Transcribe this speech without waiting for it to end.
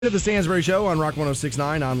To the Stansbury Show on Rock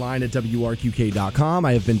 106.9, online at WRQK.com.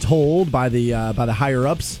 I have been told by the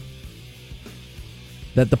higher-ups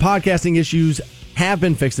that the podcasting issues have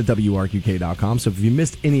been fixed at WRQK.com. So if you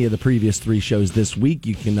missed any of the previous 3 shows this week,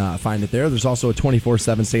 you can find it there. There's also a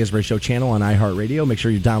 24/7 Stansbury Show channel on iHeartRadio. Make sure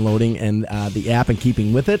you're downloading the app and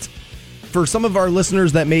keeping with it. For some of our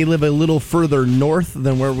listeners that may live a little further north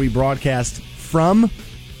than where we broadcast from,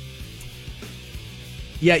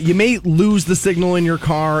 yeah, you may lose the signal in your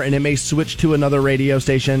car, and it may switch to another radio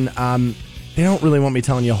station. They don't really want me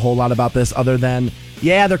telling you a whole lot about this other than,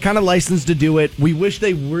 yeah, they're kind of licensed to do it. We wish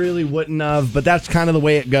they really wouldn't have, but that's kind of the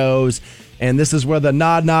way it goes. And this is where the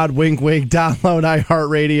nod, wink, download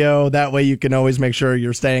iHeartRadio. That way you can always make sure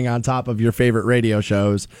you're staying on top of your favorite radio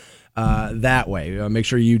shows. That way, make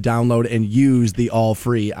sure you download and use the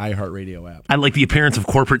all-free iHeartRadio app. I like the appearance of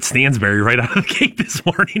corporate Stansbury right out of the gate this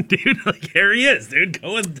morning, dude. Like, here he is, dude.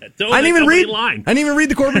 Going. I didn't even read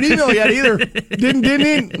the corporate email yet either. Didn't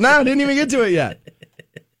even get to it yet.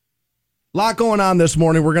 Lot going on this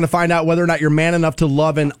morning. We're going to find out whether or not you're man enough to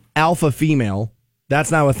love an alpha female. That's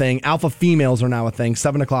now a thing. Alpha females are now a thing.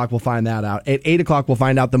 7 o'clock, we'll find that out. At 8 o'clock, we'll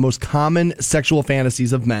find out the most common sexual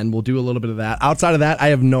fantasies of men. We'll do a little bit of that. Outside of that, I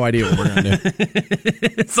have no idea what we're going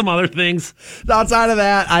to do. Some other things. Outside of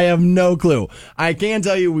that, I have no clue. I can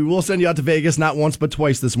tell you we will send you out to Vegas not once but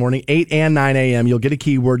twice this morning, 8 and 9 a.m. You'll get a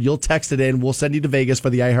keyword. You'll text it in. We'll send you to Vegas for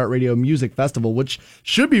the iHeartRadio Music Festival, which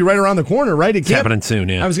should be right around the corner, right? It's happening soon,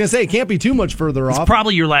 yeah. I was going to say, it can't be too much further off. It's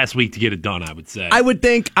probably your last week to get it done, I would say. I would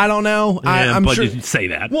think. I don't know. Yeah, I'm but sure. You say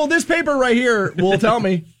that. Well, this paper right here will tell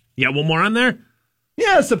me. Yeah, one more on there?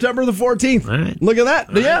 Yeah, September the 14th. All right. Look at that.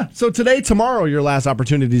 All yeah. right. So today, tomorrow, your last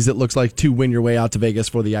opportunities, it looks like, to win your way out to Vegas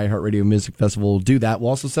for the iHeartRadio Music Festival. We'll do that. We'll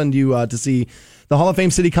also send you to see the Hall of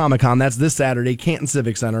Fame City Comic-Con. That's this Saturday, Canton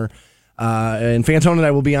Civic Center. And Fantone and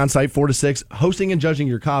I will be on site 4 to 6, hosting and judging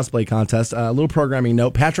your cosplay contest. A little programming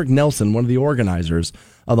note. Patrick Nelson, one of the organizers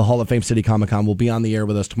of the Hall of Fame City Comic-Con, will be on the air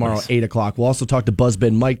with us tomorrow at 8 o'clock. We'll also talk to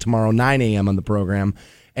Buzzbin Mike tomorrow, 9 a.m. on the program.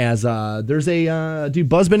 As there's a dude,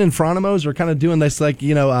 Buzzbin and Fronimos are kind of doing this, like,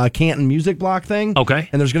 Canton music block thing. Okay.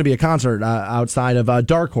 And there's going to be a concert outside of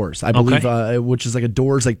Dark Horse, I believe, which is like a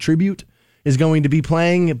Doors tribute, is going to be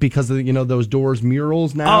playing because of those Doors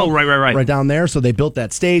murals now. Oh, right down there. So they built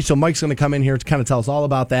that stage. So Mike's going to come in here to kind of tell us all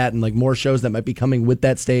about that and like more shows that might be coming with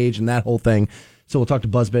that stage and that whole thing. So we'll talk to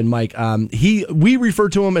Buzzbin Mike. We refer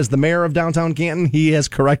to him as the mayor of downtown Canton. He has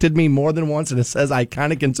corrected me more than once, and it says I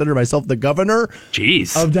kind of consider myself the governor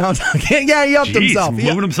of downtown Canton. Yeah, he upped himself.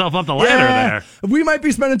 Moving himself up the ladder there. We might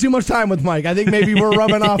be spending too much time with Mike. I think maybe we're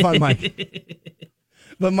rubbing off on Mike.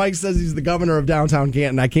 But Mike says he's the governor of downtown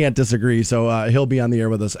Canton. I can't disagree, so he'll be on the air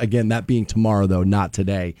with us. Again, that being tomorrow, though, not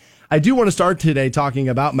today. I do want to start today talking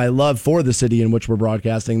about my love for the city in which we're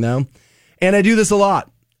broadcasting, though. And I do this a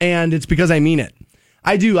lot, and it's because I mean it.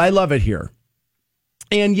 I do. I love it here.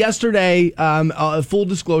 And yesterday, full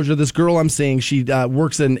disclosure, this girl I'm seeing, she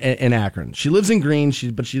works in Akron. She lives in Greene,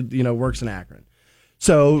 but she works in Akron.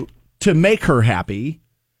 So to make her happy,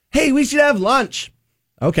 hey, we should have lunch.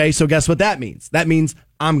 Okay, so guess what that means? That means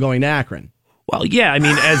I'm going to Akron. Well, yeah, I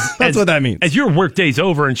mean, that's what that means. As your work day's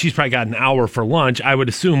over and she's probably got an hour for lunch, I would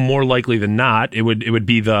assume more likely than not, it would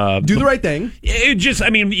be the do the right thing. It just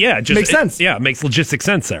makes sense. It makes logistic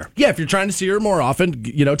sense there. Yeah, if you're trying to see her more often,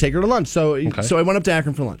 take her to lunch. So I went up to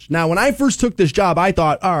Akron for lunch. Now, when I first took this job, I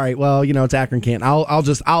thought, all right, well, it's Akron, Canton.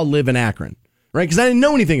 I'll live in Akron, right? Because I didn't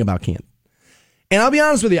know anything about Canton. And I'll be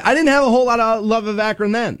honest with you, I didn't have a whole lot of love of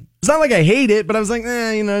Akron then. It's not like I hate it, but I was like,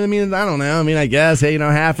 you know what I mean? I don't know. I mean, I guess, hey,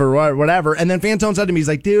 half or whatever. And then Fantone said to me, he's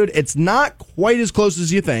like, dude, it's not quite as close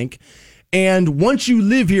as you think. And once you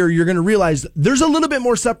live here, you're going to realize there's a little bit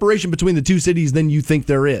more separation between the two cities than you think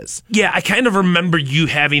there is. Yeah, I kind of remember you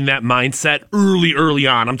having that mindset early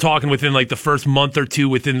on. I'm talking within like the first month or two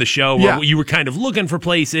within the show where you were kind of looking for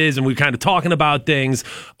places and we were kind of talking about things.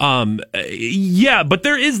 Yeah, but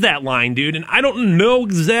there is that line, dude, and I don't know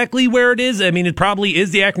exactly where it is. I mean, it probably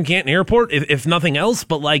is the Akron-Canton Airport, if nothing else,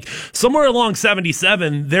 but like somewhere along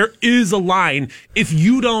 77, there is a line. If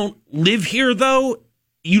you don't live here, though,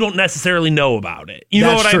 you don't necessarily know about it. You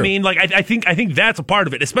know what I mean? Like, I think that's a part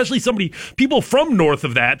of it, especially people from north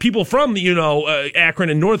of that, people from,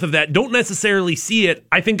 Akron and north of that don't necessarily see it.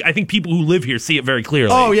 I think people who live here see it very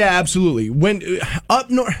clearly. Oh, yeah, absolutely. When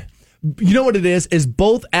up north, you know what it is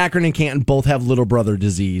both Akron and Canton both have little brother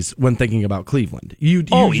disease when thinking about Cleveland. You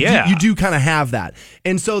do kind of have that.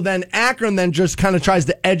 And so then Akron then just kind of tries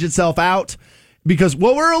to edge itself out because,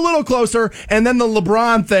 well, we're a little closer, and then the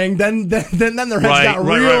LeBron thing, then their heads got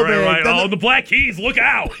real big. Right. Oh, the Black Keys, look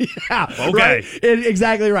out. Yeah, okay. Right?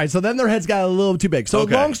 Exactly right. So then their heads got a little too big. So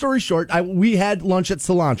long story short, we had lunch at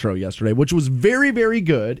Cilantro yesterday, which was very, very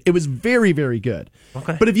good. It was very, very good.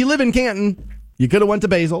 Okay. But if you live in Canton, you could have went to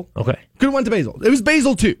Basil. Okay. Could have went to Basil. It was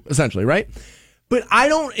Basil too, essentially, right? But I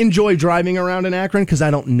don't enjoy driving around in Akron because I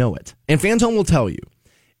don't know it. And Fantone will tell you,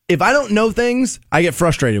 if I don't know things, I get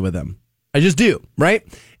frustrated with them. I just do, right?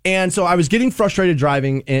 And so I was getting frustrated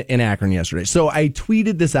driving in Akron yesterday. So I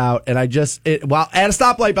tweeted this out, and while at a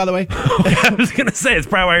stoplight, by the way. I was going to say, it's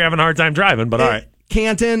probably why you're having a hard time driving, but all right.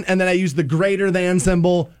 Canton, and then I used the greater than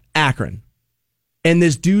symbol, Akron. And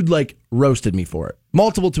this dude, roasted me for it.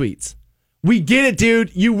 Multiple tweets. We get it,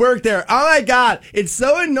 dude. You work there. Oh, my God. It's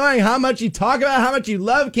so annoying how much you talk about how much you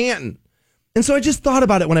love Canton. And so I just thought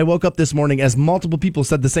about it when I woke up this morning as multiple people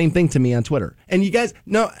said the same thing to me on Twitter. And you guys,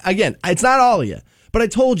 no, again, it's not all of you, but I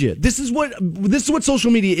told you, this is what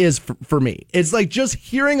social media is for me. It's like just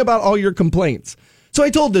hearing about all your complaints. So I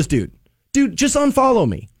told this dude, just unfollow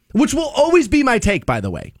me, which will always be my take, by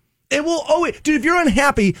the way. It will always, dude, if you're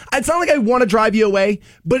unhappy, it's not like I want to drive you away,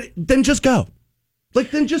 but then just go.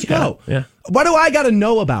 Then just go. Yeah. Why do I got to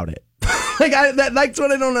know about it? That's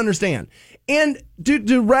what I don't understand. And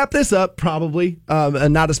to wrap this up, probably,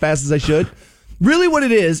 and not as fast as I should, really what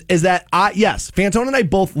it is that, yes, Fantone and I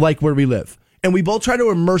both like where we live. And we both try to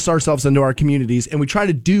immerse ourselves into our communities, and we try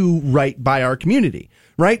to do right by our community,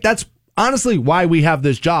 right? That's honestly why we have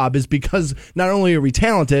this job, is because not only are we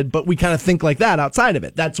talented, but we kind of think like that outside of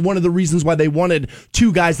it. That's one of the reasons why they wanted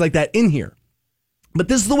two guys like that in here. But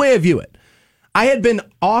this is the way I view it. I had been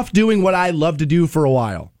off doing what I love to do for a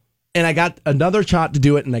while. And I got another shot to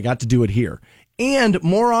do it, and I got to do it here. And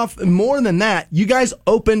more than that, you guys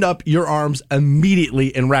opened up your arms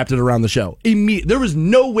immediately and wrapped it around the show. There was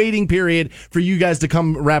no waiting period for you guys to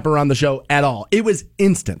come wrap around the show at all. It was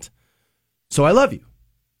instant. So I love you,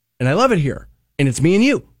 and I love it here, and it's me and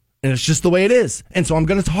you, and it's just the way it is. And so I'm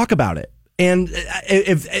going to talk about it. And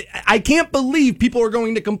if I can't believe people are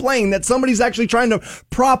going to complain that somebody's actually trying to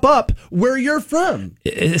prop up where you're from,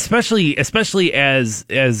 especially as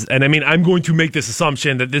and I mean, I'm going to make this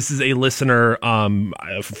assumption that this is a listener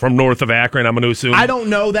from north of Akron. I'm going to assume. I don't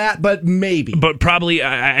know that, but maybe. But probably,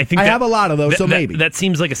 I think I have a lot of those, so maybe that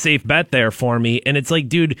seems like a safe bet there for me. And it's like,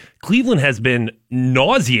 dude, Cleveland has been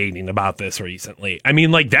nauseating about this recently. I mean,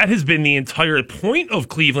 that has been the entire point of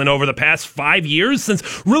Cleveland over the past 5 years since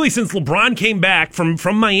LeBron came back from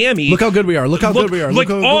Miami. Look how good we are. Look how good we are.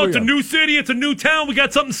 It's a new city. It's a new town. We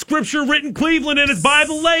got something scripture written Cleveland, and it's by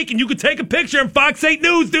the lake, and you can take a picture. And Fox 8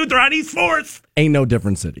 News, dude, they're on East 4th. Ain't no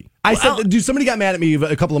different city. I said, dude, somebody got mad at me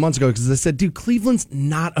a couple of months ago because I said, dude, Cleveland's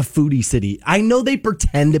not a foodie city. I know they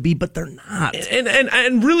pretend to be, but they're not.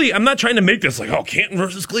 And really, I'm not trying to make this Canton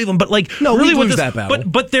versus Cleveland, but no, really we lose that battle.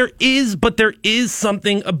 But there is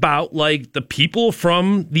something about the people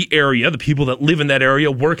from the area, the people that live in that area,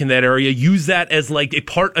 work in that area, use that as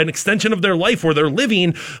an extension of their life where they're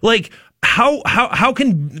living. How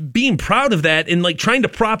can being proud of that and trying to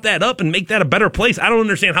prop that up and make that a better place? I don't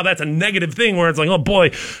understand how that's a negative thing where it's oh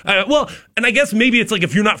boy. And I guess maybe it's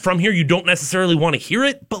if you're not from here, you don't necessarily want to hear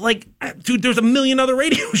it. But dude, there's a million other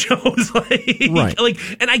radio shows. Right.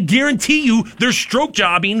 And I guarantee you, they're stroke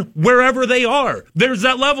jobbing wherever they are. There's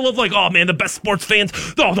that level of oh man, the best sports fans.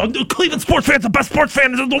 Oh, the Cleveland sports fans, the best sports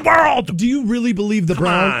fans in the world. Do you really believe the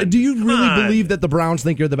Browns? Do you really believe that the Browns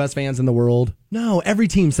think you're the best fans in the world? No, every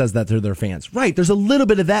team says that they're their fans. Right, there's a little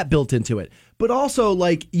bit of that built into it. But also,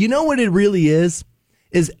 you know what it really is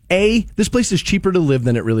this place is cheaper to live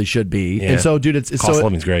than it really should be. Yeah. And so, dude, it's cost of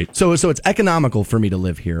living's great. So it's economical for me to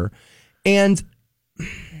live here. And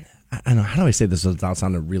I don't know, how do I say this without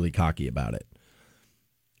sounding really cocky about it?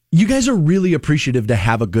 You guys are really appreciative to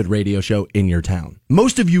have a good radio show in your town.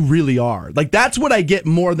 Most of you really are. That's what I get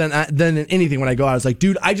more than anything when I go out. It's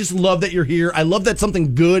dude, I just love that you're here. I love that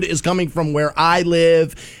something good is coming from where I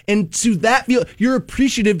live. And to that feel, you're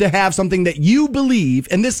appreciative to have something that you believe.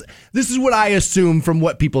 And this is what I assume from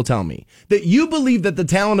what people tell me, that you believe that the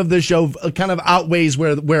talent of this show kind of outweighs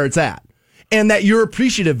where it's at. And that you're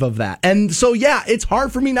appreciative of that. And so, yeah, it's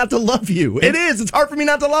hard for me not to love you. It is. It's hard for me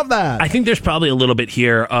not to love that. I think there's probably a little bit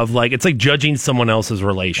here of it's judging someone else's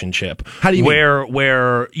relationship. How do you mean?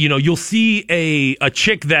 Where you'll see a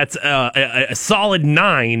chick that's a solid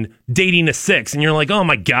 9 dating a 6, and you're oh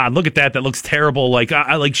my God, look at that. That looks terrible.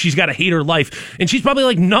 She's got to hate her life. And she's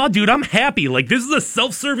probably no, dude, I'm happy. This is a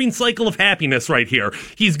self-serving cycle of happiness right here.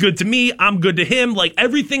 He's good to me. I'm good to him.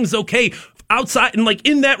 Everything's okay. outside and like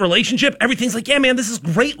in that relationship, everything's like, yeah, man, this is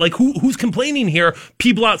great. Like who's complaining here?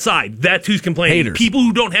 People outside. That's who's complaining. Haters. People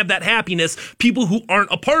who don't have that happiness. People who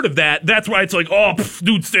aren't a part of that. That's why it's like, oh,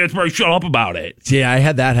 dude, Stansbury, shut up about it. Yeah, I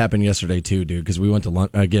had that happen yesterday too, dude. Because we went to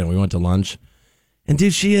lunch again. We went to lunch. And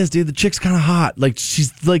dude, the chick's kind of hot. Like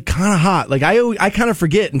she's like kind of hot. Like I kind of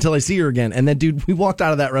forget until I see her again. And then, dude, we walked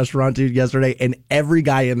out of that restaurant, dude, yesterday, and every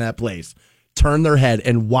guy in that place turned their head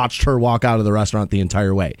and watched her walk out of the restaurant the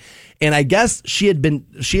entire way. And I guess she had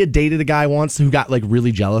dated a guy once who got like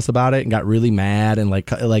really jealous about it and got really mad and like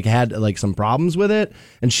had like some problems with it.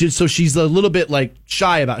 And she's a little bit like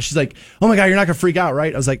shy about it. She's like, "Oh my God, you're not gonna freak out,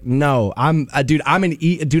 right?" I was like, "No, I'm an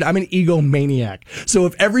egomaniac. So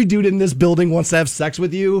if every dude in this building wants to have sex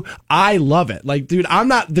with you, I love it. Like, dude,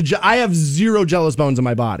 I have zero jealous bones in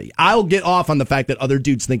my body. I'll get off on the fact that other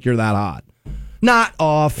dudes think you're that hot." Not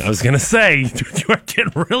off. I was going to say, you are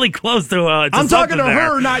getting really close to I'm talking to there.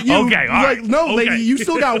 her, not you. Okay, all right. Like, no, okay. lady, you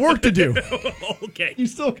still got work to do. Okay. You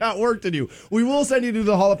still got work to do. We will send you to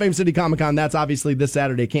the Hall of Fame City Comic Con. That's obviously this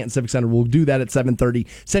Saturday, Canton Civic Center. We'll do that at 7:30.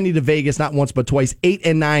 Send you to Vegas, not once, but twice, 8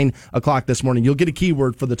 and 9 o'clock this morning. You'll get a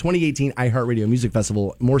keyword for the 2018 iHeartRadio Music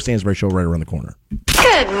Festival. More Stansbury Show right around the corner.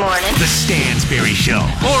 Good morning. The Stansbury Show.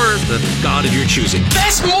 Or the God of your choosing.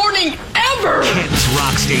 Best morning ever. Canton's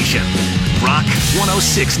Rock Station. Rock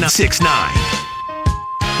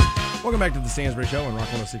 106.9. Welcome back to the Stansbury Show on Rock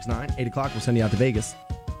 106.9. 8 o'clock, we'll send you out to Vegas.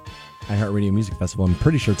 iHeartRadio Music Festival. I'm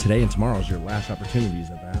pretty sure today and tomorrow is your last opportunities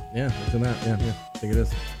at that. Yeah, look at that. Yeah, I think it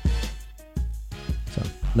is. So,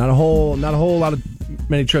 not a whole lot of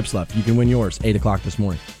many trips left. You can win yours, 8 o'clock this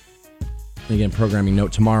morning. And again, programming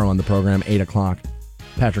note tomorrow on the program, 8 o'clock.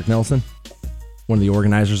 Patrick Nelson, one of the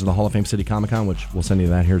organizers of the Hall of Fame City Comic Con, which we'll send you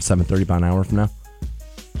that here at 7:30, about an hour from now.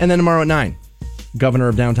 And then tomorrow at 9, Governor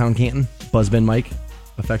of Downtown Canton, Buzzbin Mike,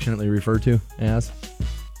 affectionately referred to as.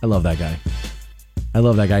 I love that guy.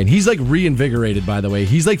 And he's like reinvigorated, by the way.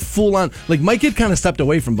 He's like full on. Like Mike had kind of stepped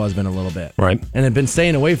away from Buzzbin a little bit. Right. And had been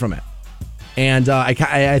staying away from it. And I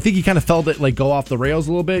think he kind of felt it like go off the rails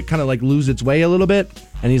a little bit, kind of like lose its way a little bit.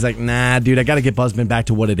 And he's like, nah, dude, I got to get Buzzbin back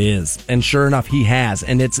to what it is. And sure enough, he has.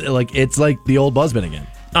 And it's like the old Buzzbin again.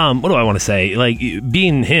 What do I want to say? Like,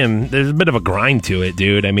 being him, there's a bit of a grind to it,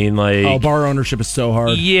 dude. I mean, like... Oh, bar ownership is so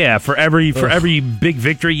hard. Yeah, for every big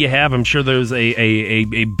victory you have, I'm sure there's a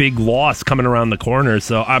big loss coming around the corner.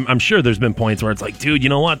 So I'm sure there's been points where it's like, dude, you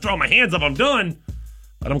know what? Throw my hands up, I'm done.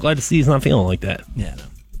 But I'm glad to see he's not feeling like that. Yeah, no.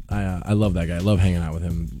 I love that guy. I love hanging out with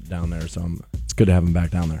him down there, so it's good to have him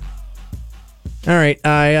back down there. All right,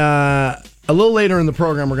 a little later in the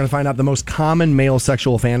program, we're going to find out the most common male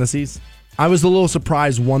sexual fantasies. I was a little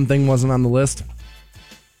surprised one thing wasn't on the list.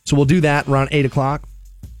 So we'll do that around 8 o'clock.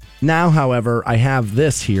 Now, however, I have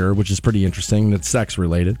this here, which is pretty interesting. It's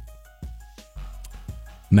sex-related.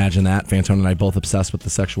 Imagine that. Fantone and I both obsessed with the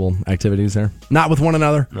sexual activities there. Not with one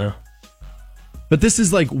another. No. But this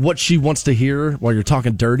is like what she wants to hear while you're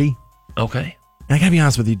talking dirty. Okay. And I gotta be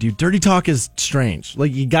honest with you, dude. Dirty talk is strange.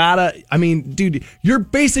 Like, dude, you're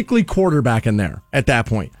basically quarterbacking there at that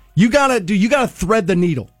point. You gotta thread the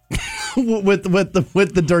needle. with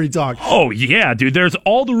the dirty talk. Oh yeah, dude. There's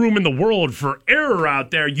all the room in the world for error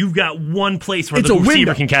out there. You've got one place where the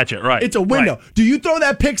receiver can catch it. Right. It's a window. Right. Do you throw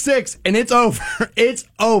that pick six and it's over? It's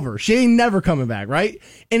over. She ain't never coming back, right?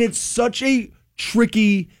 And it's such a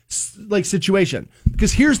tricky situation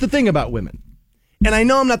because here's the thing about women. And I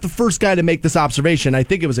know I'm not the first guy to make this observation. I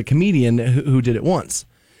think it was a comedian who did it once.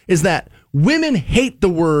 Is that women hate the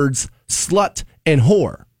words slut and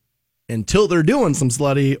whore until they're doing some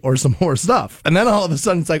slutty or some whore stuff. And then all of a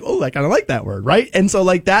sudden it's like, oh, I kind of like that word, right? And so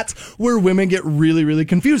that's where women get really, really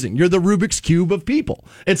confusing. You're the Rubik's Cube of people.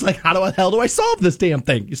 It's like, how the hell do I solve this damn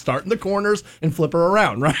thing? You start in the corners and flip her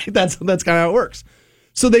around, right? That's kind of how it works.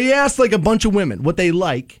 So they asked like a bunch of women what they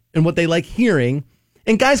like and what they like hearing.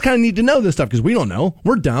 And guys kind of need to know this stuff because we don't know.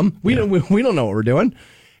 We're dumb. We don't know what we're doing.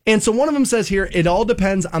 And so one of them says here, it all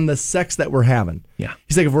depends on the sex that we're having. Yeah.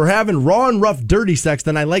 He's like, if we're having raw and rough, dirty sex,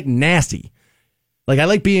 then I like nasty. Like, I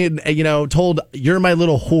like being, told you're my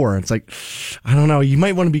little whore. It's like, I don't know. You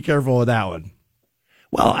might want to be careful with that one.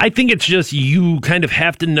 Well, I think it's just you kind of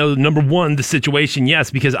have to know, number one, the situation,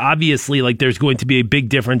 yes, because obviously, like, there's going to be a big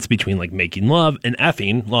difference between, like, making love and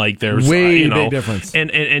effing. Like, there's way big difference.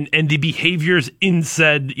 And the behaviors in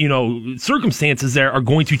said, circumstances there are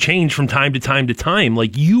going to change from time to time to time.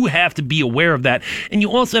 Like, you have to be aware of that. And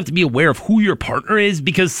you also have to be aware of who your partner is,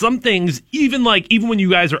 because some things, even when you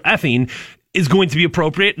guys are effing, is going to be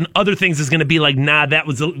appropriate, and other things is going to be like, nah, that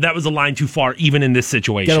was a line too far, even in this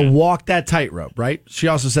situation. Got to walk that tightrope, right? She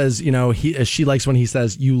also says, she likes when he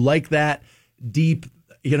says, you like that deep,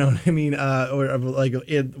 You know what I mean? Or like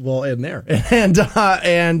in there, and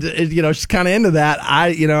she's kind of into that.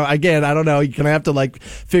 Again, I don't know. You kind of have to like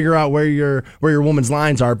figure out where your woman's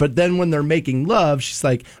lines are. But then when they're making love, she's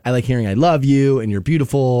like, I like hearing "I love you" and "You're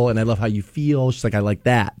beautiful" and "I love how you feel." She's like, I like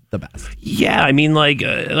that the best. Yeah, I mean, like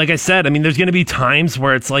I said, I mean, there's going to be times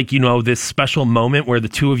where it's like, this special moment where the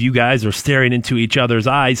two of you guys are staring into each other's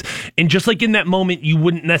eyes, and just like in that moment, you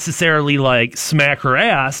wouldn't necessarily like smack her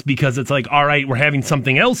ass because it's like, all right, we're having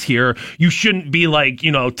something else here. You shouldn't be like,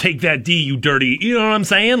 take that D, you dirty. You know what I'm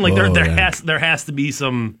saying? Like there has to be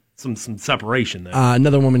some separation there.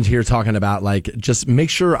 Another woman's here talking about like, just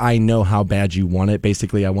make sure I know how bad you want it.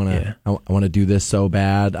 Basically, I want to do this so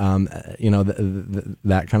bad.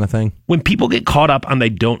 That kind of thing. When people get caught up on they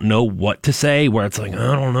don't know what to say, where it's like,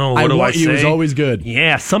 I don't know, what do I say? I want you is always good.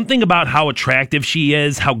 Yeah, something about how attractive she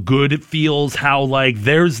is, how good it feels, how like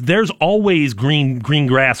there's always green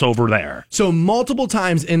grass over there. So multiple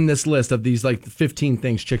times in this list of these like 15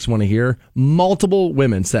 things chicks want to hear, multiple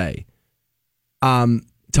women say,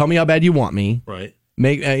 tell me how bad you want me. Right.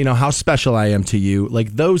 Make how special I am to you.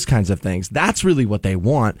 Like those kinds of things. That's really what they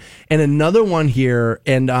want. And another one here,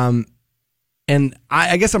 and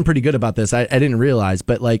I guess I'm pretty good about this. I didn't realize,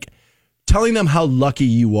 but like telling them how lucky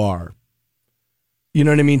you are. You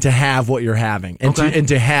know what I mean? To have what you're having, and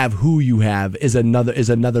to have who you have is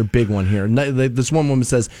another big one here. This one woman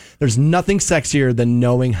says, "There's nothing sexier than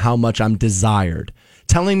knowing how much I'm desired."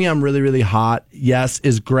 Telling me I'm really, really hot, yes,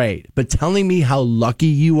 is great. But telling me how lucky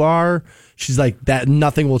you are, she's like, that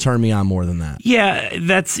nothing will turn me on more than that. Yeah,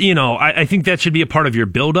 that's, I think that should be a part of your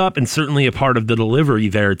build-up and certainly a part of the delivery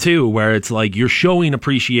there, too, where it's like you're showing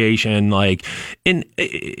appreciation. Like, and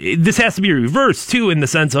this has to be reversed, too, in the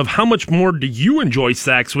sense of how much more do you enjoy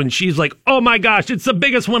sex when she's like, oh, my gosh, it's the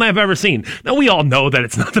biggest one I've ever seen. Now, we all know that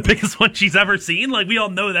it's not the biggest one she's ever seen. Like, we all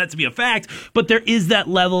know that to be a fact. But there is that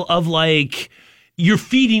level of, like, you're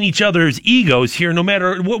feeding each other's egos here, no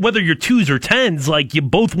matter whether you're 2s or 10s. Like, you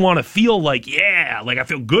both want to feel like, yeah, like I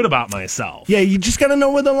feel good about myself. Yeah, you just got to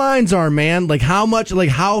know where the lines are, man. Like how much, like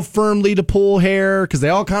how firmly to pull hair, because they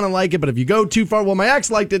all kind of like it. But if you go too far, well, my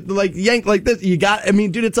ex liked it, like yank like this.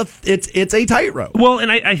 Dude, it's a tightrope. Well,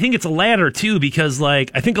 and I think it's a ladder too, because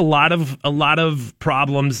like I think a lot of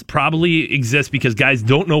problems probably exist because guys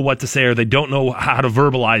don't know what to say or they don't know how to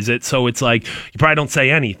verbalize it. So it's like you probably don't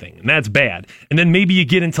say anything, and that's bad. And then maybe you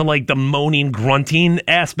get into like the moaning, grunting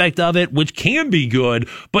aspect of it, which can be good,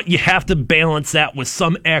 but you have to balance that with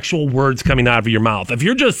some actual words coming out of your mouth. If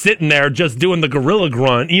you're just sitting there just doing the gorilla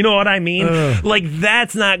grunt, you know what I mean? Like,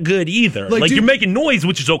 that's not good either. Like dude, you're making noise,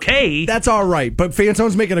 which is okay. That's all right, but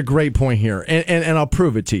Fantone's making a great point here, and I'll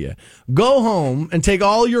prove it to you. Go home and take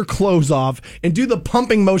all your clothes off and do the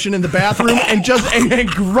pumping motion in the bathroom and just and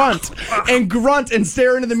grunt and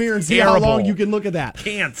stare into the mirror and see how long you can look at that.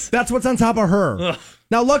 Can't. That's what's on top of her. Ugh.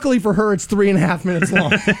 Now, luckily for her, it's 3.5 minutes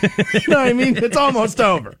long. You know what I mean? It's almost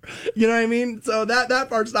over. You know what I mean? So that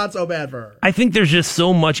part's not so bad for her. I think there's just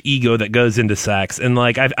so much ego that goes into sex. And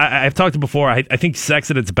like I've talked before, I think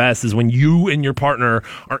sex at its best is when you and your partner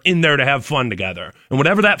are in there to have fun together. And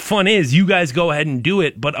whatever that fun is, you guys go ahead and do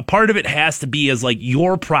it. But a part of it has to be as like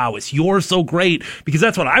your prowess. You're so great because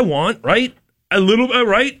that's what I want, right? A little bit,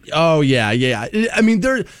 right? Oh, yeah. I mean,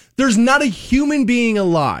 there's not a human being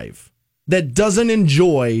alive that doesn't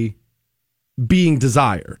enjoy being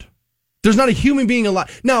desired. There's not a human being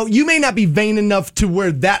alive. Now, you may not be vain enough to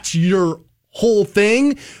where that's your whole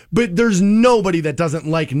thing, but there's nobody that doesn't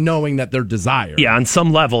like knowing that they're desired. Yeah, on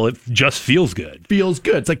some level, it just feels good. Feels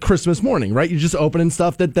good. It's like Christmas morning, right? You're just opening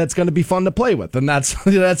stuff that's going to be fun to play with, and that's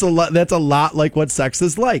a lot like what sex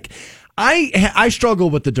is like. I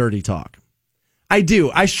struggle with the dirty talk. I do.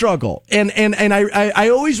 I struggle, and I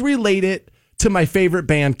always relate it to my favorite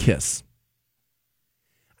band, Kiss.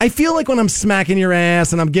 I feel like when I'm smacking your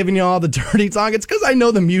ass and I'm giving you all the dirty talk, it's because I know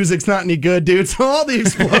the music's not any good, dude. So all the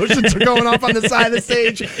explosions are going off on the side of the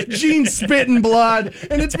stage. Gene's spitting blood.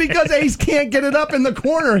 And it's because Ace can't get it up in the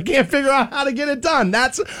corner and can't figure out how to get it done.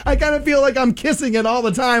 I kind of feel like I'm kissing it all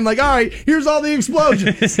the time. Like, all right, here's all the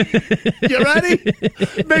explosions. You ready?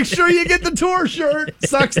 Make sure you get the tour shirt.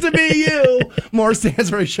 Sucks to be you. More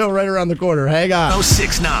Stansbury Show right around the corner. Hang on.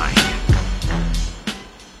 1069.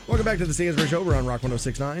 Welcome back to the Stansbury Show. We're on Rock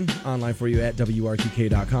 106.9. Online for you at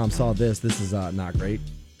WRQK.com. Saw this. This is not great.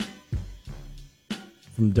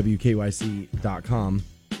 From WKYC.com.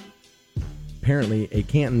 Apparently, a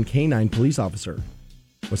Canton Canine police officer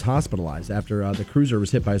was hospitalized after the cruiser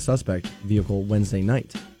was hit by a suspect vehicle Wednesday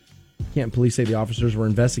night. Canton police say the officers were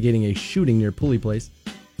investigating a shooting near Pulley Place.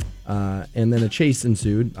 And then a chase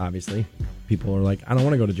ensued, obviously. people are like, I don't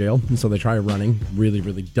want to go to jail. And so they try running. Really,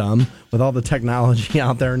 really dumb. With all the technology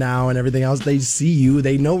out there now and everything else, they see you.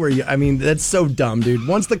 They know where you... I mean, that's so dumb, dude.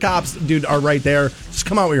 Once the cops, dude, are right there, just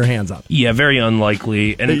come out with your hands up. Yeah, very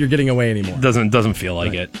unlikely. And that you're getting away anymore. Doesn't feel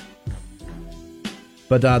like it.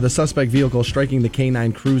 But the suspect vehicle striking the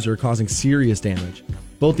K9 cruiser, causing serious damage.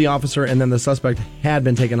 Both the officer and then the suspect had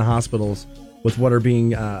been taken to hospitals with what are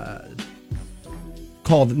being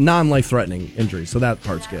called non-life-threatening injuries. So that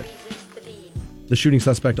part's good. The shooting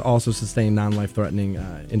suspect also sustained non-life-threatening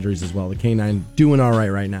injuries as well. The K9 doing all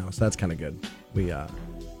right now, so that's kind of good. We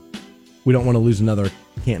don't want to lose another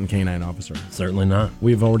Canton K9 officer. Certainly not.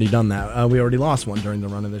 We've already done that. We already lost one during the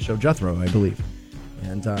run of the show, Jethro, I believe.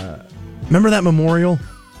 And remember that memorial?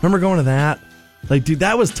 Remember going to that? Like, dude,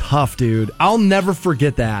 that was tough, dude. I'll never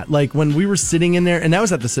forget that. Like, when we were sitting in there, and that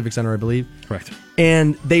was at the Civic Center, I believe. Correct.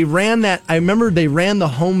 And they ran that, I remember they ran the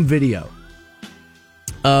home video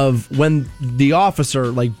of when the officer,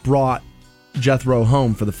 like, brought Jethro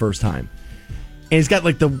home for the first time. And he's got,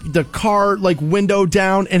 like, the car, like, window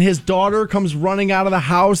down, and his daughter comes running out of the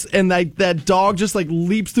house, and, like, that dog just, like,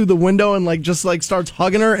 leaps through the window and, like, just, like, starts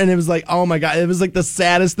hugging her, and it was like, oh, my God. It was, like, the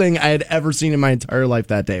saddest thing I had ever seen in my entire life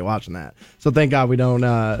that day, watching that. So thank God we don't,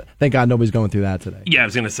 thank God nobody's going through that today. Yeah, I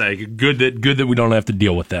was going to say, good that we don't have to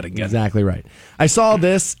deal with that again. Exactly right. I saw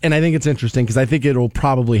this, and I think it's interesting, because I think it'll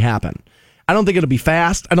probably happen. I don't think it'll be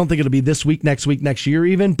fast. I don't think it'll be this week, next year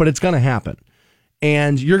even, but it's going to happen.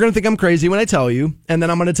 And you're going to think I'm crazy when I tell you, and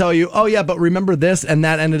then I'm going to tell you, oh, yeah, but remember this, and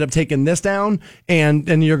that ended up taking this down,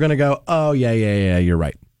 and you're going to go, oh, yeah, you're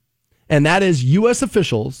right. And that is U.S.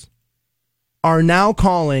 officials are now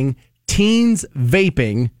calling teens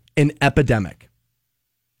vaping an epidemic.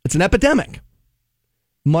 It's an epidemic.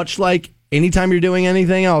 Much like anytime you're doing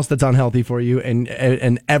anything else that's unhealthy for you,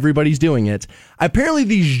 and everybody's doing it. Apparently,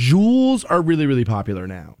 these Juuls are really, really popular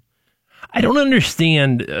now. I don't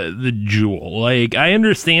understand the Juul. Like, I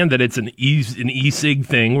understand that it's an e-cig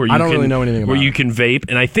thing where you really know anything about you can vape,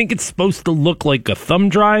 and I think it's supposed to look like a thumb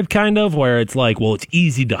drive, kind of, where it's like, well, it's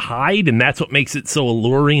easy to hide, and that's what makes it so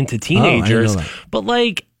alluring to teenagers. But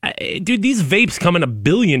like, dude, these vapes come in a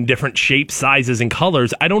billion different shapes, sizes, and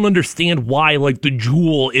colors. I don't understand why, like, the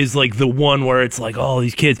Juul is, like, the one where it's like, oh,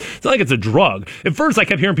 these kids. It's not like it's a drug. At first, I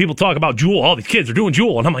kept hearing people talk about Juul. All these kids are doing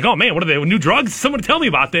Juul. And I'm like, oh, man, what are they, new drugs? Someone tell me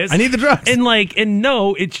about this. I need the drugs. And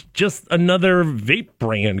no, it's just another vape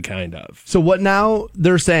brand, kind of. So what now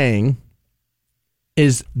they're saying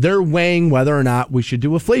is they're weighing whether or not we should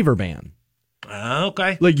do a flavor ban.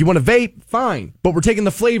 Okay. Like, you want to vape? Fine. But we're taking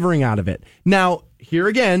the flavoring out of it. Now, here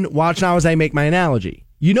again, watch now as I make my analogy.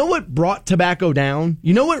 You know what brought tobacco down?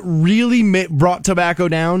 You know what really brought tobacco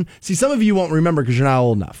down? See, some of you won't remember because you're not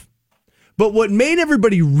old enough. But what made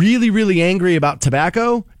everybody really, really angry about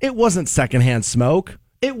tobacco, it wasn't secondhand smoke.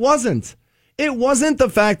 It wasn't. It wasn't the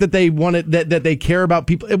fact that they wanted that they care about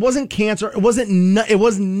people. It wasn't cancer. It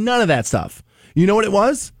was none of that stuff. You know what it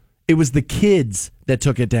was? It was the kids that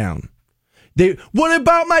took it down. What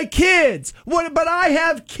about my kids? But I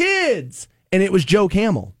have kids. And it was Joe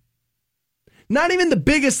Camel. Not even the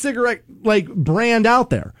biggest cigarette brand out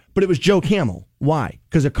there, but it was Joe Camel. Why?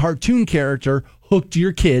 Because a cartoon character hooked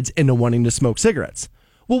your kids into wanting to smoke cigarettes.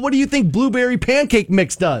 Well, what do you think blueberry pancake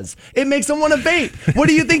mix does? It makes them want to vape. What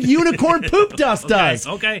do you think unicorn poop dust does?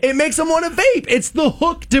 Okay. It makes them want to vape. It's the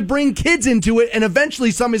hook to bring kids into it, and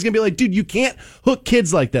eventually somebody's going to be like, dude, you can't hook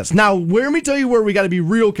kids like this. Now, let me tell you where we got to be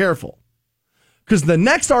real careful. Because the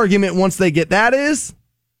next argument, once they get that is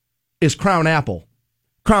Crown Apple,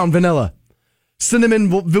 Crown Vanilla, cinnamon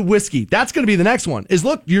whiskey. That's going to be the next one. Is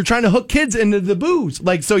look, you're trying to hook kids into the booze.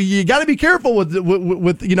 Like, so you got to be careful with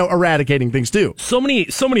eradicating things too. So many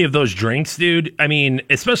of those drinks, dude. I mean,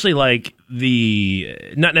 especially like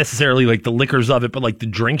not necessarily like the liquors of it, but like the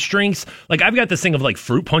drinks. Like, I've got this thing of like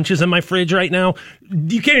fruit punches in my fridge right now.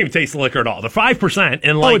 You can't even taste the liquor at all. They're 5%,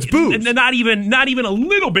 and like, it's booze. And not even a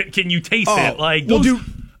little bit can you taste it. Like, well, dude,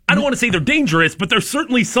 I don't want to say they're dangerous, but there's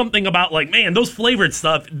certainly something about, like, man, those flavored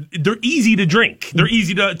stuff, they're easy to drink. They're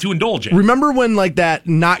easy to indulge in. Remember when, like, that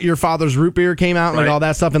Not Your Father's root beer came out and right. like all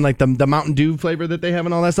that stuff, and like the Mountain Dew flavor that they have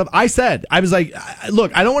and all that stuff? I was like,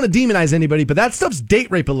 look, I don't want to demonize anybody, but that stuff's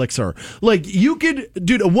date rape elixir. Like,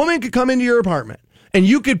 a woman could come into your apartment and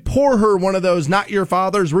you could pour her one of those Not Your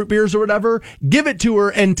Father's root beers or whatever, give it to her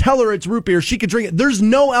and tell her it's root beer. She could drink it. There's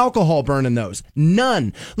no alcohol burn in those.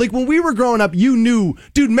 None. Like, when we were growing up, you knew,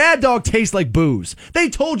 dude, Mad Dog tastes like booze. They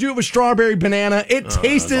told you it was strawberry banana. It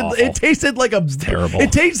tasted like it's terrible.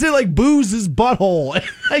 It tasted like booze's butthole.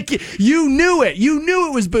 Like, you knew it. You knew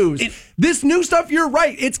it was booze. This new stuff, you're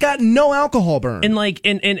right. It's got no alcohol burn. And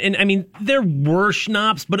I mean, there were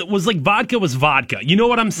schnapps, but it was like vodka was vodka. You know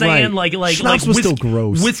what I'm saying? Right. Like schnapps was still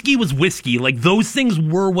gross. Whiskey was whiskey. Like those things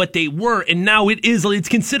were what they were, and now it's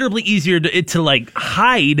considerably easier to like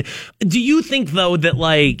hide. Do you think though that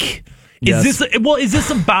like? Is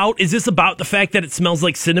this about the fact that it smells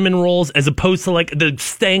like cinnamon rolls as opposed to like the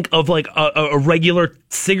stank of like a regular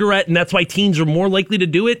cigarette, and that's why teens are more likely to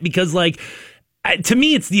do it? Because like to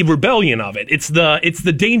me, it's the rebellion of it. It's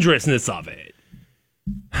the dangerousness of it.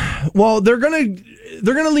 Well, they're gonna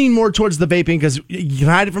lean more towards the vaping because you can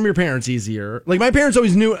hide it from your parents easier. Like my parents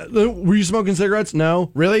always knew. Were you smoking cigarettes? No,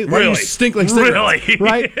 really. Why do you stink like cigarettes? Really?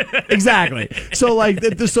 Right? Exactly. So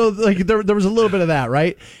there was a little bit of that,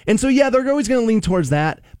 right? And so yeah, they're always gonna lean towards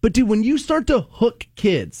that. But dude, when you start to hook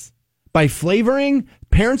kids by flavoring,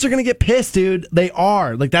 parents are going to get pissed, dude. They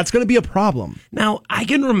are. Like, that's going to be a problem. Now, I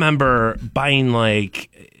can remember buying, I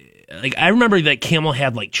remember that Camel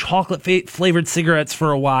had, like, chocolate flavored cigarettes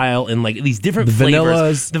for a while and, like, these different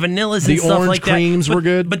flavors. The vanillas and stuff like that. The orange creams were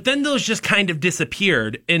good. But then those just kind of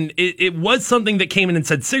disappeared. And it was something that came in and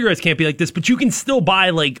said cigarettes can't be like this, but you can still buy,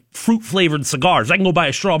 like, fruit flavored cigars. I can go buy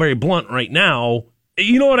a strawberry blunt right now.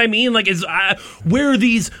 You know what I mean? Like, where are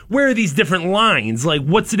these different lines? Like,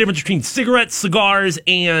 what's the difference between cigarettes, cigars,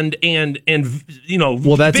 and you know?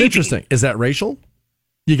 Well, that's vaping? Interesting. Is that racial?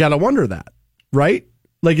 You got to wonder that, right?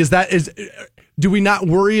 Like, do we not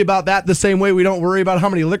worry about that the same way we don't worry about how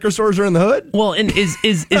many liquor stores are in the hood? Well, and is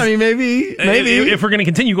I mean, maybe if we're going to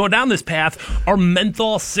continue going down this path, are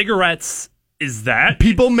menthol cigarettes? Is that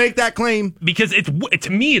people make that claim because to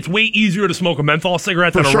me it's way easier to smoke a menthol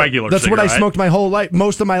cigarette than a regular That's cigarette. What I smoked my whole life,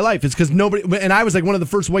 most of my life. It's because nobody, and I was like one of the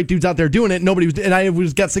first white dudes out there doing it. And I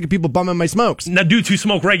got sick of people bumming my smokes. Now, dudes who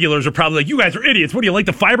smoke regulars are probably like, "You guys are idiots. What do you like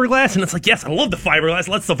the fiberglass?" And it's like, "Yes, I love the fiberglass.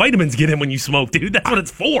 Lets the vitamins get in when you smoke, dude. That's what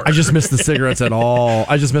it's for." I just miss the cigarettes at all.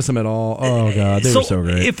 I just miss them at all. Oh god, they were so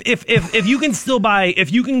great. If you can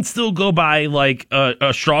still go buy like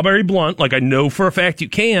a strawberry blunt, like I know for a fact you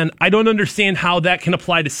can, I don't understand how that can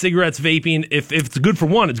apply to cigarettes, vaping. If it's good for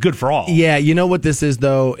one, it's good for all. Yeah, you know what this is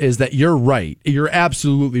though, is that you're right. You're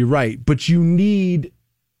absolutely right. But you need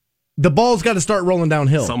the ball's got to start rolling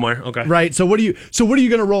downhill somewhere. Okay, right. So what are you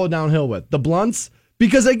going to roll it downhill with? The blunts?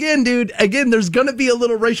 Because again, there's going to be a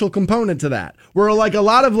little racial component to that, where like a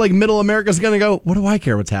lot of like middle America's going to go, what do I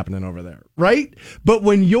care what's happening over there, right? But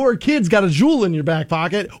when your kid's got a Juul in your back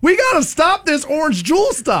pocket, we got to stop this orange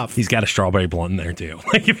Juul stuff. He's got a strawberry blunt in there too.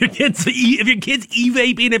 Like if your kid's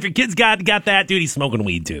e-vaping, if your kid's got that, dude, he's smoking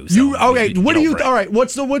weed too. So all right,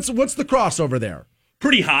 what's the crossover there?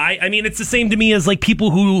 Pretty high. I mean, it's the same to me as like people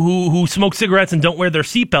who smoke cigarettes and don't wear their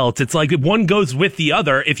seatbelts. It's like one goes with the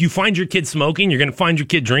other. If you find your kid smoking, you're going to find your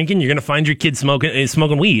kid drinking. You're going to find your kid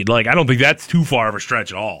smoking weed. Like, I don't think that's too far of a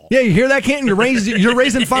stretch at all. Yeah, you hear that, Canton? You're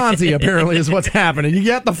raising Fonzie, apparently, is what's happening. You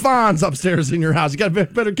got the Fonz upstairs in your house. You got to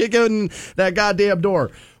better kick in that goddamn door.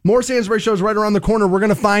 More Stansbury shows right around the corner. We're going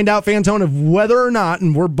to find out, Fantone, of whether or not,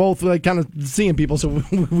 and we're both like kind of seeing people, so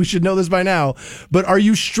we should know this by now, but are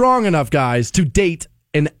you strong enough, guys, to date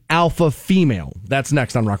an alpha female? That's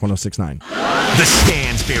next on Rock 106.9. The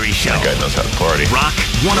Stansbury Show. That guy knows how to party. Rock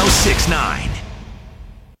 106.9.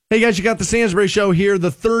 Hey guys, you got the Stansbury Show here.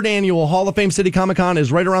 The third annual Hall of Fame City Comic Con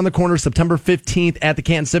is right around the corner, September 15th at the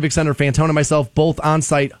Canton Civic Center. Fantone and myself both on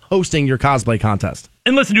site hosting your cosplay contest.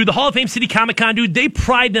 And listen, dude, the Hall of Fame City Comic Con, dude, they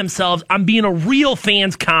pride themselves on being a real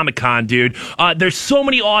fans Comic Con, dude. There's so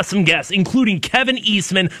many awesome guests, including Kevin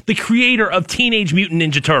Eastman, the creator of Teenage Mutant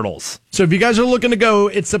Ninja Turtles. So if you guys are looking to go,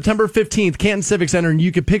 it's September 15th, Canton Civic Center, and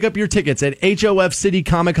you can pick up your tickets at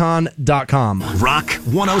hofcitycomiccon.com. Rock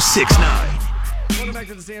 106.9. Welcome back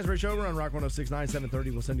to the Stansbury Show. We're on Rock 106.9,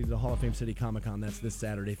 7:30. We'll send you to the Hall of Fame City Comic Con. That's this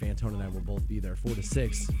Saturday. Fantone and I will both be there 4 to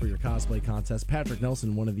 6 for your cosplay contest. Patrick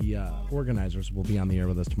Nelson, one of the organizers, will be on the air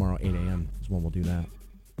with us tomorrow, 8 a.m. is when we'll do that.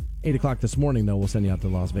 8 o'clock this morning, though, we'll send you out to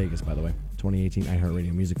Las Vegas, by the way, 2018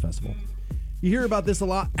 iHeartRadio Music Festival. You hear about this a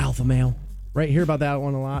lot, alpha male, right? You hear about that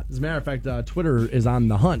one a lot. As a matter of fact, Twitter is on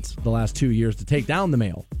the hunt the last 2 years to take down the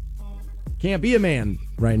male. Can't be a man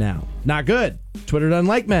right now. Not good. Twitter doesn't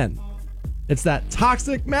like men. It's that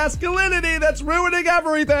toxic masculinity that's ruining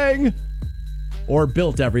everything. Or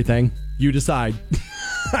built everything. You decide.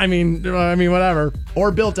 I mean, whatever.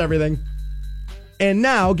 Or built everything. And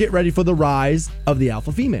now get ready for the rise of the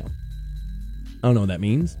alpha female. I don't know what that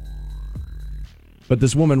means. But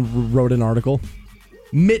this woman wrote an article.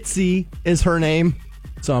 Mitzi is her name.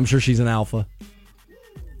 So I'm sure she's an alpha.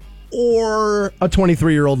 Or a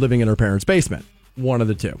 23-year-old living in her parents' basement. One of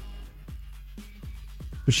the two.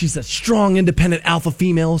 But she says, strong, independent alpha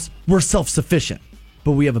females, we're self-sufficient.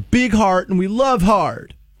 But we have a big heart and we love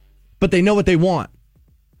hard. but they know what they want.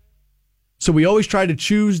 So we always try to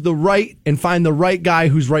choose the right and find the right guy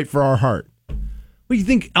who's right for our heart. What, you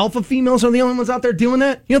think alpha females are the only ones out there doing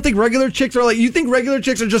that? You don't think regular chicks are you think regular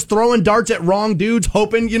chicks are just throwing darts at wrong dudes,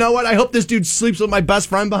 hoping, you know what, I hope this dude sleeps with my best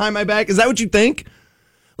friend behind my back? Is that what you think?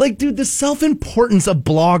 Like, dude, the self-importance of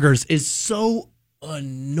bloggers is so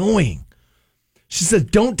annoying. She says,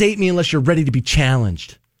 don't date me unless you're ready to be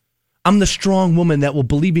challenged. I'm the strong woman that will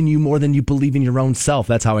believe in you more than you believe in your own self.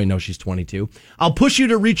 That's how I know she's 22. I'll push you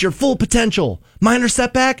to reach your full potential. Minor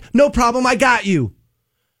setback? No problem. I got you.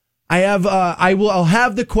 I'll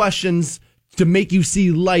have the questions to make you see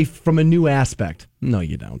life from a new aspect. No,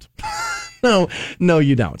 you don't. No,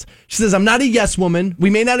 you don't. She says, I'm not a yes woman. We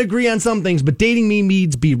may not agree on some things, but dating me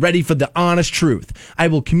means be ready for the honest truth. I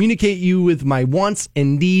will communicate you with my wants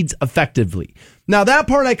and needs effectively. Now, that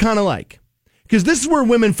part I kind of like, because this is where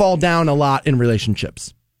women fall down a lot in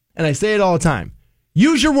relationships. And I say it all the time.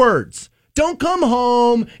 Use your words. Don't come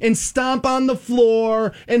home and stomp on the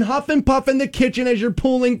floor and huff and puff in the kitchen as you're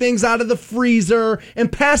pulling things out of the freezer and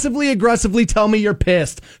passively aggressively tell me you're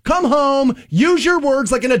pissed. Come home, use your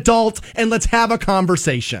words like an adult, and let's have a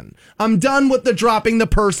conversation. I'm done with the dropping the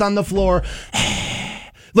purse on the floor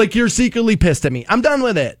like you're secretly pissed at me. I'm done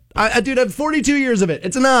with it. Dude, I have 42 years of it.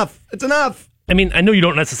 It's enough. It's enough. I mean, I know you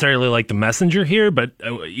don't necessarily like the messenger here, but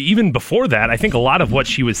even before that, I think a lot of what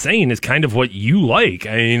she was saying is kind of what you like.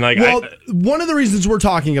 I mean, one of the reasons we're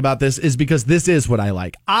talking about this is because this is what I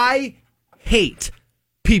like. I hate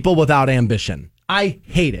people without ambition. I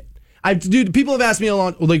hate it. Dude, people have asked me a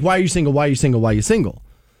lot, like, why are you single? Why are you single? Why are you single?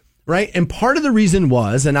 Right? And part of the reason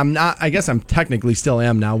was, and I guess I'm technically still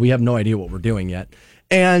am now. We have no idea what we're doing yet.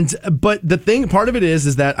 But part of it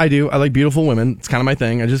is that I like beautiful women. It's kind of my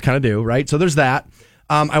thing. I just kind of do, right? So there's that.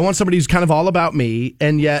 I want somebody who's kind of all about me,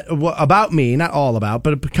 and yet about me, not all about,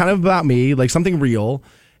 but kind of about me, like something real.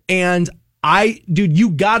 And you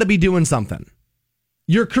got to be doing something.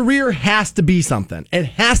 Your career has to be something. It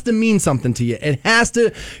has to mean something to you.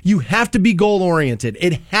 You have to be goal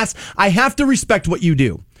oriented. I have to respect what you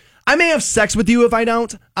do. I may have sex with you if I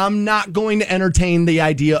don't. I'm not going to entertain the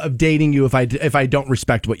idea of dating you if I don't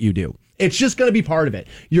respect what you do. It's just going to be part of it.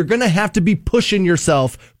 You're going to have to be pushing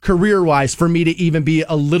yourself career-wise for me to even be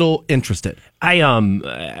a little interested.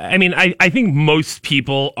 I think most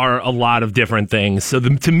people are a lot of different things. So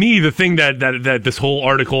to me, the thing that this whole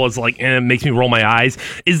article is like, makes me roll my eyes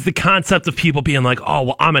is the concept of people being like, oh,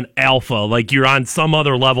 well, I'm an alpha. Like you're on some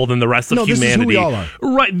other level than the rest of humanity. This is who we all are.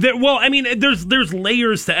 Right. There's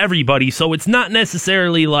layers to everybody. So it's not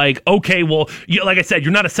necessarily like, okay, well, like I said,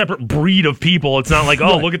 you're not a separate breed of people. It's not like,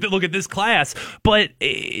 oh, right. Look at this class. But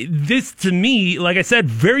this, to me, like I said,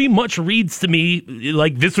 very much reads to me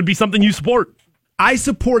like this would be something you support. I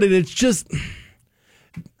support it. It's just,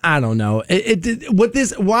 I don't know.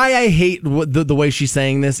 Why I hate the way she's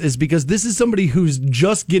saying this is because this is somebody who's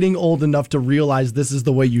just getting old enough to realize this is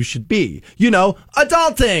the way you should be.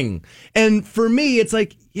 Adulting. And for me, it's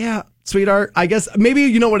like, yeah, sweetheart, I guess maybe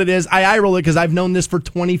you know what it is. I roll it because I've known this for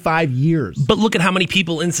 25 years. But look at how many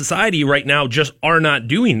people in society right now just are not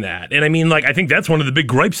doing that. And I mean, I think that's one of the big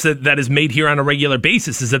gripes that is made here on a regular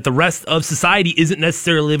basis is that the rest of society isn't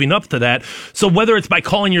necessarily living up to that. So whether it's by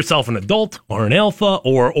calling yourself an adult or an alpha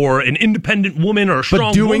or an independent woman or a strong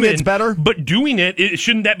woman. But doing it's better? But doing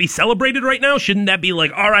shouldn't that be celebrated right now? Shouldn't that be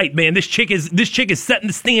like, all right, man, this chick is setting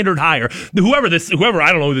the standard higher. Whoever,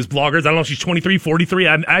 I don't know who this blogger is. I don't know if she's 23, 43.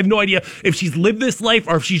 I have no idea if she's lived this life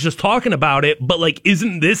or if she's just talking about it, but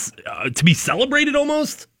isn't this to be celebrated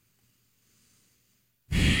almost?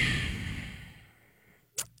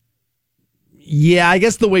 Yeah, I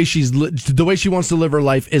guess the way she wants to live her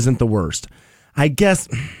life isn't the worst. I guess,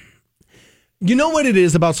 you know what it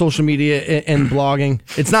is about social media and blogging?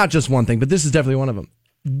 It's not just one thing, but this is definitely one of them.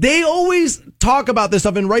 They always talk about this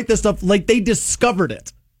stuff and write this stuff like they discovered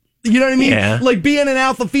it. You know what I mean? Yeah. Like being an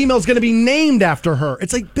alpha female is going to be named after her.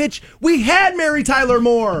 It's like, bitch, we had Mary Tyler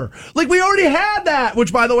Moore. We already had that.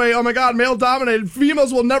 Which, by the way, oh my God, male dominated.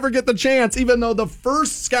 Females will never get the chance, even though the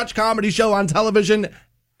first sketch comedy show on television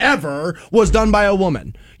ever was done by a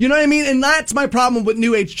woman. You know what I mean? And that's my problem with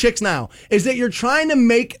new age chicks now, is that you're trying to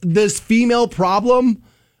make this female problem.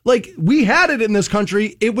 We had it in this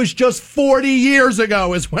country. It was just 40 years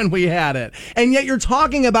ago is when we had it. And yet you're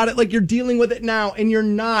talking about it like you're dealing with it now, and you're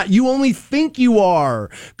not. You only think you are.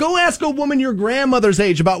 Go ask a woman your grandmother's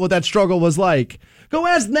age about what that struggle was like. Go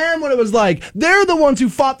ask them what it was like. They're the ones who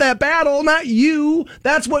fought that battle, not you.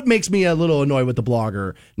 That's what makes me a little annoyed with the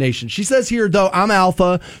blogger nation. She says here, though, I'm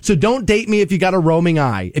alpha, so don't date me if you got a roaming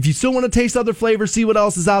eye. If you still want to taste other flavors, see what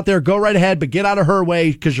else is out there, go right ahead, but get out of her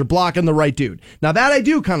way because you're blocking the right dude. Now, that I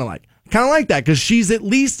do kind of like. Kind of like that because she's at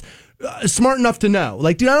least smart enough to know,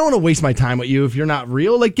 like, dude, I don't want to waste my time with you if you're not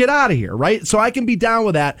real. Like, get out of here, right? So I can be down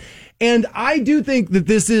with that. And I do think that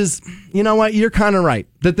this is, you know what, you're kind of right,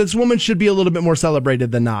 that this woman should be a little bit more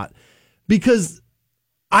celebrated than not. Because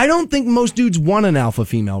I don't think most dudes want an alpha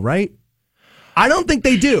female, right? I don't think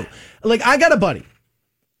they do. Like, I got a buddy,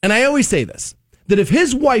 and I always say this, that if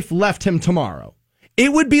his wife left him tomorrow,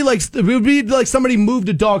 it would be like somebody moved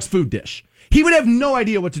a dog's food dish. He would have no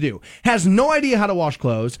idea what to do. Has no idea how to wash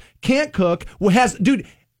clothes. Can't cook. Dude,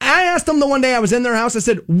 I asked him the one day I was in their house. I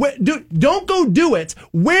said, dude, don't go do it.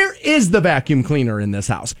 Where is the vacuum cleaner in this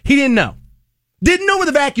house? He didn't know. Didn't know where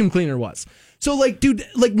the vacuum cleaner was. So, like, dude,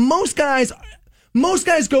 like most guys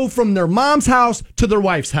go from their mom's house to their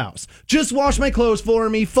wife's house. Just wash my clothes for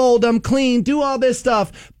me, fold them, clean, do all this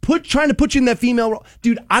stuff. Trying to put you in that female role.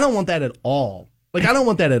 Dude, I don't want that at all. Like, I don't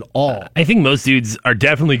want that at all. I think most dudes are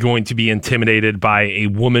definitely going to be intimidated by a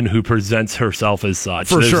woman who presents herself as such.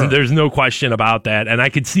 For sure. There's no question about that. And I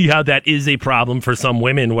could see how that is a problem for some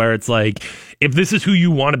women, where it's like, if this is who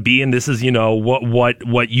you want to be and this is, you know,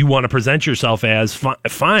 what you want to present yourself as,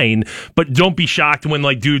 fine. But don't be shocked when,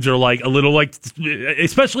 like, dudes are like a little, like,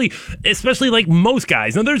 especially like most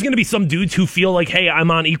guys. Now, there's going to be some dudes who feel like, hey,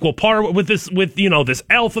 I'm on equal par with this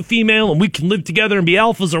alpha female and we can live together and be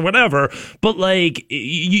alphas or whatever. But, like,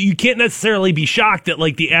 you can't necessarily be shocked that,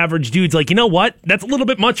 like, the average dude's like, you know what? That's a little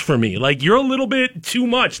bit much for me. Like, you're a little bit too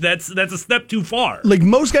much. That's a step too far. Like,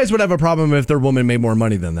 most guys would have a problem if their woman made more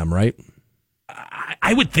money than them, right?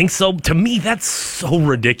 I would think so. To me, that's so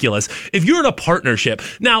ridiculous. If you're in a partnership,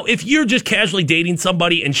 now, if you're just casually dating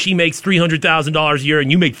somebody and she makes $300,000 a year and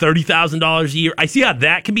you make $30,000 a year, I see how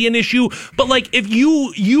that can be an issue. But, like, if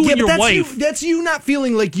you and your wife, that's you not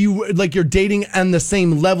feeling like you're dating on the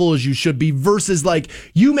same level as you should be, versus like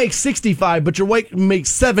you make 65 but your wife makes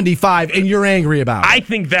 75 and you're angry about it. I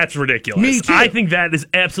think that's ridiculous. Me too. I think that is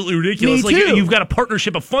absolutely ridiculous. Me like, too. You've got a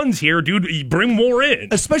partnership of funds here, dude. You bring more in,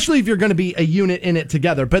 especially if you're going to be a unit in it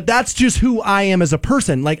together. But that's just who I am as a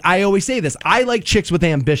person. Like, I always say this, I like chicks with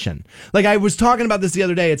ambition. Like, I was talking about this the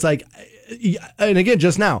other day. It's like, and again,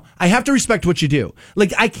 just now, I have to respect what you do.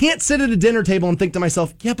 Like, I can't sit at a dinner table and think to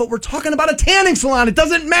myself, yeah, but we're talking about a tanning salon. It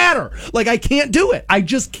doesn't matter. Like, I can't do it. I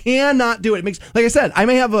just cannot do it. It makes, like I said, I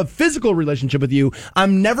may have a physical relationship with you.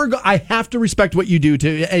 I have to respect what you do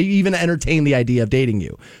to even entertain the idea of dating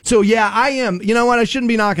you. So yeah, I am, you know what? I shouldn't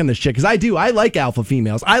be knocking this chick, because I like alpha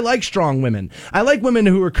females. I like strong women. I like women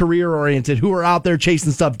who are career oriented, who are out there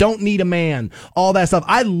chasing stuff, don't need a man, all that stuff.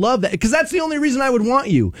 I love that, because that's the only reason I would want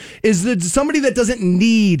you, is that somebody that doesn't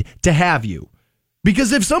need to have you.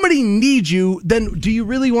 Because if somebody needs you, then do you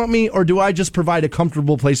really want me, or do I just provide a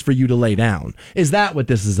comfortable place for you to lay down? Is that what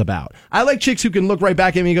this is about? I like chicks who can look right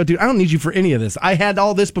back at me and go, dude, I don't need you for any of this. I had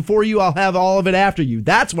all this before you. I'll have all of it after you.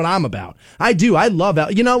 That's what I'm about. I do. I love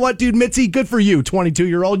that. You know what, dude? Mitzi, good for you,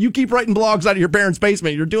 22-year-old. You keep writing blogs out of your parents'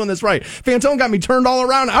 basement. You're doing this right. Fantone got me turned all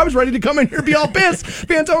around. I was ready to come in here and be all pissed.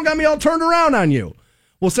 Fantone got me all turned around on you.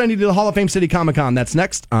 We'll send you to the Hall of Fame City Comic Con. That's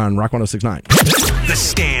next on Rock 106.9. The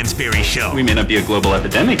Stansberry Show. We may not be a global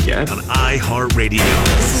epidemic yet. On iHeartRadio.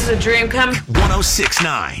 This is a dream come.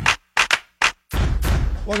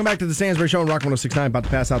 106.9. Welcome back to the Stansberry Show on Rock 106.9. About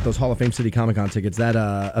to pass out those Hall of Fame City Comic Con tickets. That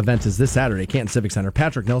event is this Saturday, Canton Civic Center.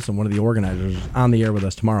 Patrick Nelson, one of the organizers, on the air with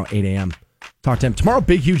us tomorrow, 8 a.m. Talk to him. Tomorrow,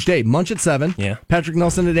 big, huge day. Munch at 7. Yeah. Patrick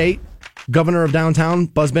Nelson at 8. Governor of Downtown,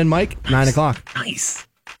 Buzzbin Mike, 9 o'clock. Nice.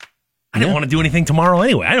 I didn't want to do anything tomorrow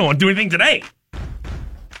anyway. I don't want to do anything today.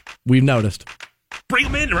 We've noticed. Bring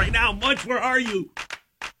him in right now. Munch, where are you?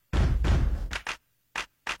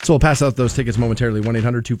 So we'll pass out those tickets momentarily.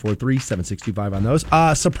 1-800-243-7625 on those.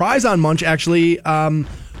 Surprise on Munch, actually.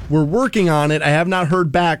 We're working on it. I have not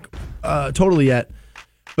heard back totally yet.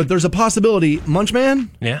 But there's a possibility. Munchman?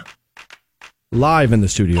 Yeah. Live in the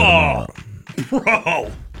studio tomorrow.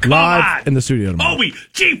 Bro. Live in the studio tomorrow. Obi,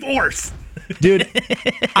 G-Force. Dude,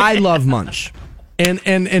 I love Munch. And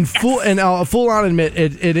I'll full on admit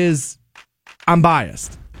it is, I'm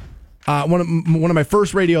biased. One of my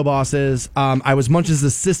first radio bosses, I was Munch's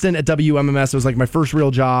assistant at WMMS. It was like my first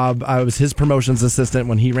real job. I was his promotions assistant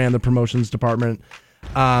when he ran the promotions department.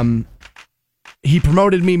 He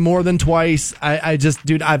promoted me more than twice.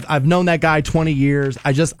 I've known that guy 20 years.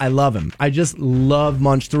 I love him. I just love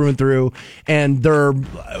Munch through and through. And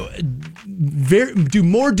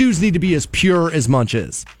more dudes need to be as pure as Munch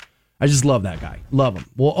is. I just love that guy. Love him.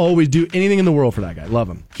 We'll always do anything in the world for that guy. Love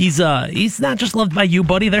him. He's not just loved by you,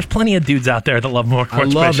 buddy. There's plenty of dudes out there that love Mark I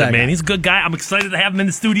love that man. guy. He's a good guy. I'm excited to have him in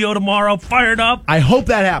the studio tomorrow. Fired up. I hope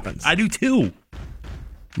that happens. I do too.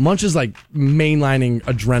 Munch is like mainlining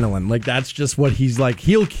adrenaline. Like, that's just what he's like.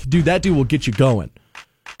 That dude will get you going.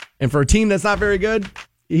 And for a team that's not very good,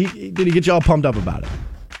 Did he get you all pumped up about it?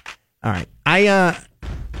 All right.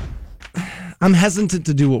 I'm hesitant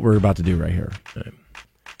to do what we're about to do right here. Right.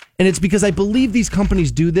 And it's because I believe these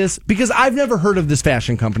companies do this because I've never heard of this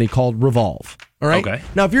fashion company called Revolve. All right. Okay.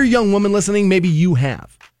 Now, if you're a young woman listening, maybe you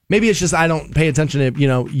have. Maybe it's just I don't pay attention to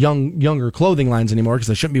younger clothing lines anymore because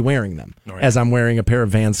I shouldn't be wearing them as I'm wearing a pair of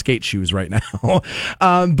Vans skate shoes right now.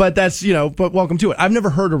 But that's but welcome to it. I've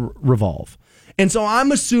never heard of Revolve. And so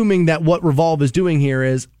I'm assuming that what Revolve is doing here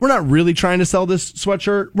is we're not really trying to sell this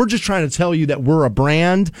sweatshirt. We're just trying to tell you that we're a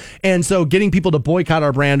brand. And so getting people to boycott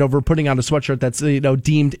our brand over putting out a sweatshirt that's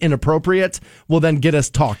deemed inappropriate will then get us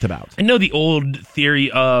talked about. I know the old theory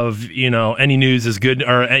of, any news is good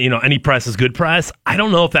or, any press is good press. I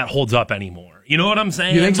don't know if that holds up anymore. You know what I'm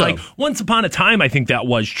saying? You think so? Like, once upon a time, I think that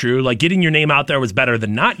was true. Like, getting your name out there was better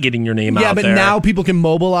than not getting your name out there. Yeah, but now people can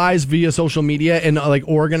mobilize via social media and,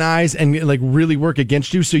 organize and, really work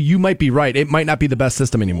against you. So you might be right. It might not be the best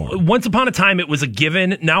system anymore. Once upon a time, it was a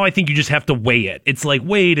given. Now I think you just have to weigh it. It's like,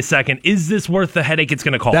 wait a second. Is this worth the headache it's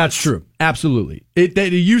going to cause? That's true. Absolutely. It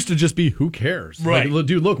used to just be, who cares? Right. Like,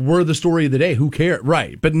 dude, look, we're the story of the day. Who cares?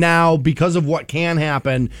 Right. But now, because of what can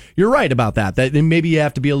happen, you're right about that. That maybe you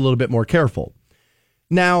have to be a little bit more careful.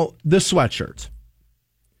 Now, the sweatshirt.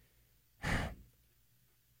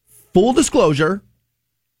 Full disclosure,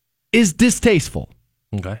 is distasteful.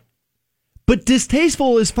 Okay. But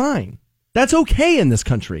distasteful is fine. That's okay in this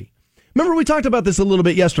country. Remember, we talked about this a little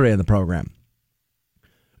bit yesterday in the program.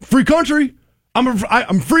 Free country. I'm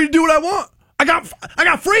free to do what I want. I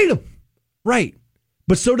got freedom. Right.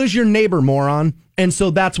 But so does your neighbor, moron. And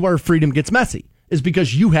so that's where freedom gets messy, is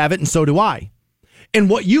because you have it and so do I. And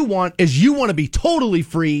what you want is you want to be totally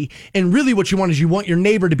free. And really what you want is you want your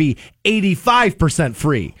neighbor to be 85%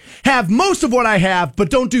 free. Have most of what I have, but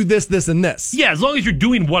don't do this, this, and this. Yeah, as long as you're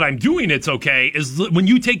doing what I'm doing, it's okay. When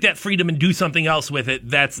you take that freedom and do something else with it,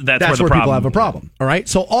 that's where people have a problem. All right.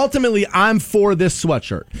 So ultimately, I'm for this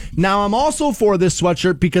sweatshirt. Now, I'm also for this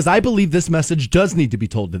sweatshirt because I believe this message does need to be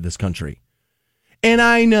told to this country. And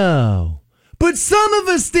I know. But some of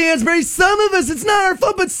us, Stansbury, some of us, it's not our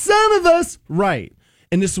fault, but some of us. Right.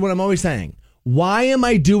 And this is what I'm always saying. Why am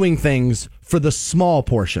I doing things for the small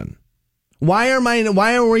portion? Why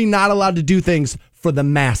are we not allowed to do things for the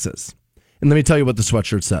masses? And let me tell you what the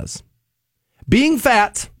sweatshirt says. Being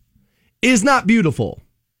fat is not beautiful.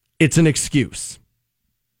 It's an excuse.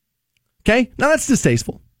 Okay? Now that's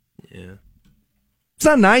distasteful. Yeah. It's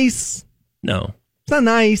not nice. No. It's not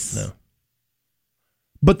nice. No.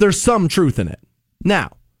 But there's some truth in it.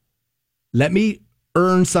 Now, let me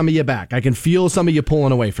earn some of you back. I can feel some of you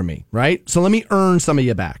pulling away from me, right? So let me earn some of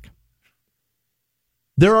you back.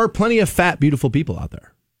 There are plenty of fat, beautiful people out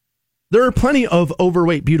there. There are plenty of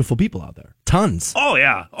overweight, beautiful people out there. Tons. Oh,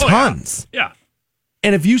 yeah. Tons. Yeah.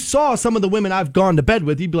 And if you saw some of the women I've gone to bed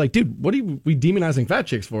with, you'd be like, dude, what are we demonizing fat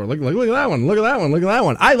chicks for? Look at that one. Look at that one. Look at that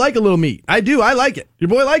one. I like a little meat. I do. I like it. Your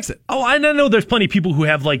boy likes it. Oh, I know there's plenty of people who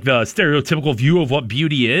have like the stereotypical view of what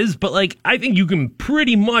beauty is, but like I think you can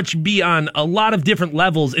pretty much be on a lot of different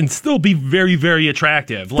levels and still be very, very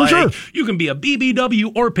attractive. Like, for sure. You can be a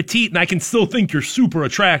BBW or petite, and I can still think you're super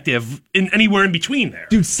attractive in anywhere in between there.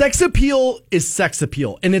 Dude, sex appeal is sex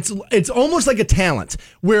appeal. And it's almost like a talent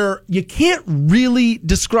where you can't really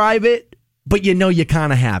describe it, but you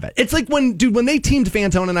kind of have it. It's like when they teamed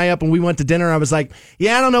Fantone and I up and we went to dinner, I was like,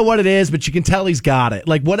 yeah, I don't know what it is, but you can tell he's got it.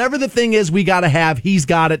 Like, whatever the thing is we got to have, he's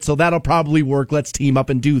got it, so that'll probably work. Let's team up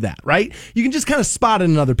and do that, right? You can just kind of spot it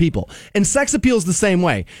in other people. And sex appeal is the same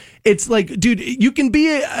way. It's like, dude, you can be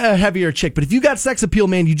a heavier chick, but if you got sex appeal,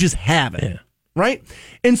 man, you just have it, right?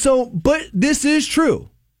 And so, but this is true,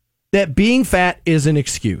 that being fat is an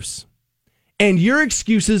excuse. And your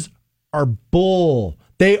excuses are bull.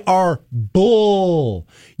 They are bull.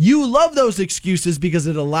 You love those excuses because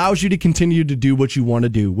it allows you to continue to do what you want to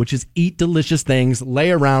do, which is eat delicious things,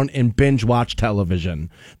 lay around, and binge watch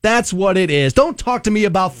television. That's what it is. Don't talk to me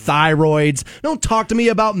about thyroids. Don't talk to me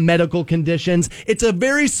about medical conditions. It's a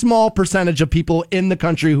very small percentage of people in the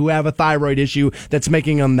country who have a thyroid issue that's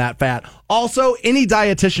making them that fat. Also, any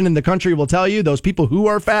dietitian in the country will tell you those people who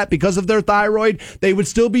are fat because of their thyroid, they would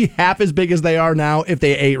still be half as big as they are now if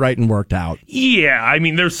they ate right and worked out. Yeah, I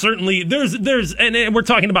mean, there's certainly, and we're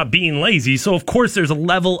talking about being lazy, so of course there's a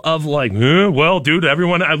level of like, well, dude,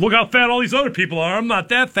 everyone, look how fat all these other people are, I'm not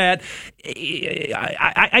that fat.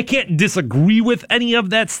 I can't disagree with any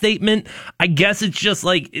of that statement. I guess it's just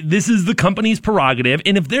like, this is the company's prerogative,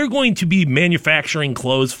 and if they're going to be manufacturing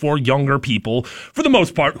clothes for younger people, for the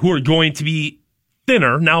most part, who are going to be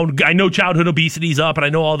thinner. Now, I know childhood obesity's up, and I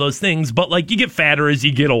know all those things, but like you get fatter as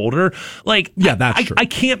you get older. Like, yeah, that's true. I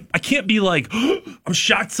can't be like, I'm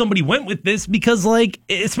shocked somebody went with this, because like,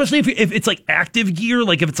 especially if it's like active gear,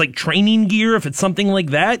 like if it's like training gear, if it's something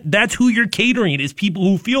like that, that's who you're catering, is people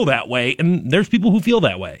who feel that way, and there's people who feel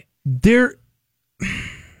that way.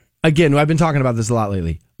 Again, I've been talking about this a lot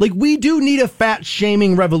lately. Like, we do need a fat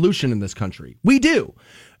shaming revolution in this country. We do.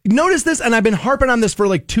 Notice this, and I've been harping on this for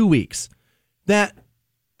like 2 weeks, that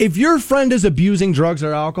if your friend is abusing drugs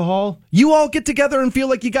or alcohol, you all get together and feel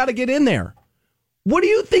like you got to get in there. What do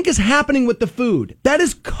you think is happening with the food?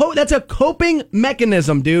 That's a coping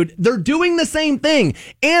mechanism, dude. They're doing the same thing.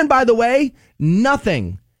 And by the way,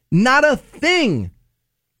 nothing, not a thing,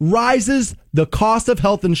 rises the cost of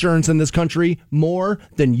health insurance in this country more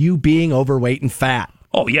than you being overweight and fat.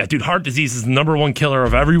 Oh, yeah, dude, heart disease is the number one killer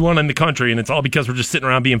of everyone in the country, and it's all because we're just sitting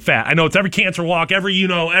around being fat. I know it's every cancer walk, every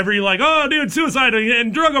like, oh, dude, suicide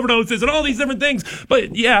and drug overdoses and all these different things.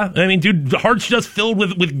 But, yeah, I mean, dude, hearts just filled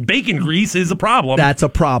with bacon grease is a problem. That's a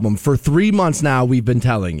problem. For 3 months now, we've been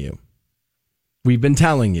telling you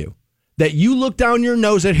that you look down your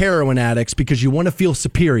nose at heroin addicts because you want to feel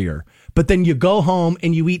superior. But then you go home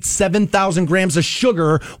and you eat 7,000 grams of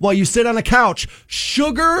sugar while you sit on a couch.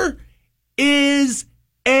 Sugar is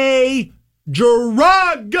a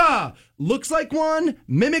drug. Looks like one,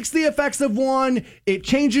 mimics the effects of one. It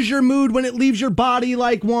changes your mood when it leaves your body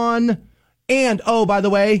like one. And, oh, by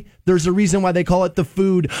the way, there's a reason why they call it the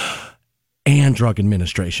Food and Drug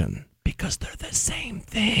Administration. Because they're the same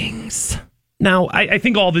things. Now, I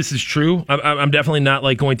think all this is true. I'm definitely not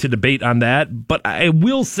like going to debate on that, but I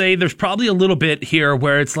will say there's probably a little bit here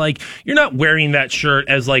where it's like you're not wearing that shirt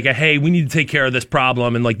as like a, hey, we need to take care of this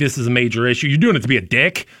problem and like this is a major issue. You're doing it to be a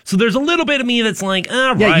dick. So there's a little bit of me that's like,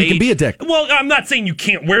 right. Yeah, you can be a dick. Well, I'm not saying you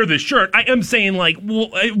can't wear this shirt. I am saying like,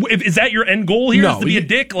 well, is that your end goal here? No, is to be a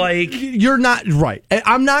dick? Like, you're not right.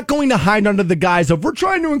 I'm not going to hide under the guise of we're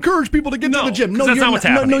trying to encourage people to get to the gym. No, that's not what's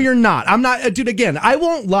happening. No, you're not. I'm not, dude. Again, I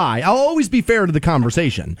won't lie. I'll always be fair to the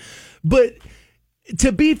conversation, but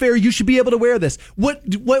to be fair, you should be able to wear this.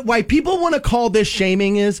 Why people want to call this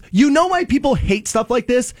shaming is, you know why people hate stuff like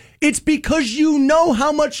this? It's because you know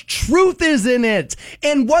how much truth is in it.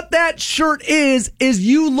 And what that shirt is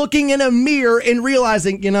you looking in a mirror and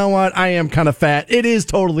realizing, you know what? I am kind of fat. It is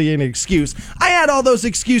totally an excuse. I had all those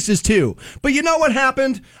excuses too. But you know what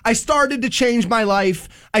happened? I started to change my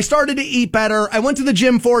life. I started to eat better. I went to the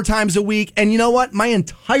gym 4 times a week. And you know what? My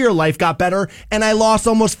entire life got better. And I lost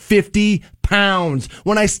almost 50 pounds.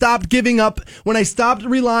 When I stopped giving up, when I stopped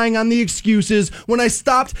relying on the excuses, when I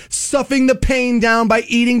stopped stuffing the pain down by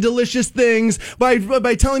eating delicious things, by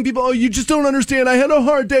telling people, oh, you just don't understand. I had a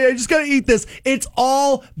hard day. I just got to eat this. It's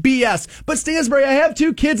all BS. But Stansbury, I have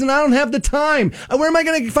 2 kids and I don't have the time. Where am I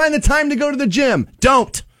going to find the time to go to the gym?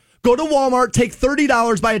 Don't. Go to Walmart, take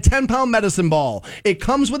 $30, buy a 10-pound medicine ball. It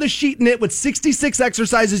comes with a sheet in it with 66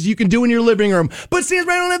 exercises you can do in your living room. But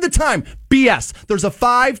Stansbury, I don't have the time. BS. There's a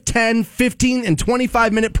 5, 10, 15, and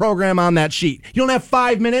 25-minute program on that sheet. You don't have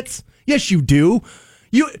 5 minutes? Yes, you do.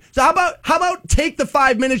 So how about take the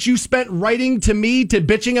 5 minutes you spent writing to me to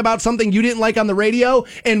bitching about something you didn't like on the radio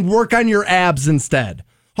and work on your abs instead?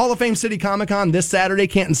 Hall of Fame City Comic-Con this Saturday,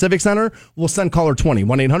 Canton Civic Center. We'll send caller 20,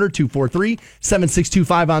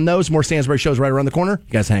 1-800-243-7625 on those. More Stansbury shows right around the corner.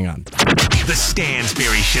 You guys hang on. The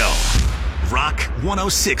Stansbury Show. Rock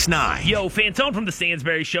 106.9. Yo, Fantone from The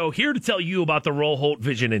Stansbury Show, here to tell you about the Roll Holt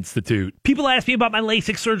Vision Institute. People ask me about my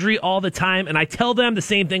LASIK surgery all the time, and I tell them the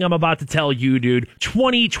same thing I'm about to tell you, dude.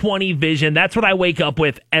 20/20 vision. That's what I wake up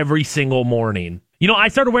with every single morning. You know, I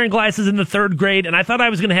started wearing glasses in the 3rd grade, and I thought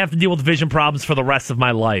I was going to have to deal with vision problems for the rest of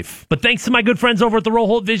my life. But thanks to my good friends over at the Roll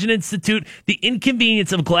Holt Vision Institute, the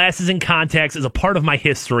inconvenience of glasses and contacts is a part of my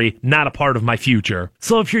history, not a part of my future.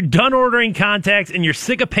 So if you're done ordering contacts and you're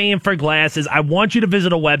sick of paying for glasses, I want you to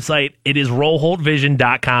visit a website. It is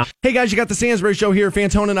rollholtvision.com. Hey guys, you got the Stansbury Show here.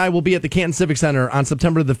 Fantone and I will be at the Canton Civic Center on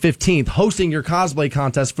September the 15th, hosting your cosplay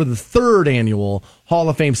contest for the 3rd annual Hall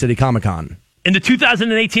of Fame City Comic-Con. In the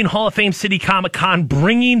 2018 Hall of Fame City Comic-Con,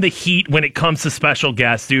 bringing the heat when it comes to special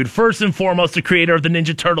guests, dude. First and foremost, the creator of the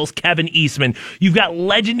Ninja Turtles, Kevin Eastman. You've got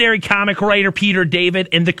legendary comic writer Peter David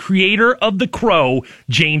and the creator of The Crow,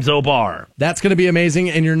 James O'Barr. That's going to be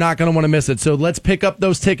amazing, and you're not going to want to miss it. So let's pick up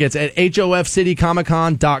those tickets at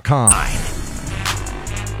hofcitycomiccon.com.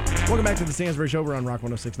 Welcome back to the Stansbury Show. We're on Rock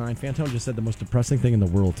 106.9. Fantone just said the most depressing thing in the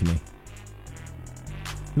world to me.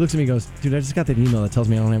 He looks at me and goes, dude, I just got that email that tells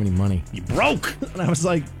me I don't have any money. You broke. And I was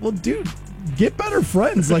like, well, dude, get better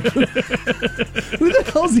friends. Like, who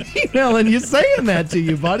the hell's emailing you saying that to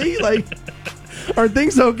you, buddy? Like, Are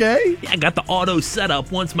things okay? Yeah, I got the auto set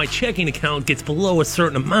up once my checking account gets below a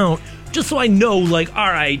certain amount, just so I know, like, all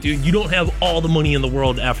right, dude, you don't have all the money in the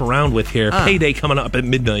world to F around with here. Payday coming up at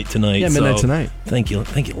midnight tonight. Yeah, midnight tonight. Thank you,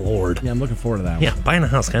 Lord. Yeah, I'm looking forward to that one. Yeah, buying a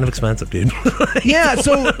house kind of expensive, dude. Yeah,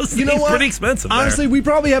 so you know what? Pretty expensive. Honestly, we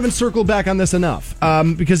probably haven't circled back on this enough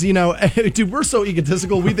because dude, we're so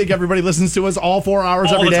egotistical. We think everybody listens to us all 4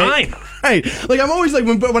 hours every day. All the time. Right? Like I'm always like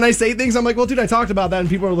when I say things, I'm like, well, dude, I talked about that, and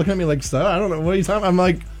people are looking at me like, so I don't know what are you talking about? I'm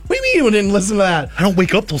like, what do you mean you didn't listen to that? I don't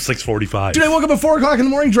wake up till 6:45. Dude, I woke up at 4 o'clock in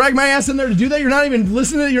the morning, dragged my ass in there to do that. You're not even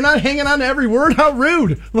listening to it. You're not hanging on to every word. How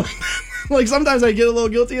rude. Like sometimes I get a little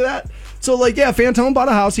guilty of that. So like, yeah, Fantone bought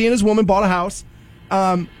a house. He and his woman bought a house.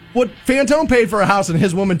 What Fantone paid for a house and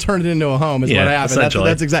his woman turned it into a home is what happened.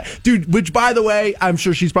 That's exact. Dude, which by the way, I'm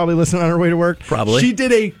sure she's probably listening on her way to work. Probably. She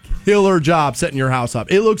did a killer job setting your house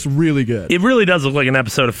up. It looks really good. It really does look like an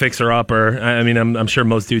episode of Fixer Upper. I mean, I'm sure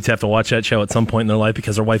most dudes have to watch that show at some point in their life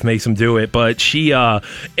because their wife makes them do it. But she, and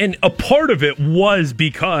a part of it was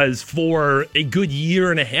because for a good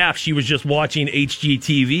year and a half, she was just watching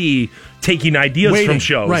HGTV, taking ideas from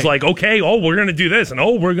shows. Right. Like, okay, we're going to do this, and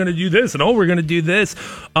we're going to do this, and we're going to do this.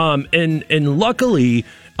 And luckily,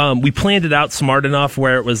 we planned it out smart enough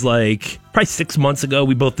where it was like probably 6 months ago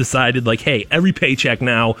we both decided like, hey, every paycheck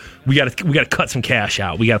now we got to cut some cash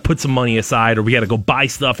out. We got to put some money aside, or we got to go buy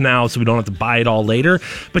stuff now so we don't have to buy it all later.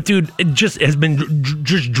 But dude, it just has been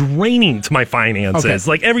just draining to my finances. Okay.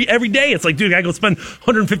 Like every day it's like, dude, I got to go spend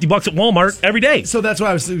 $150 at Walmart every day. So that's what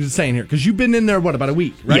I was saying here because you've been in there about a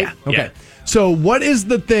week, right? Yeah. Okay. Yeah. So what is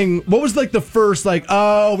the thing? What was like the first like,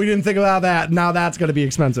 oh, we didn't think about that. Now that's going to be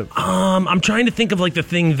expensive. I'm trying to think of like the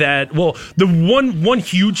thing that, well, the one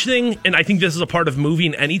huge thing, and I think this is a part of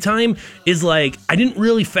moving anytime, is like I didn't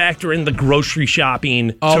really factor in the grocery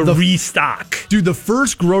shopping to restock. Dude, the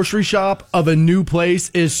first grocery shop of a new place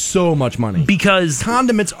is so much money because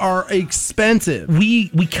condiments are expensive. We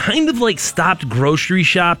kind of like stopped grocery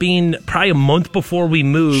shopping probably a month before we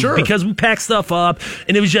moved because we packed stuff up,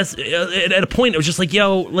 and it was just at a point it was just like,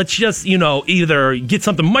 yo, let's just either get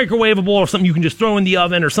something microwavable or something you can just throw in the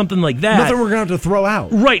oven or something like that. Nothing we're gonna have to throw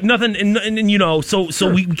out. Right, nothing, and so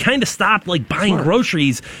we kind of stopped like buying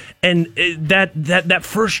groceries, and that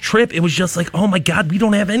first trip it was just like, oh my god, we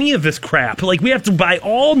don't have any of this crap. Like we have to buy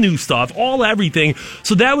all new stuff, all everything.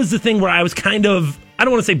 So that was the thing where I was kind of, I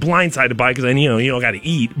don't want to say blindsided by it because you got to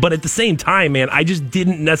eat, but at the same time, man, I just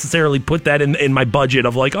didn't necessarily put that in my budget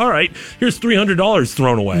of like, all right, here's $300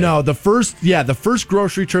 thrown away. No, the first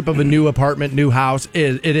grocery trip of a new apartment, new house,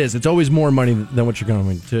 it's always more money than what you're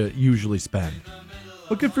going to usually spend.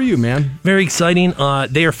 Well, good for you, man. Very exciting.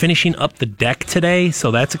 They are finishing up the deck today,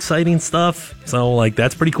 so that's exciting stuff. So, like,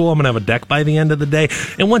 that's pretty cool. I'm going to have a deck by the end of the day.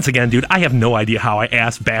 And once again, dude, I have no idea how I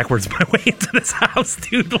assed backwards my way into this house,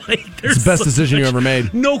 dude. Like, it's the best decision you ever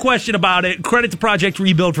made. No question about it. Credit to Project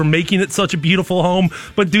Rebuild for making it such a beautiful home.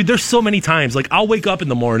 But, dude, there's so many times. Like, I'll wake up in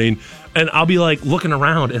the morning and I'll be like looking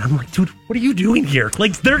around and I'm like, dude, what are you doing here?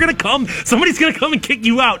 Like, they're going to come. Somebody's going to come and kick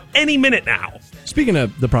you out any minute now. Speaking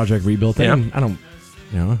of the Project Rebuild thing, I don't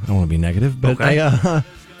want to be negative, but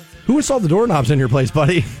who installed the doorknobs in your place,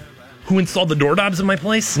 buddy? Who installed the doorknobs in my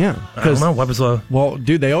place? Yeah. I don't know. What was Well,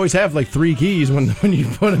 dude, they always have like 3 keys when you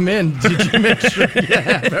put them in. Did you make sure you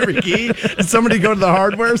have every key? Did somebody go to the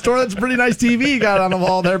hardware store? That's a pretty nice TV you got on the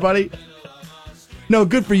wall there, buddy. No,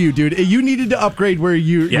 good for you, dude. You needed to upgrade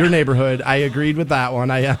your neighborhood. I agreed with that one.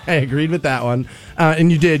 I agreed with that one. And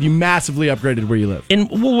you did. You massively upgraded where you live. And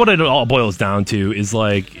what it all boils down to is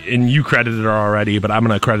like, and you credited her already, but I'm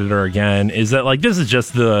going to credit her again, is that like this is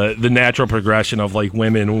just the natural progression of like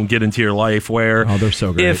women will get into your life where they're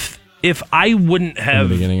so great. If I wouldn't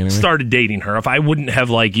have started dating her, if I wouldn't have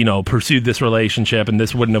pursued this relationship and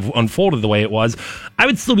this wouldn't have unfolded the way it was, I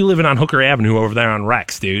would still be living on Hooker Avenue over there on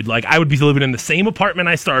Rex, dude. Like I would be living in the same apartment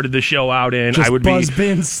I started the show out in. Just I would buzz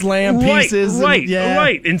bin, slam pieces,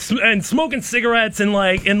 right, and smoking cigarettes and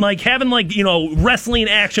having wrestling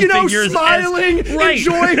action figures, smiling,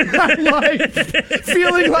 enjoying my life,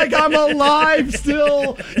 feeling like I'm alive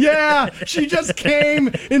still. Yeah, she just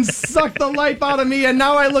came and sucked the life out of me, and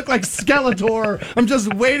now I look like Skeletor. I'm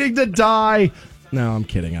just waiting to die. No, I'm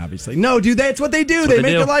kidding, obviously. No, dude, that's what they do. They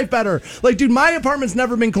make your life better. Like, dude, my apartment's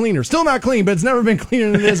never been cleaner. Still not clean, but it's never been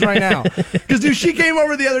cleaner than it is right now. Because, dude, she came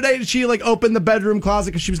over the other day and she, opened the bedroom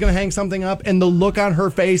closet because she was going to hang something up. And the look on her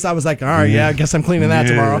face, I was like, all right, yeah, I guess I'm cleaning that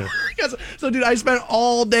tomorrow. So, dude, I spent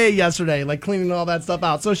all day yesterday, cleaning all that stuff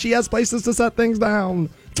out. So she has places to set things down.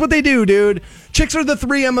 That's what they do, dude. Chicks are the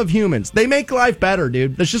 3M of humans. They make life better,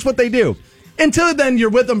 dude. That's just what they do. Until then, you're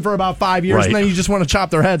with them for about 5 years, and then you just want to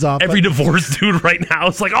chop their heads off. Every divorced dude right now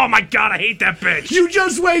is like, oh my God, I hate that bitch. You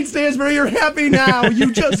just wait, Stansbury. You're happy now.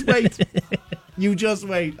 You just wait. You just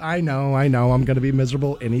wait. I know. I'm going to be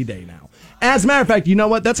miserable any day now. As a matter of fact, you know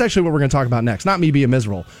what? That's actually what we're going to talk about next. Not me being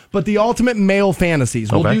miserable, but the ultimate male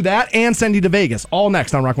fantasies. We'll do that and send you to Vegas. All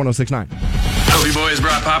next on Rock 106.9. Hope you boys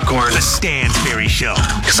brought popcorn. The Stansbury Show.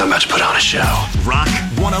 Because I'm about to put on a show. Rock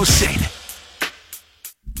 106.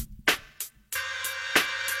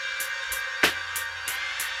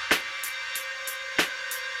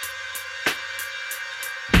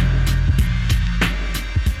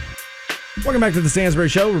 Welcome back to the Stansbury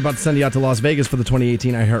Show. We're about to send you out to Las Vegas for the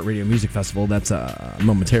 2018 iHeartRadio Music Festival. That's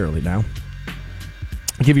momentarily now.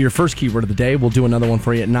 I'll give you your first keyword of the day. We'll do another one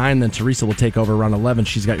for you at 9. Then Teresa will take over around 11.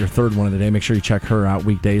 She's got your third one of the day. Make sure you check her out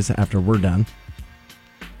weekdays after we're done.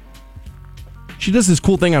 She does this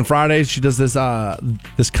cool thing on Fridays. She does this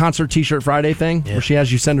this concert T-shirt Friday thing where she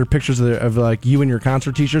has you send her pictures of like you and your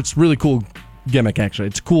concert T-shirts. Really cool gimmick, actually.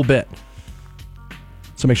 It's a cool bit.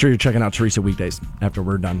 So make sure you're checking out Teresa weekdays after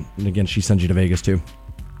we're done. And again, she sends you to Vegas too.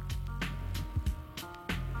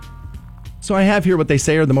 So I have here what they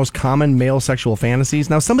say are the most common male sexual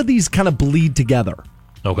fantasies. Now, some of these kind of bleed together.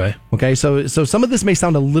 Okay. So some of this may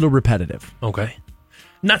sound a little repetitive. Okay.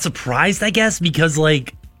 Not surprised, I guess, because,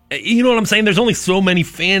 like, you know what I'm saying? There's only so many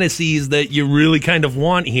fantasies that you really kind of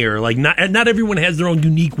want here. Like, not everyone has their own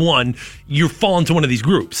unique one. You fall into one of these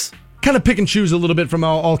groups. Kind of pick and choose a little bit from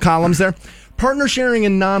all columns there. Partner sharing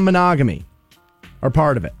and non-monogamy are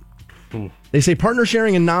part of it. They say partner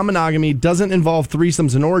sharing and non-monogamy doesn't involve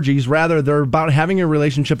threesomes and orgies. Rather, they're about having a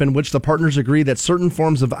relationship in which the partners agree that certain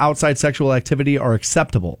forms of outside sexual activity are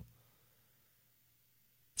acceptable.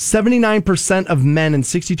 79% of men and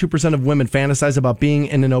 62% of women fantasize about being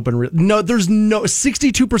in an open...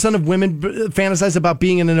 62% of women fantasize about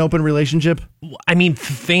being in an open relationship? I mean,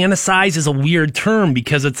 fantasize is a weird term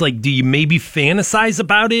because it's like, do you maybe fantasize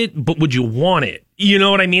about it, but would you want it? You know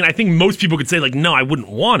what I mean? I think most people could say, like, no, I wouldn't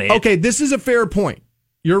want it. Okay, this is a fair point.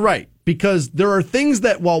 You're right. Because there are things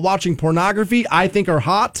that, while watching pornography, I think are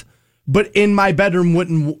hot, but in my bedroom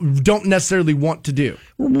don't necessarily want to do.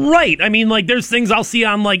 Right. I mean, like, there's things I'll see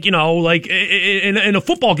on, like, you know, like in a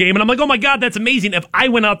football game, and I'm like, oh my God, that's amazing. If I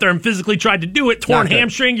went out there and physically tried to do it, torn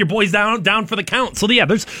hamstring, your boy's down for the count. So yeah,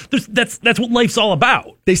 that's what life's all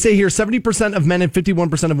about. They say here 70% of men and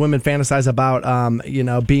 51% of women fantasize about,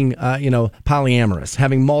 being, polyamorous,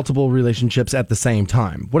 having multiple relationships at the same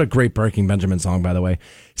time. What a great Breaking Benjamin song, by the way.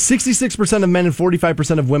 66% of men and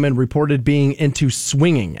 45% of women reported being into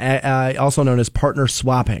swinging, also known as partner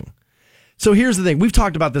swapping. So here's the thing. We've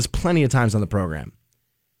talked about this plenty of times on the program.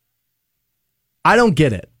 I don't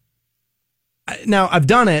get it. Now, I've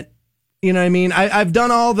done it. You know what I mean? I've done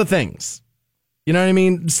all the things. You know what I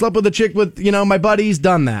mean? Slept with a chick with, my buddies,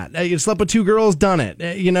 done that. Slept with two girls, done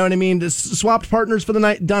it. You know what I mean? Swapped partners for the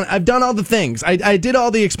night, done it. I've done all the things. I did all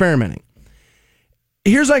the experimenting.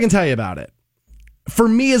 Here's what I can tell you about it. For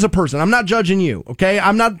me as a person, I'm not judging you, okay?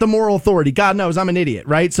 I'm not the moral authority. God knows I'm an idiot,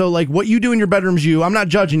 right? So, like, what you do in your bedroom's you. I'm not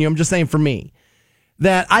judging you. I'm just saying for me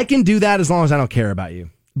that I can do that as long as I don't care about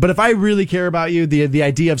you. But if I really care about you, the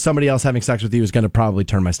idea of somebody else having sex with you is going to probably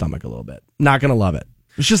turn my stomach a little bit. Not going to love it.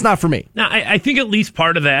 It's just not for me. Now, I think at least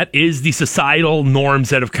part of that is the societal norms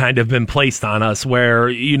that have kind of been placed on us where,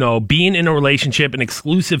 being in a relationship and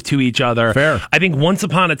exclusive to each other. Fair. I think once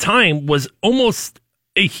upon a time was almost...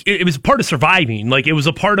 It was part of surviving. Like, it was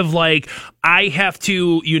a part of, like, I have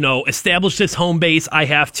to, establish this home base. I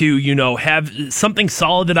have to, have something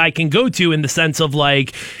solid that I can go to in the sense of,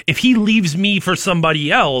 like, if he leaves me for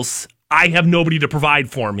somebody else, I have nobody to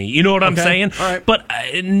provide for me. You know what I'm saying? All right. But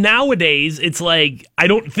nowadays, it's like, I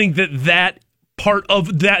don't think that part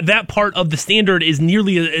of that part of the standard is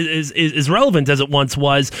nearly as relevant as it once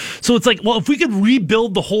was. So it's like, well, if we could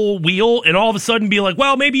rebuild the whole wheel and all of a sudden be like,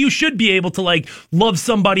 well, maybe you should be able to, like, love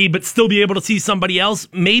somebody but still be able to see somebody else,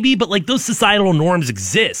 maybe, but, like, those societal norms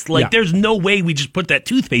exist. Like, there's no way we just put that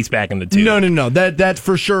toothpaste back in the tube. No. That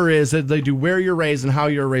for sure is that they do where you're raised and how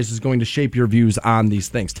you're raised is going to shape your views on these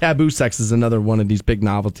things. Taboo sex is another one of these big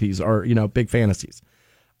novelties or, big fantasies.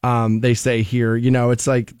 They say here, it's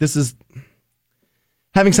like, this is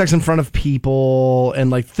having sex in front of people and,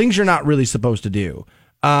 like, things you're not really supposed to do.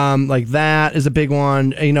 Like that is a big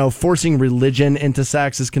one. You know, forcing religion into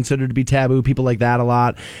sex is considered to be taboo. People like that a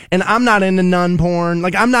lot. And I'm not into nun porn.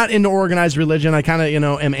 Like, I'm not into organized religion. I kind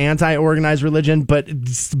of, am anti-organized religion, but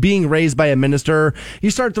being raised by a minister,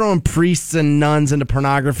 you start throwing priests and nuns into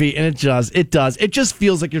pornography, and it just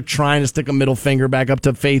feels like you're trying to stick a middle finger back up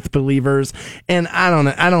to faith believers. And I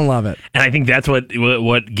don't love it. And I think that's what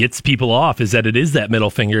gets people off, is that it is that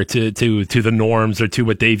middle finger to the norms, or to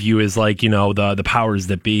what they view as like, the powers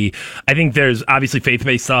that be. I think there's obviously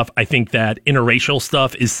faith-based stuff. I think that interracial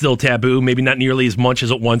stuff is still taboo, maybe not nearly as much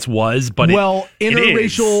as it once was, but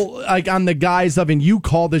interracial, like on the guise of, and you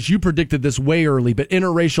predicted this way early, but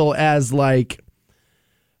interracial as like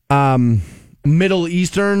Middle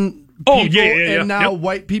Eastern people, and now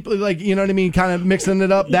white people, like, you know what I mean, kind of mixing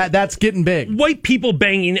it up. That's getting big. White people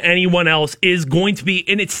banging anyone else is going to be,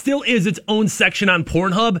 and it still is its own section on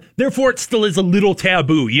Pornhub. Therefore, it still is a little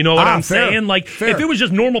taboo. You know what I'm saying? Like, if it was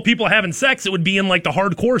just normal people having sex, it would be in like the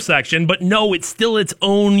hardcore section. But no, it's still its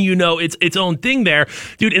own, its own thing there,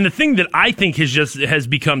 dude. And the thing that I think has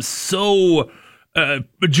become so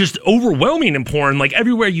just overwhelming in porn, like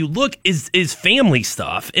everywhere you look is family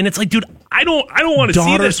stuff, and it's like, dude, I don't want to see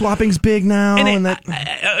this. Daughter swapping's big now, and that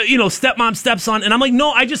stepmom, stepson, and I'm like,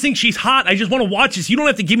 no, I just think she's hot. I just want to watch this. You don't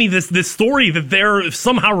have to give me this story that they're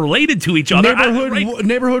somehow related to each other.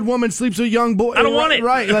 Neighborhood woman sleeps with a young boy. I don't want it.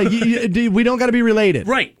 Right, like we don't got to be related.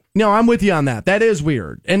 Right. No, I'm with you on that. That is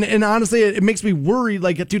weird. And honestly, it makes me worried.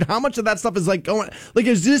 Like, dude, how much of that stuff is like going, like,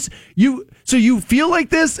 is this you? So you feel like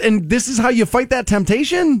this, and this is how you fight that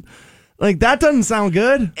temptation? Like, that doesn't sound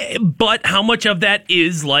good. But how much of that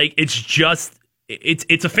is like,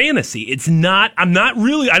 it's a fantasy. It's not, I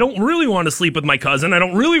don't really want to sleep with my cousin. I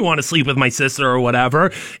don't really want to sleep with my sister or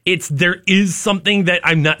whatever. There is something that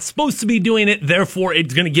I'm not supposed to be doing it. Therefore,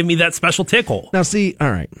 it's going to give me that special tickle. Now, see,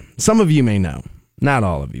 all right. Some of you may know. Not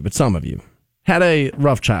all of you, but some of you, had a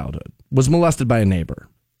rough childhood, was molested by a neighbor.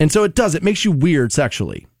 And so it makes you weird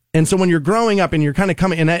sexually. And so when you're growing up and you're kind of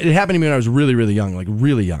coming, and it happened to me when I was really, really young, like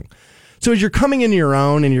really young. So as you're coming into your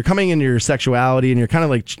own and you're coming into your sexuality and you're kind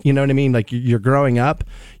of like, you know what I mean? Like you're growing up,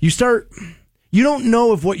 you don't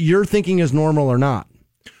know if what you're thinking is normal or not.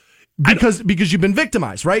 Because you've been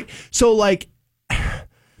victimized, right? So like,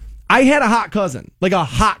 I had a hot cousin,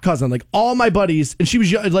 like all my buddies, and she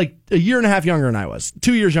was like a year and a half younger than I was,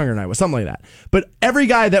 2 years younger than I was, something like that. But every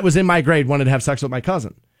guy that was in my grade wanted to have sex with my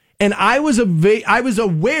cousin. And I was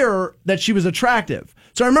aware that she was attractive.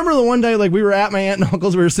 So I remember the one day, like we were at my aunt and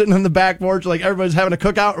uncle's, we were sitting on the back porch, like everybody's having a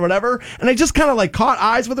cookout or whatever. And I just kind of like caught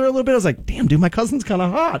eyes with her a little bit. I was like, damn, dude, my cousin's kind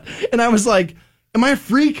of hot. And I was like, am I a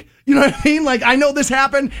freak? You know what I mean? Like, I know this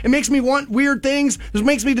happened. It makes me want weird things. It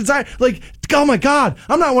makes me desire, like, oh my God,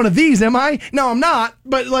 I'm not one of these, am I? No, I'm not.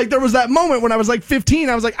 But like, there was that moment when I was like 15.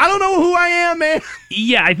 I was like, I don't know who I am, man.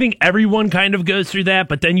 Yeah, I think everyone kind of goes through that,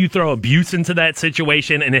 but then you throw abuse into that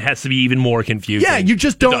situation and it has to be even more confusing. Yeah, you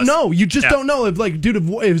just don't know. You just don't know if, like, dude,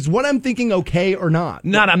 is what I'm thinking okay or not?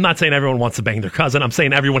 I'm not saying everyone wants to bang their cousin. I'm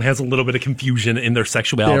saying everyone has a little bit of confusion in their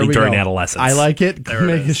sexuality during adolescence. I like it.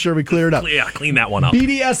 Making sure we clear it up. Yeah, clean that one up.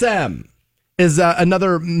 BDSM is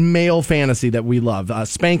another male fantasy that we love.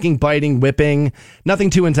 Spanking, biting, whipping. Nothing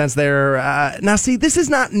too intense there. Now, see, this is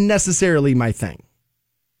not necessarily my thing.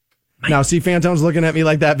 Now, see, Fantone's looking at me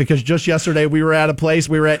like that because just yesterday we were at a place,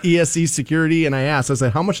 we were at ESC security, and I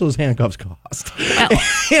said, how much do those handcuffs cost? Well,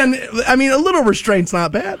 and, I mean, a little restraint's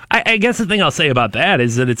not bad. I guess the thing I'll say about that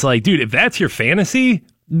is that it's like, dude, if that's your fantasy,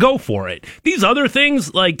 go for it. These other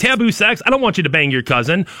things like taboo sex, I don't want you to bang your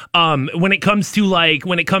cousin. When it comes to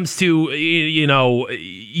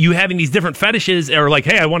you having these different fetishes, or like,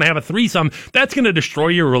 hey, I want to have a threesome, that's going to destroy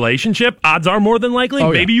your relationship. Odds are more than likely.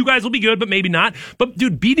 Maybe you guys will be good, but maybe not. But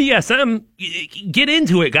dude, BDSM, get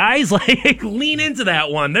into it, guys. Like, lean into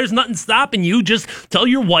that one. There's nothing stopping you. Just tell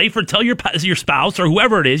your wife or tell your spouse or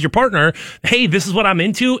whoever it is, your partner, hey, this is what I'm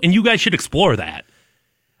into, and you guys should explore that.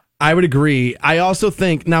 I would agree. I also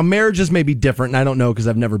think, now marriages may be different, and I don't know because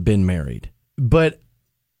I've never been married. But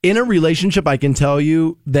in a relationship, I can tell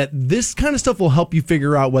you that this kind of stuff will help you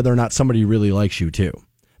figure out whether or not somebody really likes you too.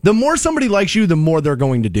 The more somebody likes you, the more they're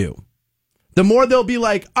going to do. The more they'll be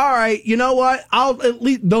like, all right, you know what?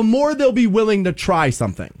 The more they'll be willing to try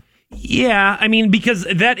something. Yeah, I mean, because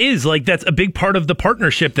that's a big part of the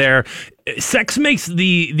partnership there. Sex makes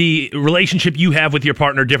the relationship you have with your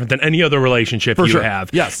partner different than any other relationship you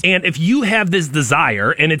have. Yes. And if you have this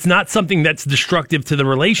desire and it's not something that's destructive to the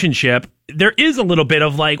relationship, there is a little bit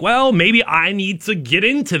of like, well, maybe I need to get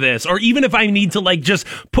into this. Or even if I need to like just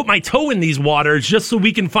put my toe in these waters just so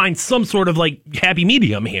we can find some sort of like happy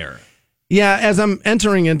medium here. Yeah, as I'm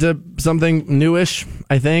entering into something newish,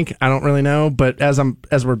 I think. I don't really know, but as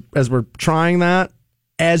we're trying that,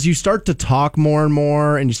 as you start to talk more and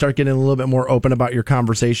more and you start getting a little bit more open about your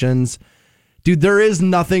conversations, dude, there is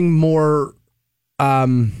nothing more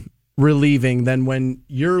relieving than when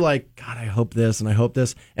you're like, God, I hope this and I hope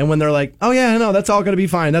this. And when they're like, oh yeah, no, that's all going to be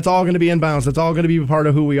fine. That's all going to be in bounds. That's all going to be part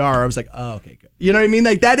of who we are. I was like, oh, okay, good. You know what I mean?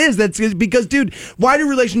 Like that's because, dude, why do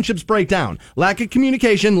relationships break down? Lack of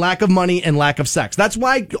communication, lack of money, and lack of sex. That's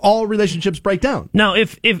why all relationships break down. Now,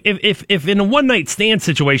 if in a one night stand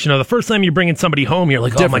situation, or the first time you're bringing somebody home, you're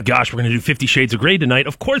like, oh my gosh, we're going to do 50 Shades of Grey tonight.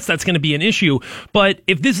 Of course, that's going to be an issue. But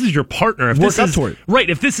if this is your partner, if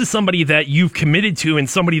this is somebody that you've committed to and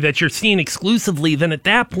somebody that you're seeing exclusively, then at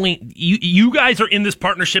that point, you guys are in this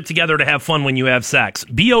partnership together to have fun when you have sex.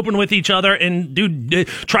 Be open with each other and dude,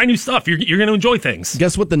 try new stuff. You're going to enjoy things.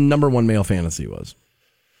 Guess what the number one male fantasy was?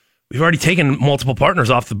 We've already taken multiple partners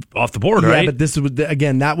off the board, right? Yeah, but this was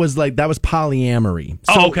again. That was polyamory.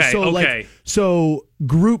 So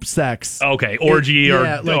group sex. Okay, orgy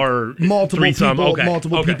or multiple threesome.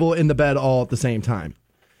 Multiple people in the bed all at the same time.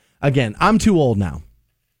 Again, I'm too old now.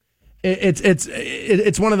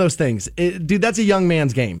 It's one of those things, dude. That's a young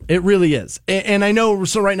man's game. It really is. And I know.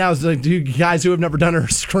 So right now, it's like, dude, guys who have never done it are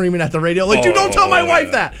screaming at the radio, like, dude, don't tell my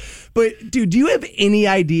wife that. But dude, do you have any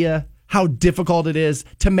idea how difficult it is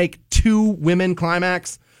to make two women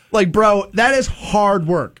climax? Like, bro, that is hard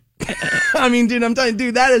work. I mean, dude, I'm telling you,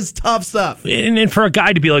 dude, that is tough stuff. And for a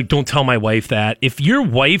guy to be like, don't tell my wife that. If your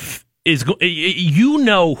wife is, you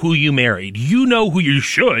know who you married. You know who you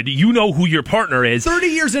should. You know who your partner is. 30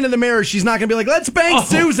 years into the marriage, she's not going to be like, let's bang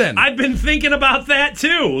Susan. I've been thinking about that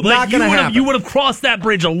too. Not going to happen. You would have crossed that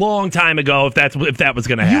bridge a long time ago if that was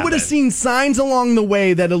going to happen. You would have seen signs along the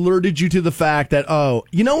way that alerted you to the fact that, oh,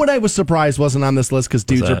 you know what I was surprised wasn't on this list because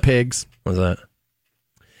dudes are pigs? What's that?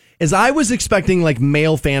 Is I was expecting like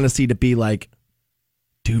male fantasy to be like,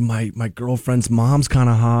 dude, my girlfriend's mom's kind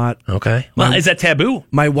of hot. Okay. Well, is that taboo?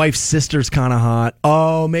 My wife's sister's kind of hot.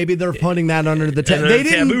 Oh, maybe they're putting that under the taboo. They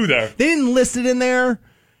didn't list it in there.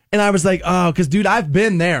 And I was like, oh, because, dude, I've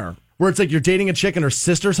been there. Where it's like you're dating a chick and her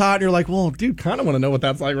sister's hot. And you're like, well, dude, kind of want to know what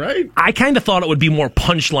that's like, right? I kind of thought it would be more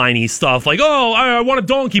punchline-y stuff. Like, oh, I want to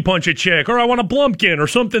donkey punch a chick. Or I want a blumpkin or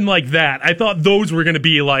something like that. I thought those were going to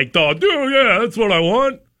be like, oh, dude, yeah, that's what I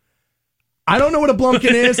want. I don't know what a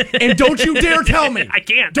blumpkin is, and don't you dare tell me. I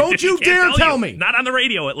can't. Don't you dare tell me. Not on the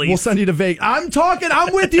radio, at least. We'll send you to Vegas. I'm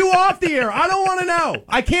with you off the air. I don't want to know.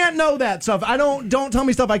 I can't know that stuff. Don't tell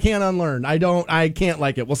me stuff I can't unlearn. I can't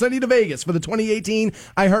like it. We'll send you to Vegas for the 2018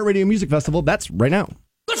 iHeartRadio Music Festival. That's right now.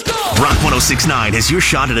 Let's go! Rock 106.9 has your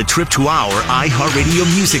shot at a trip to our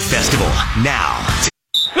iHeartRadio Music Festival. Now.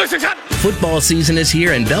 Football season is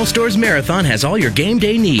here and Bell Stores Marathon has all your game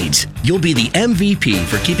day needs. You'll be the MVP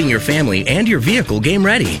for keeping your family and your vehicle game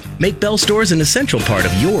ready. Make Bell Stores an essential part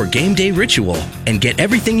of your game day ritual and get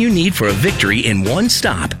everything you need for a victory in one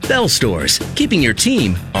stop. Bell Stores, keeping your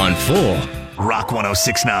team on full. Rock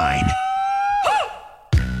 106.9.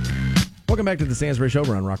 Welcome back to the Stansbury Show.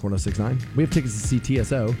 We're on Rock 106.9. We have tickets to see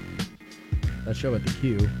TSO. That show at the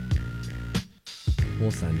Q.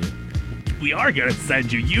 We'll send you. We are going to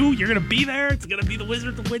send you. You're going to be there. It's going to be the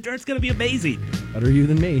Wizards of Winter. It's going to be amazing. Better you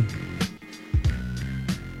than me.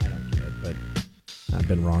 I don't get it, but I've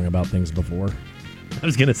been wrong about things before. I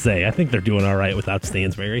was going to say, I think they're doing all right without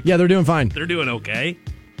Stansbury. Yeah, they're doing fine. They're doing okay.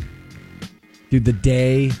 Dude, the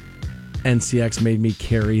day NCX made me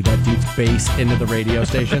carry that dude's bass into the radio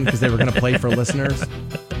station because they were going to play for listeners.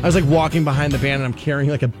 I was like walking behind the band and I'm carrying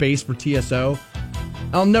like a bass for TSO.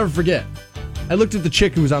 I'll never forget. I looked at the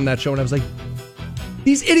chick who was on that show and I was like,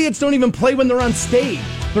 these idiots don't even play when they're on stage.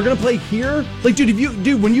 They're going to play here? Like, dude,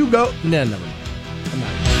 when you go... No, never mind. I'm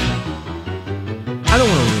not. I don't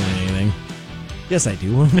want to ruin anything. Yes, I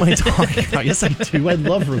do. What am I talking about? Yes, I do. I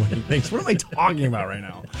love ruining things. What am I talking about right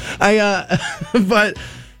now? But,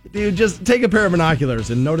 dude, just take a pair of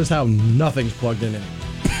binoculars and notice how nothing's plugged in anymore.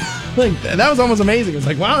 Like, that was almost amazing. It's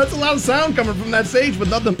like, wow, that's a lot of sound coming from that stage with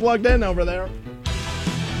nothing plugged in over there.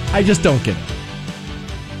 I just don't get it.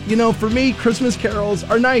 You know, for me, Christmas carols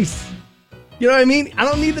are nice. You know what I mean? I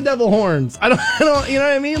don't need the devil horns. I don't. You know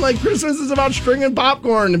what I mean? Like, Christmas is about stringing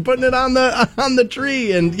popcorn and putting it on the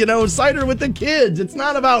tree, and cider with the kids. It's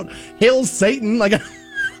not about hail Satan. Like, I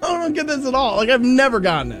don't get this at all. Like, I've never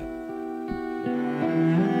gotten it.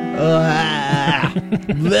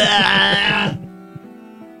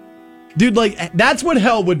 Dude, like, that's what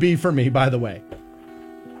hell would be for me. By the way,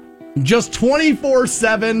 just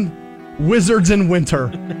 24/7. Wizards in winter.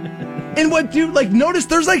 And what, dude, like, notice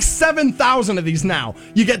there's like 7,000 of these now.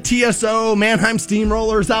 You get TSO, Mannheim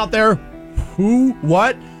Steamrollers out there. Who?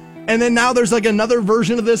 What? And then now there's like another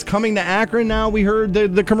version of this coming to Akron. Now we heard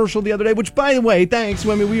the commercial the other day, which, by the way, thanks.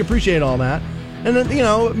 I mean, we appreciate all that. And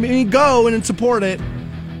then, go and support it.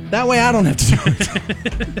 That way I don't have to do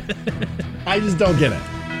it. I just don't get it.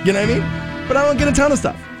 You know what I mean? But I don't get a ton of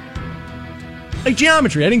stuff. Like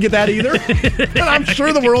geometry. I didn't get that either. But I'm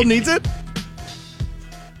sure the world needs it.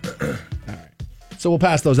 All right. So we'll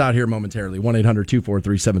pass those out here momentarily.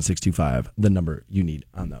 1-800-243-7625, the number you need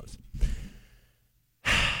on those.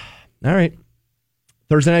 All right.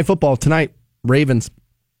 Thursday Night Football tonight. Ravens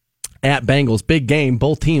at Bengals. Big game.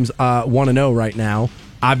 Both teams 1-0 right now.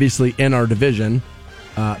 Obviously in our division.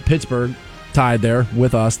 Pittsburgh tied there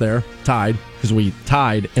with us there. Tied because we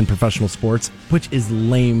tied in professional sports, which is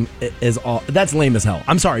lame as all. That's lame as hell.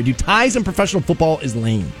 I'm sorry, dude. Ties in professional football is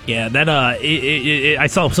lame. Yeah, that I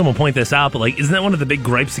saw someone point this out, but like, isn't that one of the big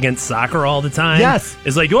gripes against soccer all the time? Yes.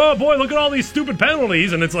 It's like, oh boy, look at all these stupid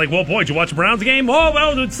penalties, and it's like, well, boy, did you watch the Browns game? Oh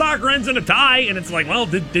well, the soccer ends in a tie, and it's like, well,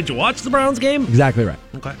 did you watch the Browns game? Exactly right.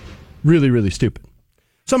 Okay. Really, really stupid.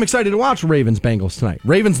 So I'm excited to watch Ravens Bengals tonight.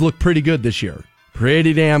 Ravens look pretty good this year.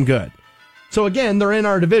 Pretty damn good. So again, they're in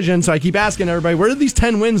our division, so I keep asking everybody, where are these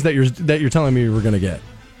 10 wins that you're telling me we're going to get?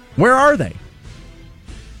 Where are they?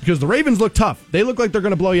 Because the Ravens look tough. They look like they're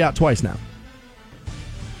going to blow you out twice now.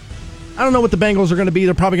 I don't know what the Bengals are going to be.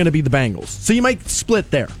 They're probably going to be the Bengals. So you might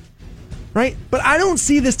split there. Right? But I don't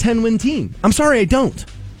see this 10-win team. I'm sorry, I don't.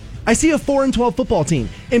 I see a 4-12 football team.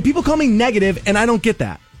 And people call me negative, and I don't get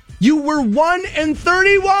that. You were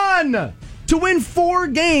 1-31! To win 4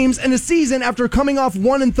 games in a season after coming off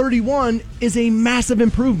 1-31 is a massive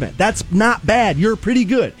improvement. That's not bad. You're pretty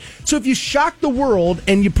good. So if you shock the world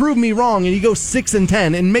and you prove me wrong and you go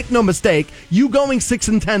 6-10, and make no mistake, you going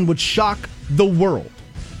 6-10 would shock the world.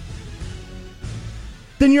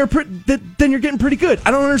 Then you're getting pretty good.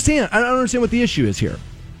 I don't understand. I don't understand what the issue is here.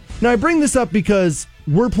 Now I bring this up because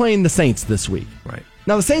we're playing the Saints this week. Right.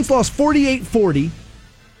 Now the Saints lost 48-40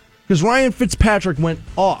 because Ryan Fitzpatrick went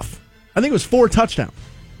off. I think it was 4 touchdowns.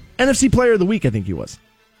 NFC Player of the Week, I think he was.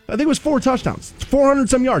 I think it was 4 touchdowns.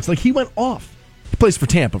 400-some yards. Like, he went off. He plays for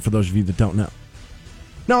Tampa, for those of you that don't know.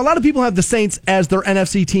 Now, a lot of people have the Saints as their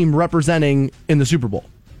NFC team representing in the Super Bowl.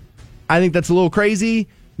 I think that's a little crazy,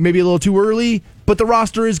 maybe a little too early, but the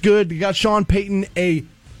roster is good. You got Sean Payton, a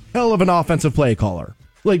hell of an offensive play caller.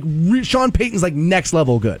 Like, Sean Payton's like next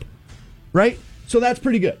level good. Right? So that's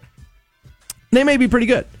pretty good. They may be pretty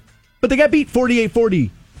good. But they got beat 48-40.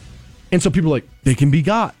 And so people are like, they can be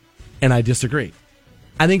got. And I disagree.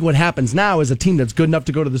 I think what happens now is a team that's good enough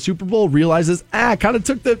to go to the Super Bowl realizes, kind of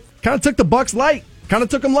took the Bucs light. Kind of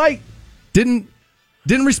took them light. Didn't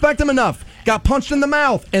respect them enough. Got punched in the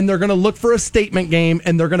mouth. And they're going to look for a statement game,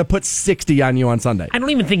 and they're going to put 60 on you on Sunday. I don't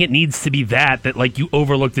even think it needs to be that like you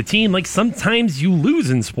overlook the team. Like sometimes you lose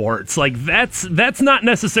in sports. Like that's not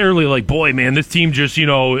necessarily like, boy, man, this team just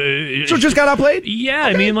just got outplayed. Yeah,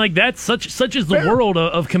 okay. I mean, like that's such is the fair. world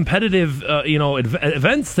of competitive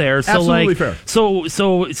events there. So absolutely like fair. So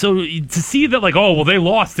to see that like, oh well, they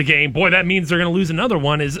lost the game. Boy, that means they're going to lose another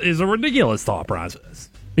one is a ridiculous thought process.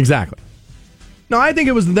 Exactly. No, I think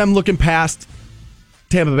it was them looking past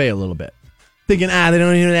Tampa Bay a little bit. Thinking, they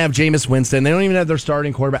don't even have Jameis Winston. They don't even have their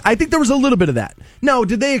starting quarterback. I think there was a little bit of that. No,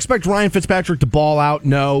 did they expect Ryan Fitzpatrick to ball out?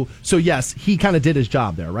 No. So, yes, he kind of did his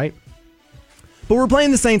job there, right? But we're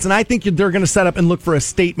playing the Saints, and I think they're going to set up and look for a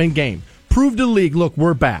statement game. Prove to the league, look,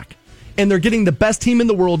 we're back. And they're getting the best team in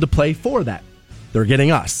the world to play for that. They're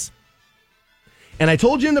getting us. And I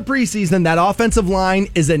told you in the preseason that offensive line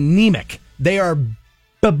is anemic. They are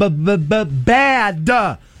bad.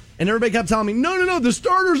 And everybody kept telling me, no, the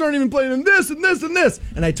starters aren't even playing in this and this and this.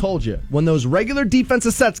 And I told you, when those regular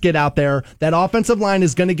defensive sets get out there, that offensive line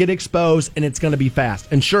is going to get exposed and it's going to be fast.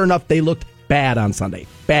 And sure enough, they looked bad on Sunday.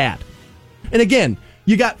 Bad. And again,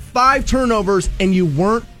 you got 5 turnovers and you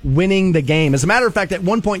weren't winning the game. As a matter of fact, at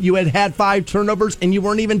one point you had 5 turnovers and you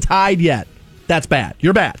weren't even tied yet. That's bad.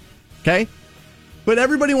 You're bad. Okay? But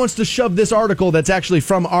everybody wants to shove this article that's actually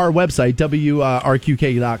from our website,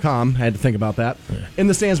 WRQK.com. I had to think about that. In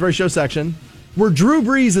the Stansbury Show section, where Drew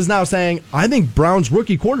Brees is now saying, I think Browns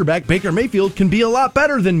rookie quarterback Baker Mayfield can be a lot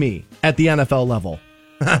better than me at the NFL level.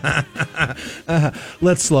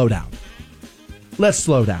 Let's slow down.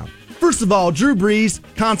 First of all, Drew Brees,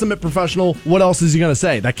 consummate professional. What else is he going to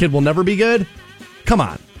say? That kid will never be good? Come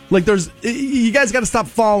on. Like, you guys got to stop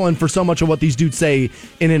falling for so much of what these dudes say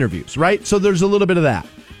in interviews, right? So there's a little bit of that.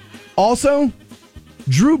 Also,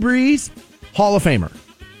 Drew Brees, Hall of Famer.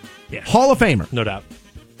 Yeah. Hall of Famer. No doubt.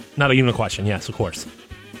 Not even a question. Yes, of course.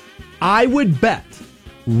 I would bet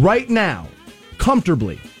right now,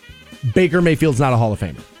 comfortably, Baker Mayfield's not a Hall of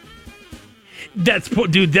Famer. That's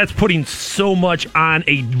putting so much on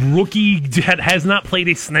a rookie that has not played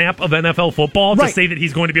a snap of NFL football to say that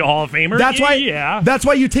he's going to be a Hall of Famer. That's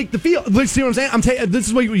why you take the field. Let's see what I'm saying. This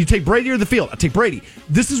is why you take Brady or the field. I take Brady.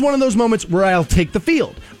 This is one of those moments where I'll take the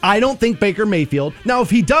field. I don't think Baker Mayfield. Now, if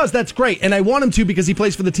he does, that's great, and I want him to because he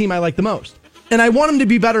plays for the team I like the most, and I want him to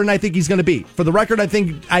be better than I think he's going to be. For the record, I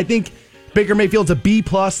think Baker Mayfield's a B+.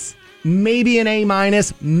 Maybe an A-,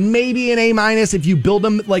 maybe an A- if you build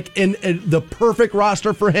him like in the perfect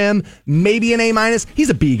roster for him. Maybe an A-. He's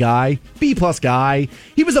a B guy, B+ guy.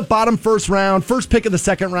 He was a bottom first pick of the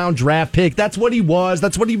second round draft pick. That's what he was.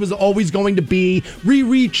 That's what he was always going to be. We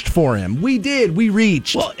reached for him. We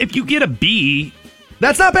reached. Well, if you get a B,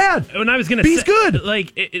 that's not bad. When I was going to B's good.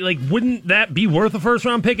 Like, wouldn't that be worth a first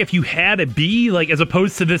round pick if you had a B, like as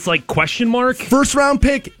opposed to this like question mark? First round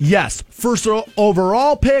pick, yes. First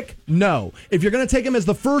overall pick, no. If you're going to take him as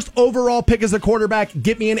the first overall pick as a quarterback,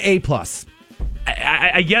 get me an A+.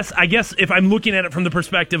 I guess if I'm looking at it from the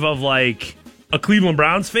perspective of like a Cleveland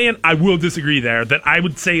Browns fan, I will disagree there. That I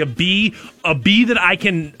would say a B that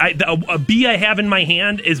a B I have in my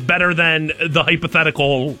hand is better than the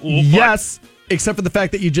hypothetical. Yes. Except for the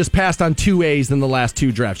fact that you just passed on 2 A's in the last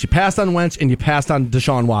 2 drafts. You passed on Wentz and you passed on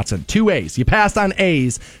Deshaun Watson. 2 A's. You passed on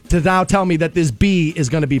A's to now tell me that this B is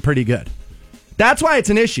going to be pretty good. That's why it's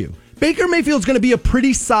an issue. Baker Mayfield's going to be a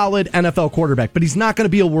pretty solid NFL quarterback, but he's not going to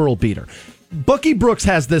be a world beater. Bucky Brooks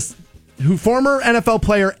has this, who former NFL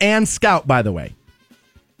player and scout, by the way,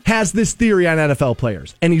 has this theory on NFL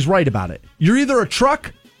players, and he's right about it. You're either a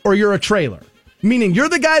truck or you're a trailer. Meaning you're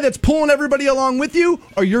the guy that's pulling everybody along with you,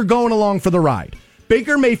 or you're going along for the ride.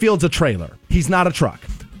 Baker Mayfield's a trailer. He's not a truck.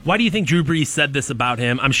 Why do you think Drew Brees said this about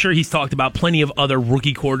him? I'm sure he's talked about plenty of other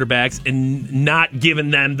rookie quarterbacks and not given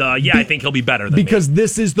them I think he'll be better than because me.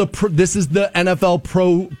 This is the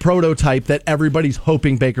NFL prototype that everybody's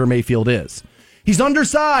hoping Baker Mayfield is. He's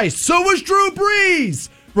undersized. So was Drew Brees.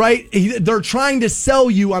 Right? They're trying to sell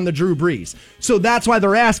you on the Drew Brees. So that's why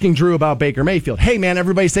they're asking Drew about Baker Mayfield. Hey, man,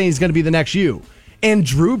 everybody's saying he's going to be the next you. And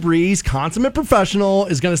Drew Brees, consummate professional,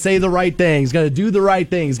 is going to say the right thing. He's going to do the right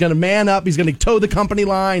thing. He's going to man up. He's going to toe the company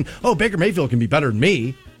line. Oh, Baker Mayfield can be better than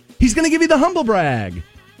me. He's going to give you the humble brag.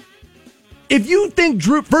 If you think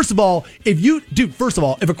first of all,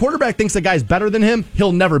 if a quarterback thinks a guy's better than him,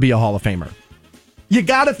 he'll never be a Hall of Famer. You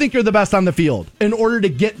got to think you're the best on the field in order to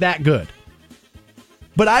get that good.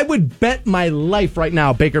 But I would bet my life right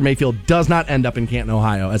now Baker Mayfield does not end up in Canton,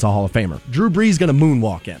 Ohio as a Hall of Famer. Drew Brees is going to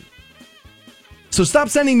moonwalk in. So stop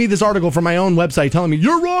sending me this article from my own website telling me,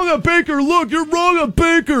 you're wrong on Baker. Look, you're wrong on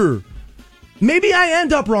Baker. Maybe I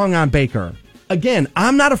end up wrong on Baker. Again,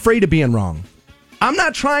 I'm not afraid of being wrong. I'm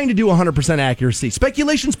not trying to do 100% accuracy.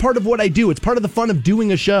 Speculation's part of what I do. It's part of the fun of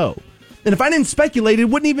doing a show. And if I didn't speculate, it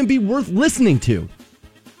wouldn't even be worth listening to.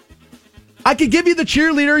 I could give you the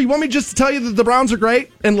cheerleader. You want me just to tell you that the Browns are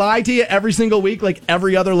great and lie to you every single week like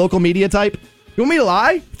every other local media type? You want me to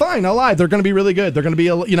lie? Fine, I'll lie. They're going to be really good. They're going to be,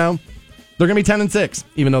 they're going to be 10-6,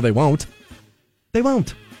 even though they won't. They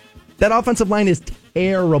won't. That offensive line is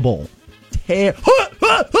terrible.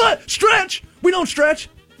 Stretch! We don't stretch.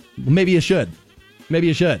 Maybe you should.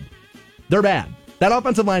 They're bad. That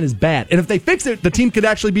offensive line is bad. And if they fix it, the team could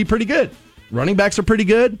actually be pretty good. Running backs are pretty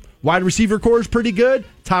good. Wide receiver core is pretty good.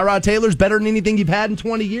 Tyrod Taylor's better than anything you've had in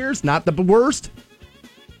 20 years. Not the worst.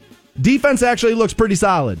 Defense actually looks pretty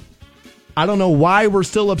solid. I don't know why we're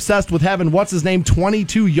still obsessed with having,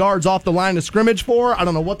 22 yards off the line of scrimmage for. I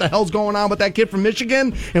don't know what the hell's going on with that kid from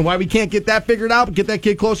Michigan and why we can't get that figured out, get that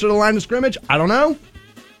kid closer to the line of scrimmage. I don't know.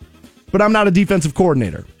 But I'm not a defensive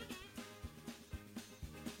coordinator.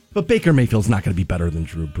 But Baker Mayfield's not going to be better than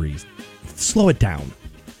Drew Brees. Slow it down.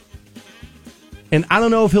 And I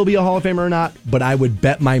don't know if he'll be a Hall of Famer or not, but I would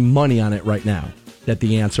bet my money on it right now that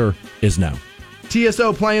the answer is no.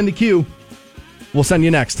 TSO playing the cue. We'll send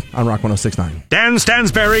you next on Rock 106.9. Dan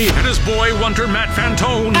Stansberry and his boy wonder Matt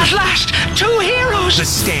Fantone. At last, 2 heroes. The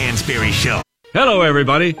Stansberry Show. Hello,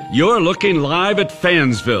 everybody. You're looking live at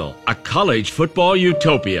Fansville, a college football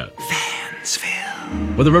utopia.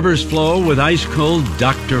 Fansville. Where the rivers flow with ice-cold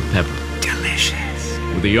Dr. Pepper. Delicious.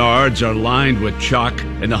 Where the yards are lined with chalk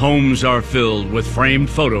and the homes are filled with framed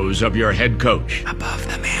photos of your head coach. Above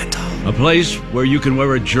the mantle. A place where you can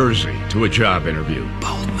wear a jersey to a job interview.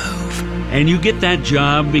 Bold move. And you get that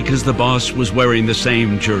job because the boss was wearing the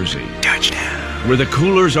same jersey. Touchdown. Where the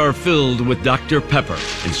coolers are filled with Dr. Pepper,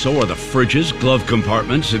 and so are the fridges, glove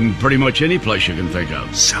compartments, and pretty much any place you can think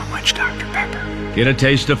of. So much Dr. Pepper. Get a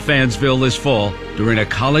taste of Fansville this fall during a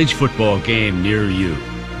college football game near you.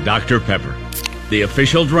 Dr. Pepper, the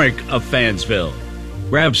official drink of Fansville.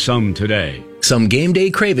 Grab some today. Some game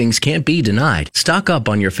day cravings can't be denied. Stock up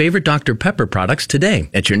on your favorite Dr. Pepper products today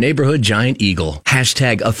at your neighborhood Giant Eagle.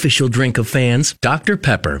 Hashtag official drink of fans. Dr.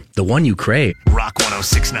 Pepper, the one you crave. Rock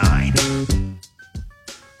 106.9.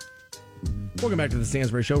 Welcome back to the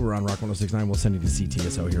Stansbury Show. We're on Rock 106.9. We'll send you to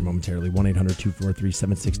CTSO here momentarily.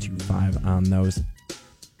 1-800-243-7625 on those.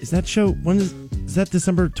 Is that show, is that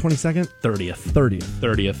December 22nd?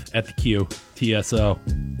 30th at the Q, TSO.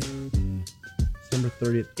 December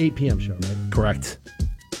 30th, 8 p.m. show, right? Correct.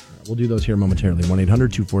 Right, we'll do those here momentarily.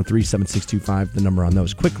 1-800-243-7625, the number on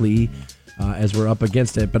those. Quickly, as we're up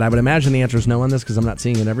against it. But I would imagine the answer is no on this because I'm not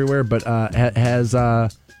seeing it everywhere. But has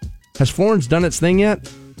Florence done its thing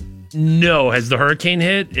yet? No. Has the hurricane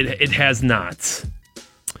hit? It has not.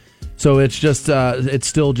 So it's just, it's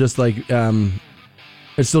still just like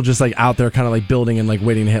out there kind of like building and like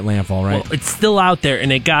waiting to hit landfall, right? Well, it's still out there,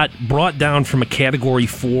 and it got brought down from a Category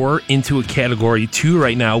 4 into a Category 2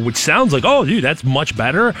 right now, which sounds like, oh, dude, that's much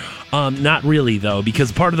better. Not really, though,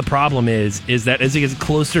 because part of the problem is that as it gets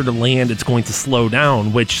closer to land, it's going to slow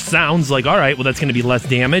down, which sounds like, all right, well, that's going to be less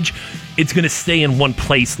damage. It's going to stay in one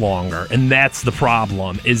place longer, and that's the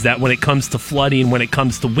problem, is that when it comes to flooding, when it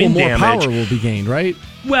comes to wind more damage... power will be gained, right?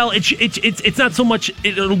 Well, it's not so much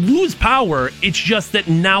it'll lose power. It's just that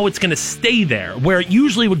now it's going to stay there, where it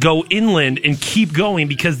usually would go inland and keep going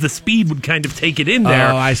because the speed would kind of take it in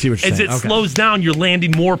there. Oh, I see what you're saying. As it slows down, you're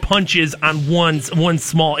landing more punches on one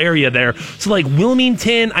small area there. So like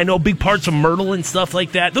Wilmington, I know big parts of Myrtle and stuff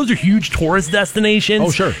like that. Those are huge tourist destinations.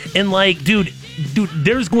 Oh, sure. And like, dude,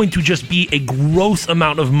 there's going to just be a gross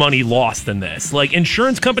amount of money lost in this. Like,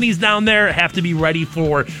 insurance companies down there have to be ready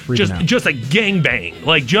for just a gangbang,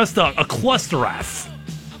 like just a cluster F.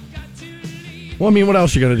 Well, I mean, what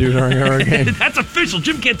else are you going to do during a hurricane? That's official.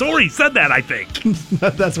 Jim Cantori said that, I think.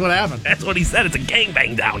 That's what happened. That's what he said. It's a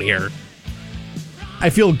gangbang down here. I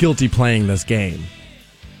feel guilty playing this game.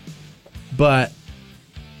 But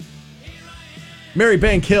Mary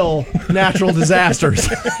Bank Hill, natural disasters.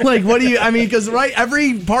 Like, what do you, I mean, because, right,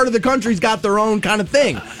 every part of the country's got their own kind of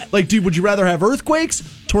thing. Like, dude, would you rather have earthquakes,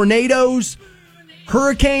 tornadoes,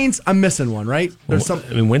 hurricanes? I'm missing one, right? There's some.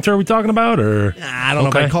 I mean, winter are we talking about, or? I don't know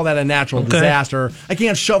if I'd call that a natural disaster. I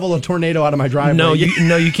can't shovel a tornado out of my driveway. No, you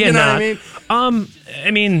cannot. You know what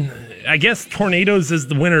I mean, I guess tornadoes is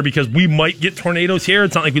the winner because we might get tornadoes here.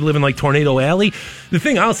 It's not like we live in like Tornado Alley. The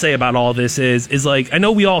thing I'll say about all this is like, I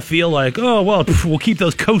know we all feel like, oh, well, we'll keep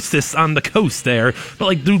those coastists on the coast there. But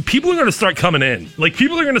like, dude, people are going to start coming in. Like,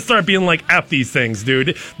 people are going to start being like, F these things,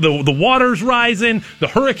 dude. The water's rising. The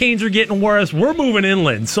hurricanes are getting worse. We're moving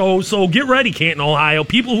inland. So get ready, Canton, Ohio.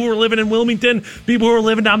 People who are living in Wilmington, people who are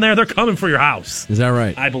living down there, they're coming for your house. Is that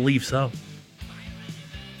right? I believe so.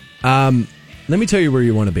 Let me tell you where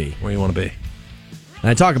you want to be. Where you want to be. And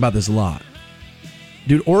I talk about this a lot.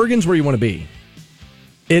 Dude, Oregon's where you want to be.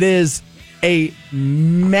 It is a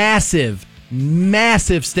massive,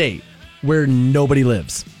 massive state where nobody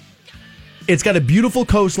lives. It's got a beautiful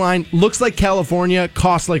coastline, looks like California,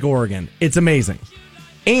 costs like Oregon. It's amazing.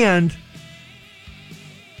 And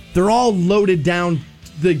they're all loaded down.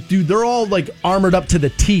 Dude, they're all like armored up to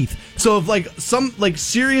the teeth. So if like some like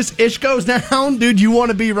serious ish goes down, dude, you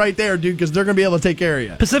want to be right there, dude, because they're gonna be able to take care of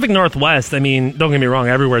you. Pacific Northwest, I mean, don't get me wrong,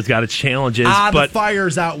 everywhere's got its challenges. But the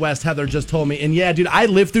fires out west, Heather just told me, and yeah, dude, I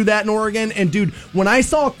lived through that in Oregon, and dude, when I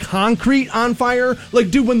saw concrete on fire, like,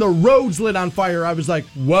 dude, when the roads lit on fire, I was like,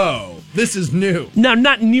 whoa, this is new. Now,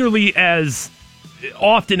 not nearly as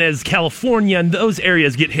often as California and those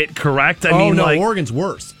areas get hit, correct? I mean, like, Oregon's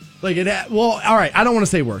worse. Like well, all right, I don't want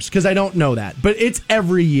to say worse because I don't know that, but it's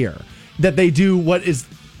every year that they do what is,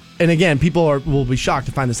 and again, people will be shocked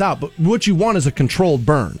to find this out, but what you want is a controlled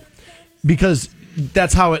burn because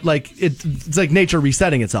that's how it's like nature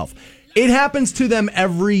resetting itself. It happens to them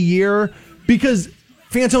every year because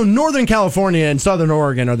Fantone, Northern California and Southern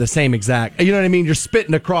Oregon are the same exact. You know what I mean? You're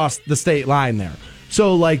spitting across the state line there,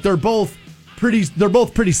 so like they're both pretty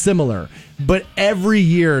similar. But every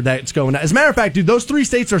year that's going on. As a matter of fact, dude, those three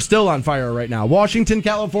states are still on fire right now. Washington,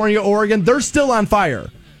 California, Oregon, they're still on fire.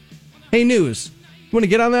 Hey, News, you want to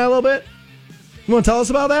get on that a little bit? You want to tell us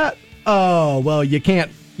about that? Oh, well, you can't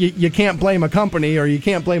blame a company or you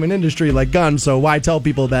can't blame an industry like guns, so why tell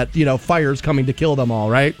people that, you know, fire's coming to kill them all,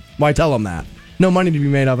 right? Why tell them that? No money to be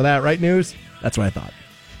made off of that, right, News? That's what I thought.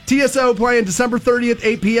 TSO playing December 30th,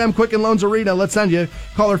 8 p.m., Quicken Loans Arena. Let's send you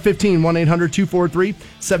caller 15,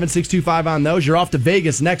 1-800-243-7625 on those. You're off to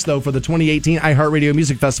Vegas next, though, for the 2018 iHeartRadio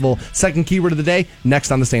Music Festival. Second keyword of the day,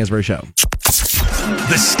 next on The Stansbury Show.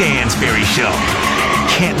 The Stansbury Show,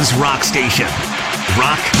 Canton's rock station.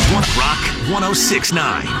 Rock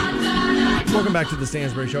 106.9. Welcome back to the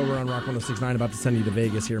Stansbury Show. We're on Rock 106.9, about to send you to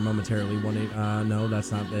Vegas here momentarily. No,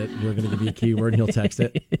 that's not it. You're going to give me a keyword and he'll text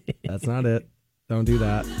it. That's not it. Don't do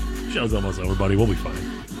that. Show's almost over, buddy. We'll be fine.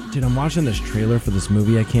 Dude, I'm watching this trailer for this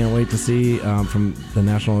movie I can't wait to see from the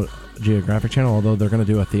National Geographic Channel, although they're going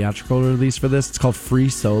to do a theatrical release for this. It's called Free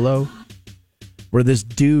Solo, where this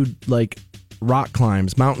dude, like, mountain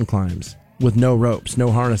climbs, with no ropes,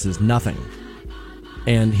 no harnesses, nothing.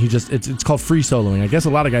 And he just, it's called free soloing. I guess a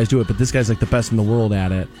lot of guys do it, but this guy's like the best in the world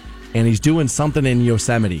at it. And he's doing something in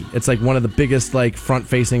Yosemite. It's like one of the biggest like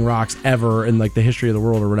front-facing rocks ever in like the history of the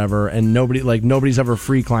world or whatever. And nobody's ever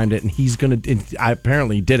free climbed it. And he's I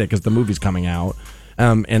apparently did it because the movie's coming out.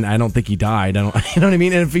 And I don't think he died. You know what I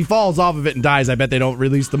mean? And if he falls off of it and dies, I bet they don't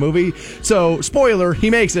release the movie. So, spoiler, he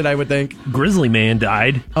makes it, I would think. Grizzly Man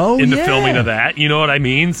died in the filming of that. You know what I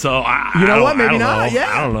mean? So, Maybe not. Yeah.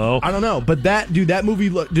 I don't know. But that movie,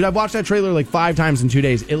 I've watched that trailer like 5 times in 2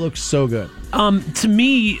 days. It looks so good. To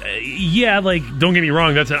me, like, don't get me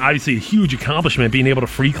wrong, that's obviously a huge accomplishment, being able to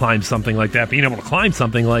free climb something like that, being able to climb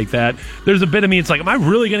something like that. There's a bit of me, it's like, am I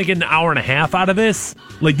really going to get an hour and a half out of this?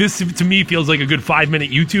 Like, this, to me, feels like a good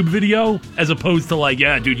 5-minute YouTube video, as opposed to like,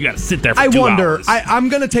 yeah, dude, you got to sit there for 2 hours. I'm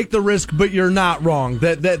going to take the risk, but you're not wrong.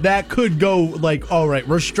 That could go, like, all right,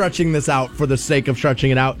 we're stretching this out for the sake of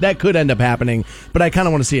stretching it out. That could end up happening, but I kind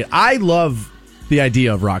of want to see it. I love the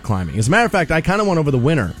idea of rock climbing. As a matter of fact, I kind of want over the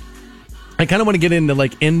winter. I kind of want to get into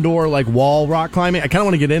like indoor like wall rock climbing. I kind of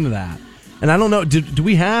want to get into that. And I don't know, do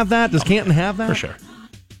we have that? Does Canton have that? For sure.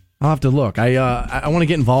 I'll have to look. I want to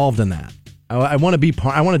get involved in that. I want to be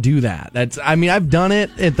part. I want to do that. I've done it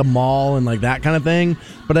at the mall and like that kind of thing,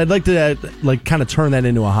 but I'd like to like kind of turn that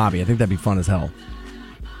into a hobby. I think that'd be fun as hell.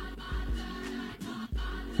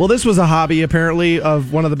 Well, this was a hobby apparently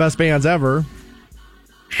of one of the best bands ever.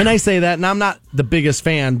 And I say that, and I'm not the biggest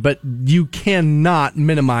fan, but you cannot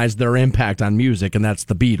minimize their impact on music, and that's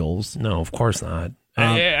the Beatles. No, of course not.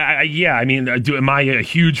 I mean, am I a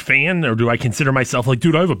huge fan, or do I consider myself like,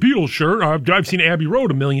 dude, I have a Beatles shirt, I've seen Abbey Road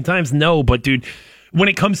a million times? No, but dude, when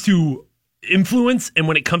it comes to influence and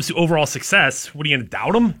when it comes to overall success, what are you going to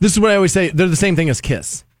doubt them? This is what I always say. They're the same thing as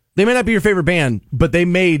Kiss. They may not be your favorite band, but they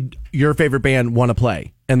made your favorite band want to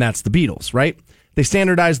play, and that's the Beatles, right? They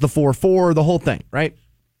standardized the 4/4, the whole thing, right?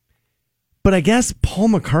 But I guess Paul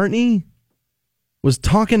McCartney was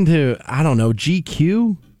talking to, I don't know,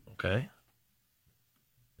 GQ? Okay.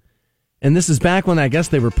 And this is back when I guess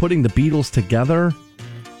they were putting the Beatles together.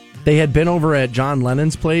 They had been over at John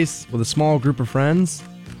Lennon's place with a small group of friends.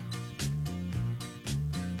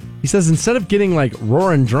 He says instead of getting like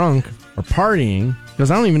roaring drunk or partying, because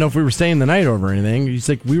I don't even know if we were staying the night over or anything, he's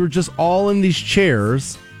like, we were just all in these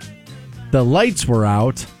chairs. The lights were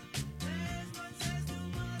out.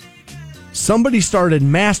 Somebody started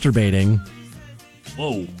masturbating.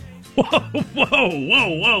 Whoa.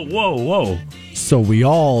 Whoa. So we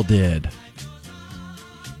all did.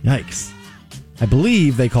 Yikes. I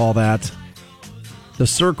believe they call that the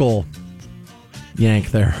circle yank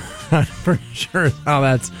there. I'm pretty sure how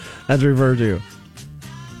that's referred to.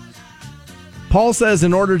 Paul says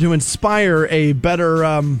in order to inspire a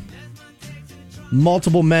better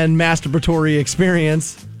multiple men masturbatory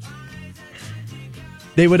experience,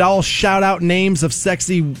 they would all shout out names of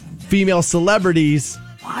sexy female celebrities.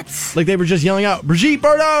 What? Like they were just yelling out, Brigitte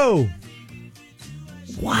Bardot!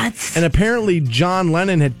 What? And apparently John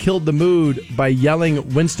Lennon had killed the mood by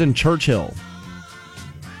yelling Winston Churchill.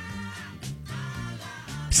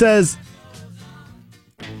 He says,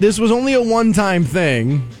 this was only a one-time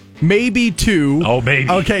thing. Maybe 2. Oh, maybe.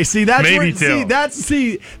 Okay, see, that's maybe where,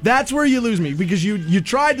 2. That's where you lose me, because you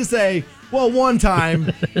tried to say, well, one time,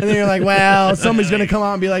 and then you're like, well, somebody's going to come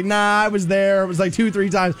out and be like, nah, I was there. It was like 2-3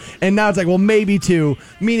 times. And now it's like, well, maybe 2,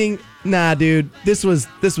 meaning, nah, dude, this was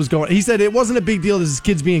going. He said it wasn't a big deal. This is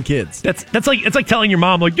kids being kids. It's like telling your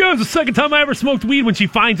mom, like, yeah, it's the second time I ever smoked weed when she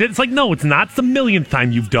finds it. It's like, no, it's not. It's the millionth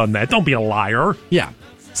time you've done that. Don't be a liar. Yeah.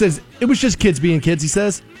 Says it was just kids being kids, he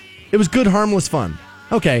says. It was good, harmless fun.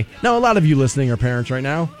 Okay, now a lot of you listening are parents right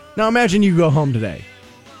now. Now imagine you go home today,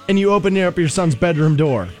 and you open up your son's bedroom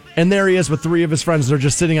door, and there he is with 3 of his friends. They're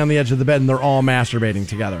just sitting on the edge of the bed, and they're all masturbating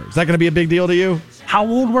together. Is that going to be a big deal to you? How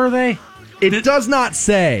old were they? It does not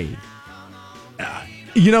say.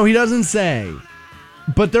 He doesn't say.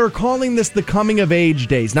 But they're calling this the coming of age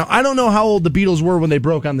days. Now, I don't know how old the Beatles were when they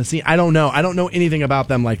broke on the scene. I don't know. I don't know anything about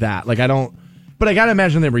them like that. But I got to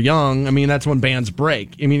imagine they were young. I mean, that's when bands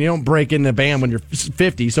break. I mean, you don't break in a band when you're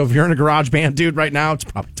 50. So if you're in a garage band, dude, right now, it's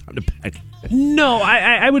probably time to beg. No,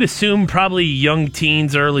 I would assume probably young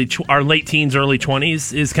teens, late teens, early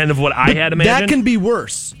 20s is kind of what I had imagined. That can be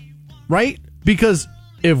worse, right? Because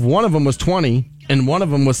if one of them was 20 and one of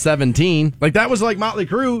them was 17. Like, that was like Motley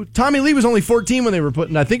Crue. Tommy Lee was only 14 when they were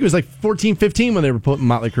putting, I think it was like 14, 15 when they were putting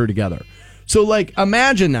Motley Crue together. So, like,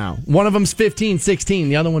 imagine now, one of them's 15, 16,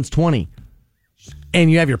 the other one's 20.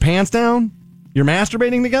 And you have your pants down, you're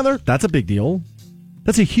masturbating together? That's a big deal.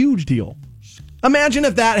 That's a huge deal. Imagine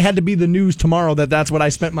if that had to be the news tomorrow, that's what I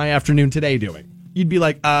spent my afternoon today doing. You'd be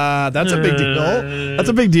like, that's a big deal. That's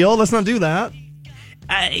a big deal. Let's not do that.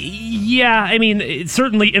 Yeah, I mean, it's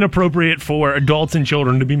certainly inappropriate for adults and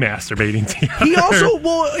children to be masturbating together. He also,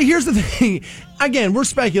 well, here's the thing. Again, we're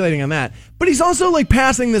speculating on that. But he's also, like,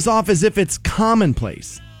 passing this off as if it's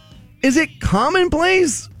commonplace. Is it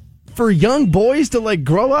commonplace for young boys to, like,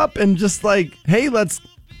 grow up and just, like, hey, let's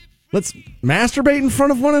masturbate in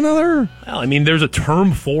front of one another? Well, I mean, there's a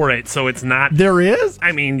term for it, so it's not... There is?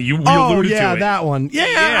 I mean, you alluded to it. Oh, yeah, that one. Yeah,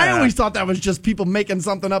 I always thought that was just people making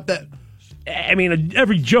something up that... I mean,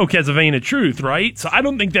 every joke has a vein of truth, right? So I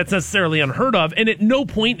don't think that's necessarily unheard of. And at no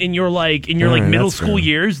point in your middle school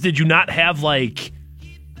years did you not have, like...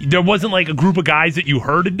 There wasn't, like, a group of guys that you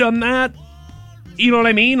heard had done that? You know what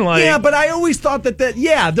I mean? Like, yeah, but I always thought that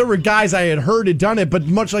there were guys I had heard had done it, but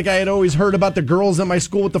much like I had always heard about the girls at my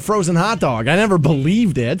school with the frozen hot dog. I never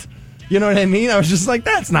believed it. You know what I mean? I was just like,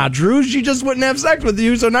 that's not true. She just wouldn't have sex with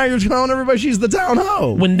you, so now you're telling everybody she's the town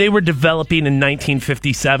hoe. When they were developing in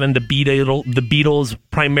 1957, the Beatles,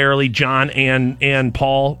 primarily John and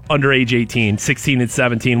Paul, under age 18, 16 and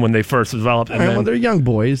 17 when they first developed. Well, they're young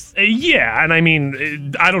boys. Yeah, and I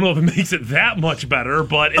mean, I don't know if it makes it that much better,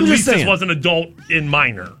 but at least this was an adult and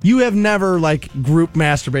minor. You have never, like, group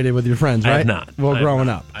masturbated with your friends, right? I have not. Well, growing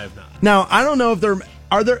up. I have not. Now, I don't know if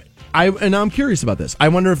are there... and I'm curious about this. I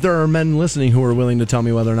wonder if there are men listening who are willing to tell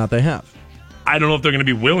me whether or not they have. I don't know if they're going to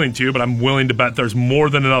be willing to, but I'm willing to bet there's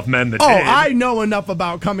more than enough men that did. I know enough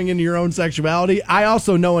about coming into your own sexuality. I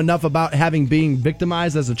also know enough about being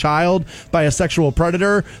victimized as a child by a sexual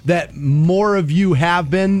predator that more of you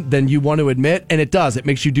have been than you want to admit, and it does. It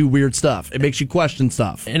makes you do weird stuff. It makes you question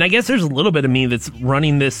stuff. And I guess there's a little bit of me that's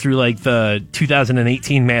running this through, like, the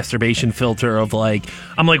 2018 masturbation filter of, like,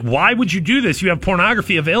 I'm like, why would you do this? You have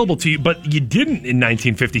pornography available to you, but you didn't in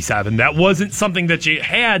 1957. That wasn't something that you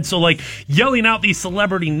had, so, like, yelling out these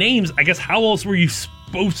celebrity names, I guess how else were you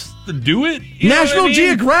supposed to do it? National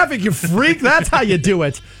Geographic, you freak. That's how you do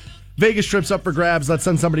it. Vegas trips up for grabs. Let's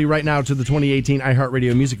send somebody right now to the 2018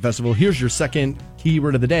 iHeartRadio Music Festival. Here's your second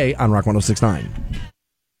keyword of the day on Rock 106.9.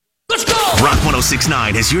 Let's go! Rock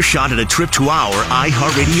 106.9 is your shot at a trip to our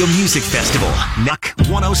iHeartRadio Music Festival. Rock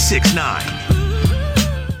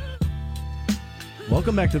 106.9.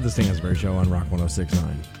 Welcome back to the Stansbury Show on Rock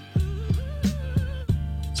 106.9.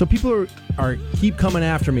 So people are keep coming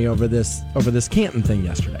after me over this Canton thing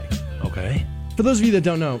yesterday. Okay. For those of you that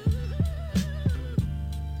don't know,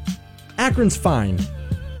 Akron's fine,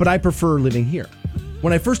 but I prefer living here.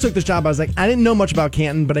 When I first took this job, I was like, I didn't know much about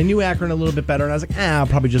Canton, but I knew Akron a little bit better, and I was like, I'll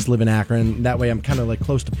probably just live in Akron. That way I'm kind of like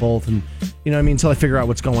close to both, and you know what I mean, until I figure out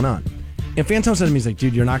what's going on. And Phantom said to me, he's like,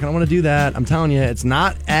 dude, you're not going to want to do that. I'm telling you, it's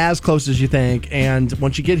not as close as you think. And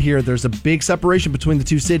once you get here, there's a big separation between the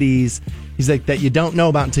two cities. He's like, that you don't know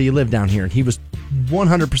about until you live down here. And he was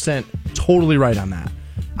 100% totally right on that.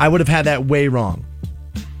 I would have had that way wrong.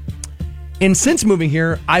 And since moving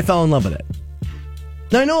here, I fell in love with it.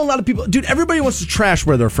 Now, I know a lot of people, dude, everybody wants to trash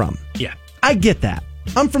where they're from. Yeah. I get that.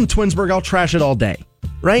 I'm from Twinsburg. I'll trash it all day.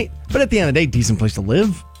 Right? But at the end of the day, decent place to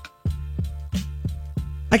live.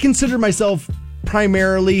 I consider myself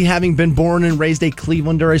primarily having been born and raised a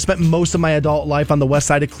Clevelander. I spent most of my adult life on the west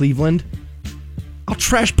side of Cleveland. I'll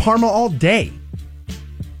trash Parma all day.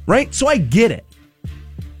 Right? So I get it.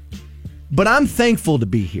 But I'm thankful to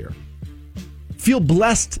be here. Feel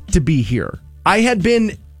blessed to be here. I had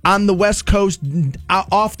been on the West Coast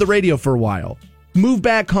off the radio for a while. Moved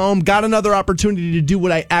back home, got another opportunity to do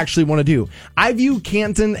what I actually want to do. I view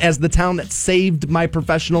Canton as the town that saved my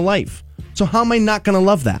professional life. So how am I not going to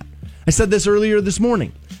love that? I said this earlier this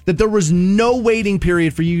morning, that there was no waiting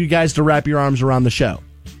period for you guys to wrap your arms around the show.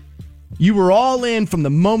 You were all in from the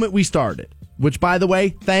moment we started, which, by the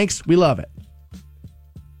way, thanks, we love it.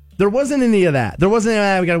 There wasn't any of that. There wasn't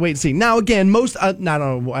any, we got to wait and see. Now, again,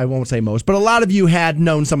 I won't say most, but a lot of you had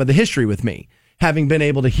known some of the history with me, having been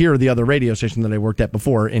able to hear the other radio station that I worked at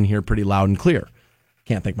before in here pretty loud and clear.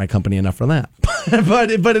 Can't thank my company enough for that. but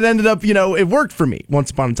it ended up, it worked for me once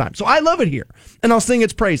upon a time. So I love it here, and I'll sing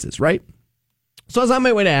its praises, right? So I was on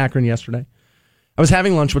my way to Akron yesterday. I was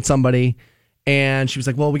having lunch with somebody, and she was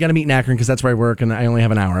like, well, we got to meet in Akron because that's where I work, and I only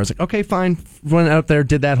have an hour. I was like, okay, fine. Went out there,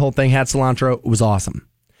 did that whole thing, had cilantro. It was awesome.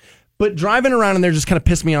 But driving around in there just kind of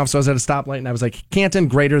pissed me off, so I was at a stoplight, and I was like, Canton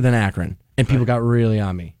greater than Akron. And people got really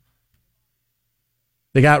on me.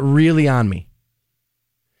 They got really on me.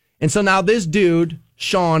 And so now this dude,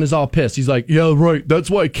 Sean, is all pissed. He's like, yeah, right. That's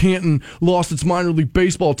why Canton lost its minor league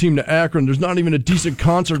baseball team to Akron. There's not even a decent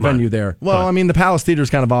concert venue there. Well, I mean, the Palace Theater is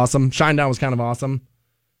kind of awesome. Shinedown was kind of awesome.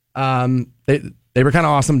 They were kind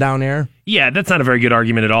of awesome down there. Yeah, that's not a very good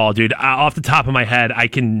argument at all, dude. Off the top of my head, I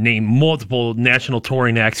can name multiple national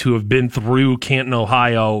touring acts who have been through Canton,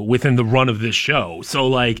 Ohio within the run of this show. So,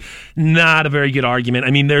 like, not a very good argument.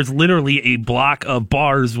 I mean, there's literally a block of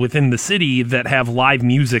bars within the city that have live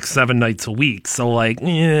music 7 nights a week. So, like,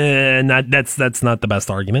 that's not the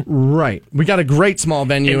best argument. Right. We got a great small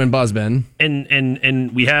venue in Buzzbin.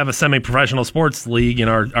 And we have a semi-professional sports league in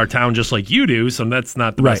our town just like you do, so that's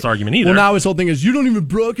not the best argument either. Well, now his whole thing is, you don't even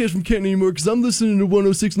broadcast from Canton anymore because I'm listening to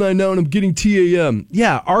 106.9 now and I'm getting TAM.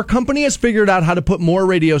 Yeah, our company has figured out how to put more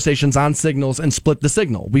radio stations on signals and split the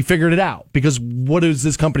signal. We figured it out because what is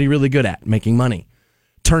this company really good at? Making money.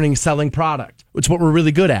 Selling product. It's what we're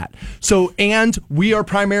really good at. So, and we are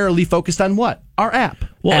primarily focused on what? Our app.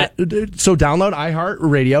 So download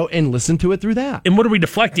iHeartRadio and listen to it through that. And what are we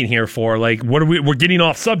deflecting here for? Like, we're getting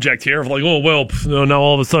off subject here. Like, oh, well, now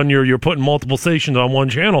all of a sudden you're putting multiple stations on one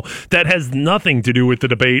channel. That has nothing to do with the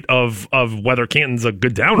debate of whether Canton's a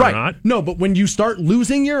good town or not. No, but when you start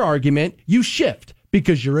losing your argument, you shift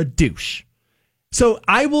because you're a douche. So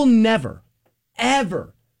I will never,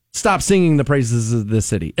 ever stop singing the praises of this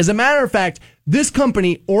city. As a matter of fact, this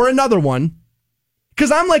company or another one,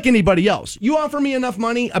 because I'm like anybody else. You offer me enough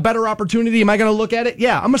money, a better opportunity, am I going to look at it?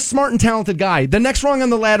 Yeah, I'm a smart and talented guy. The next rung on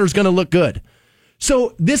the ladder is going to look good.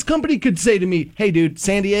 So this company could say to me, hey, dude,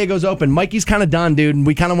 San Diego's open. Mikey's kind of done, dude, and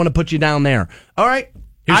we kind of want to put you down there. All right.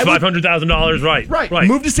 Here's $500,000, right.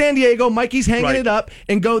 Move to San Diego. Mikey's hanging it up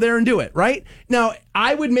and go there and do it, right? Now,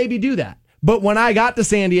 I would maybe do that. But when I got to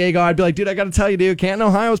San Diego, I'd be like, dude, I got to tell you, dude, Canton,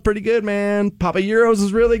 Ohio is pretty good, man. Papa Euros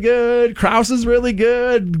is really good. Kraus is really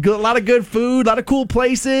good. A lot of good food, a lot of cool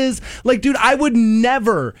places. Like, dude, I would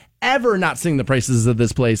never, ever not sing the praises of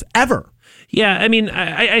this place, ever. Yeah, I mean,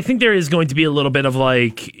 I think there is going to be a little bit of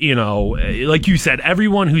like, you know, like you said,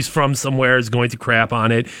 everyone who's from somewhere is going to crap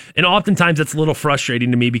on it. And oftentimes that's a little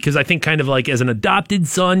frustrating to me because I think kind of like as an adopted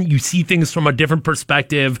son, you see things from a different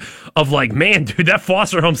perspective of like, man, dude, that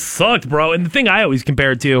foster home sucked, bro. And the thing I always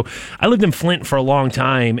compare it to, I lived in Flint for a long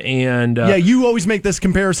time. And yeah, you always make this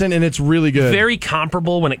comparison and it's really good. Very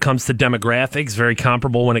comparable when it comes to demographics, very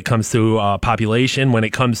comparable when it comes to population, when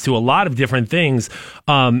it comes to a lot of different things.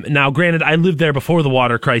 Now, granted, I lived there before the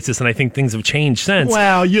water crisis, and I think things have changed since.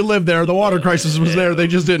 Well, you lived there. The water crisis was there. They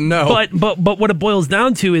just didn't know. But what it boils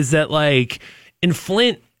down to is that, like, in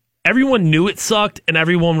Flint, everyone knew it sucked, and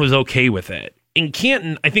everyone was okay with it. In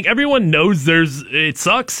Canton, I think everyone knows it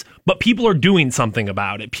sucks, but people are doing something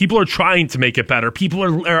about it. People are trying to make it better. People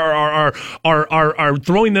are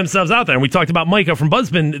throwing themselves out there. And we talked about Micah from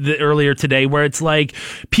Buzzbin earlier today, where it's like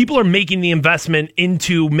people are making the investment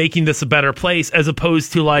into making this a better place, as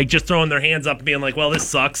opposed to like just throwing their hands up and being like, "Well, this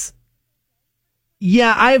sucks."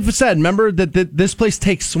 Yeah, I've said, remember that this place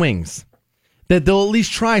takes swings. That they'll at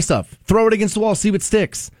least try stuff, throw it against the wall, see what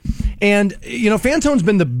sticks. And, you know, Fantone's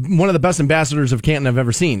been one of the best ambassadors of Canton I've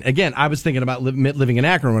ever seen. Again, I was thinking about living in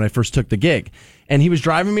Akron when I first took the gig. And he was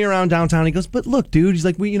driving me around downtown. He goes, but look, dude, he's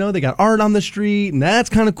like, they got art on the street, and that's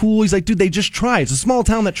kind of cool. He's like, dude, they just try. It's a small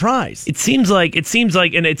town that tries. It seems like,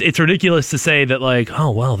 and it's ridiculous to say that, like,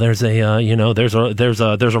 oh well, there's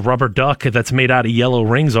a rubber duck that's made out of yellow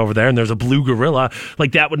rings over there, and there's a blue gorilla.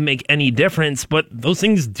 Like that would make any difference, but those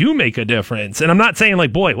things do make a difference. And I'm not saying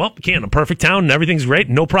like, boy, well, Canton, a perfect town, and everything's great,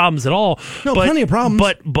 no problems at all. No, plenty of problems.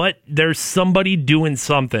 But there's somebody doing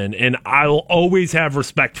something, and I'll always have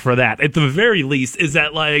respect for that. At the very least, is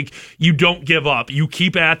that like you don't give up, you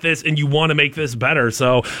keep at this, and you want to make this better.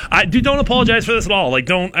 So don't apologize for this at all. Like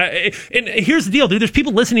and here's the deal, dude. There's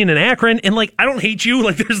people listening in Akron, and like I don't hate you.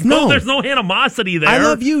 Like there's no animosity there. I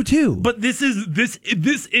love you too. But this is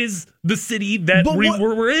the city that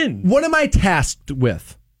we're in. What am I tasked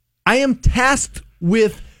with? I am tasked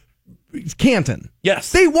with Canton.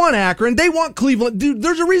 Yes. They want Akron. They want Cleveland. Dude,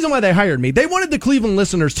 there's a reason why they hired me. They wanted the Cleveland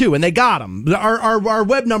listeners too, and they got them. Our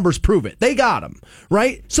web numbers prove it. They got them,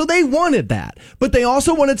 right? So they wanted that. But they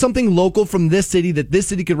also wanted something local from this city that this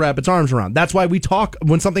city could wrap its arms around. That's why we talk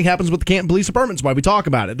when something happens with the Canton Police Department. That's why we talk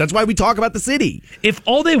about it. That's why we talk about the city. If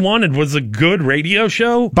all they wanted was a good radio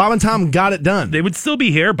show, Bob and Tom got it done. They would still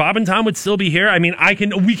be here. Bob and Tom would still be here. I mean,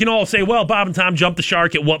 we can all say, well, Bob and Tom jumped the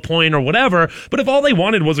shark at what point or whatever. But if all they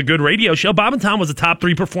wanted was a good radio show, Bob and Tom was a top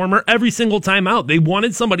 3 performer every single time out. They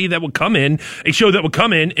wanted somebody that would come in, a show that would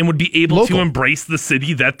come in and would be able to embrace the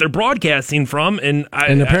city that they're broadcasting from. And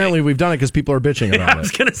apparently we've done it because people are bitching about it. I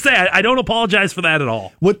was going to say, I don't apologize for that at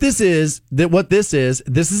all. This is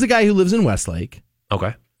a guy who lives in Westlake.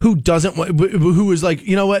 Okay. who is like,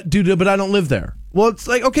 you know what, dude, but I don't live there. Well, it's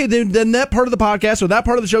like, okay, then that part of the podcast or that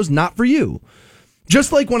part of the show is not for you.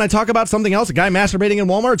 Just like when I talk about something else, a guy masturbating in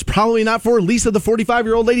Walmart, it's probably not for Lisa, the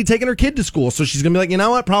 45-year-old lady taking her kid to school. So she's going to be like, you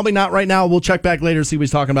know what? Probably not right now. We'll check back later, see what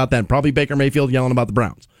he's talking about then. Probably Baker Mayfield yelling about the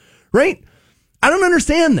Browns. Right? I don't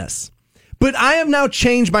understand this. But I have now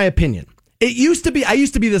changed my opinion. I used to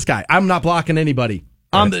be this guy. I'm not blocking anybody.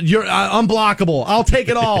 You're unblockable. I'll take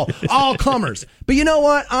it all. All comers. But you know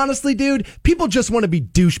what? Honestly, dude, people just want to be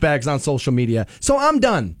douchebags on social media. So I'm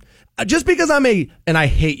done. Just because I'm and I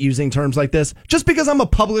hate using terms like this, just because I'm a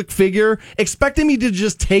public figure, expecting me to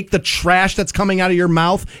just take the trash that's coming out of your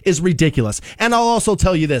mouth is ridiculous. And I'll also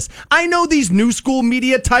tell you this. I know these new school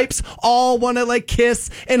media types all want to like kiss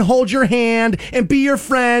and hold your hand and be your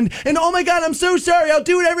friend. And oh my God, I'm so sorry. I'll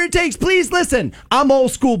do whatever it takes. Please listen. I'm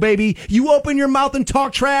old school, baby. You open your mouth and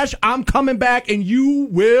talk trash, I'm coming back and you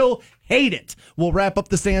will hate it. We'll wrap up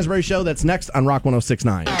the Stansbury Show. That's next on Rock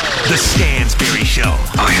 106.9. The Stansbury Show.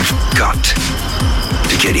 I have got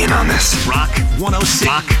to get in on this. Rock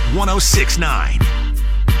 106.9.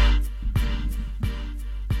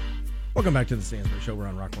 Welcome back to the Stansbury Show. We're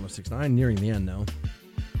on Rock 106.9, nearing the end now.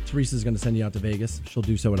 Teresa's going to send you out to Vegas. She'll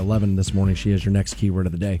do so at 11 this morning. She has your next keyword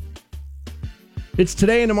of the day. It's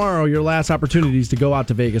today and tomorrow, your last opportunities to go out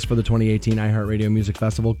to Vegas for the 2018 iHeartRadio Music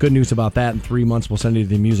Festival. Good news about that. In 3 months, we'll send you to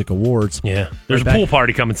the Music Awards. Yeah. There's a pool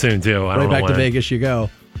party coming soon, too. Right back to Vegas you go.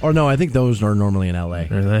 Or no, I think those are normally in L.A.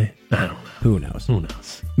 Are they? I don't know. Who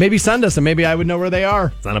knows? Maybe send us and maybe I would know where they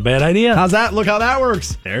are. It's not a bad idea. How's that? Look how that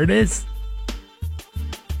works. There it is.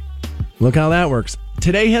 Look how that works.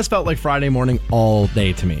 Today has felt like Friday morning all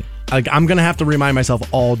day to me. Like I'm going to have to remind myself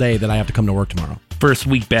all day that I have to come to work tomorrow. First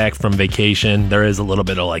week back from vacation, there is a little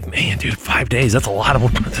bit of like, man, dude, 5 days, that's a lot of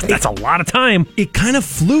time. It kind of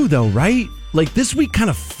flew though, right? Like this week kind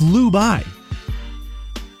of flew by.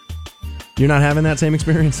 You're not having that same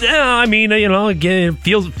experience? Yeah, I mean, again,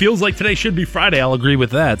 it feels like today should be Friday. I'll agree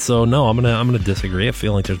with that. So no, I'm gonna disagree. I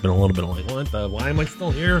feel like there's been a little bit of like, what? Why am I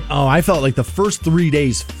still here? Oh, I felt like the first 3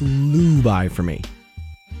 days flew by for me.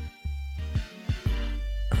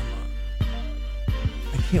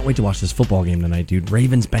 Can't wait to watch this football game tonight, dude.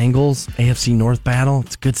 Ravens-Bengals, AFC North battle.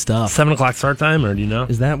 It's good stuff. 7 o'clock start time, or do you know?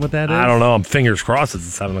 Is that what that is? I don't know. I'm fingers crossed it's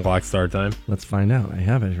a 7 o'clock start time. Let's find out. I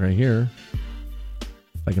have it right here.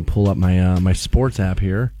 If I can pull up my my sports app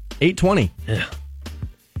here. 8:20.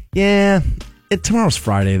 Yeah. Tomorrow's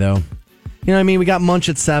Friday, though. You know what I mean? We got Munch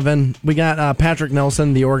at 7. We got Patrick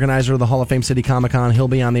Nelson, the organizer of the Hall of Fame City Comic-Con. He'll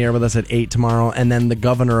be on the air with us at 8 tomorrow. And then the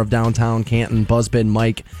governor of downtown Canton, Buzzbin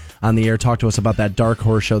Mike, on the air, talk to us about that Dark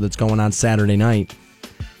Horse show that's going on Saturday night.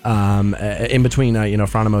 In between,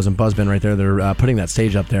 Fronimos and Buzzbin right there, they're putting that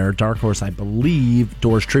stage up there. Dark Horse, I believe,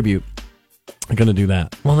 Doors Tribute. I'm going to do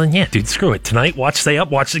that. Well, then, yeah, dude, screw it. Tonight, stay up,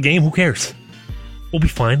 watch the game. Who cares? We'll be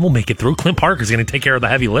fine. We'll make it through. Clint Parker's going to take care of the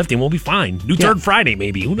heavy lifting. We'll be fine. Third Friday,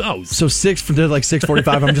 maybe. Who knows? So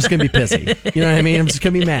 6:45, I'm just going to be pissy. You know what I mean? I'm just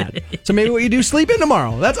going to be mad. So maybe what you do, sleep in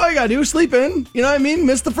tomorrow. That's all you got to do, sleep in. You know what I mean?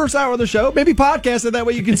 Miss the first hour of the show. Maybe podcast it. That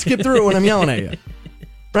way you can skip through it when I'm yelling at you.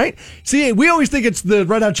 Right? See, we always think it's the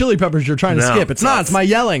Red Hot Chili Peppers you're trying to skip. It's not. It's my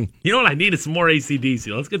yelling. You know what I need is some more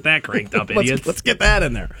AC/DC. Let's get that cranked up, idiots. Let's get that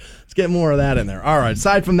in there. Let's get more of that in there. All right.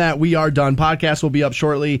 Aside from that, we are done. Podcast will be up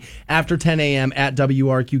shortly after 10 a.m. at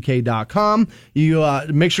WRQK.com. You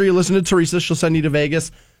make sure you listen to Teresa. She'll send you to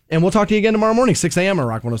Vegas. And we'll talk to you again tomorrow morning, 6 a.m. on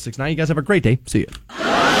Rock 106.9. You guys have a great day. See you.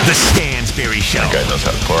 The Stansbury Show. That guy knows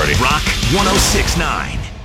how to party. Rock 106.9.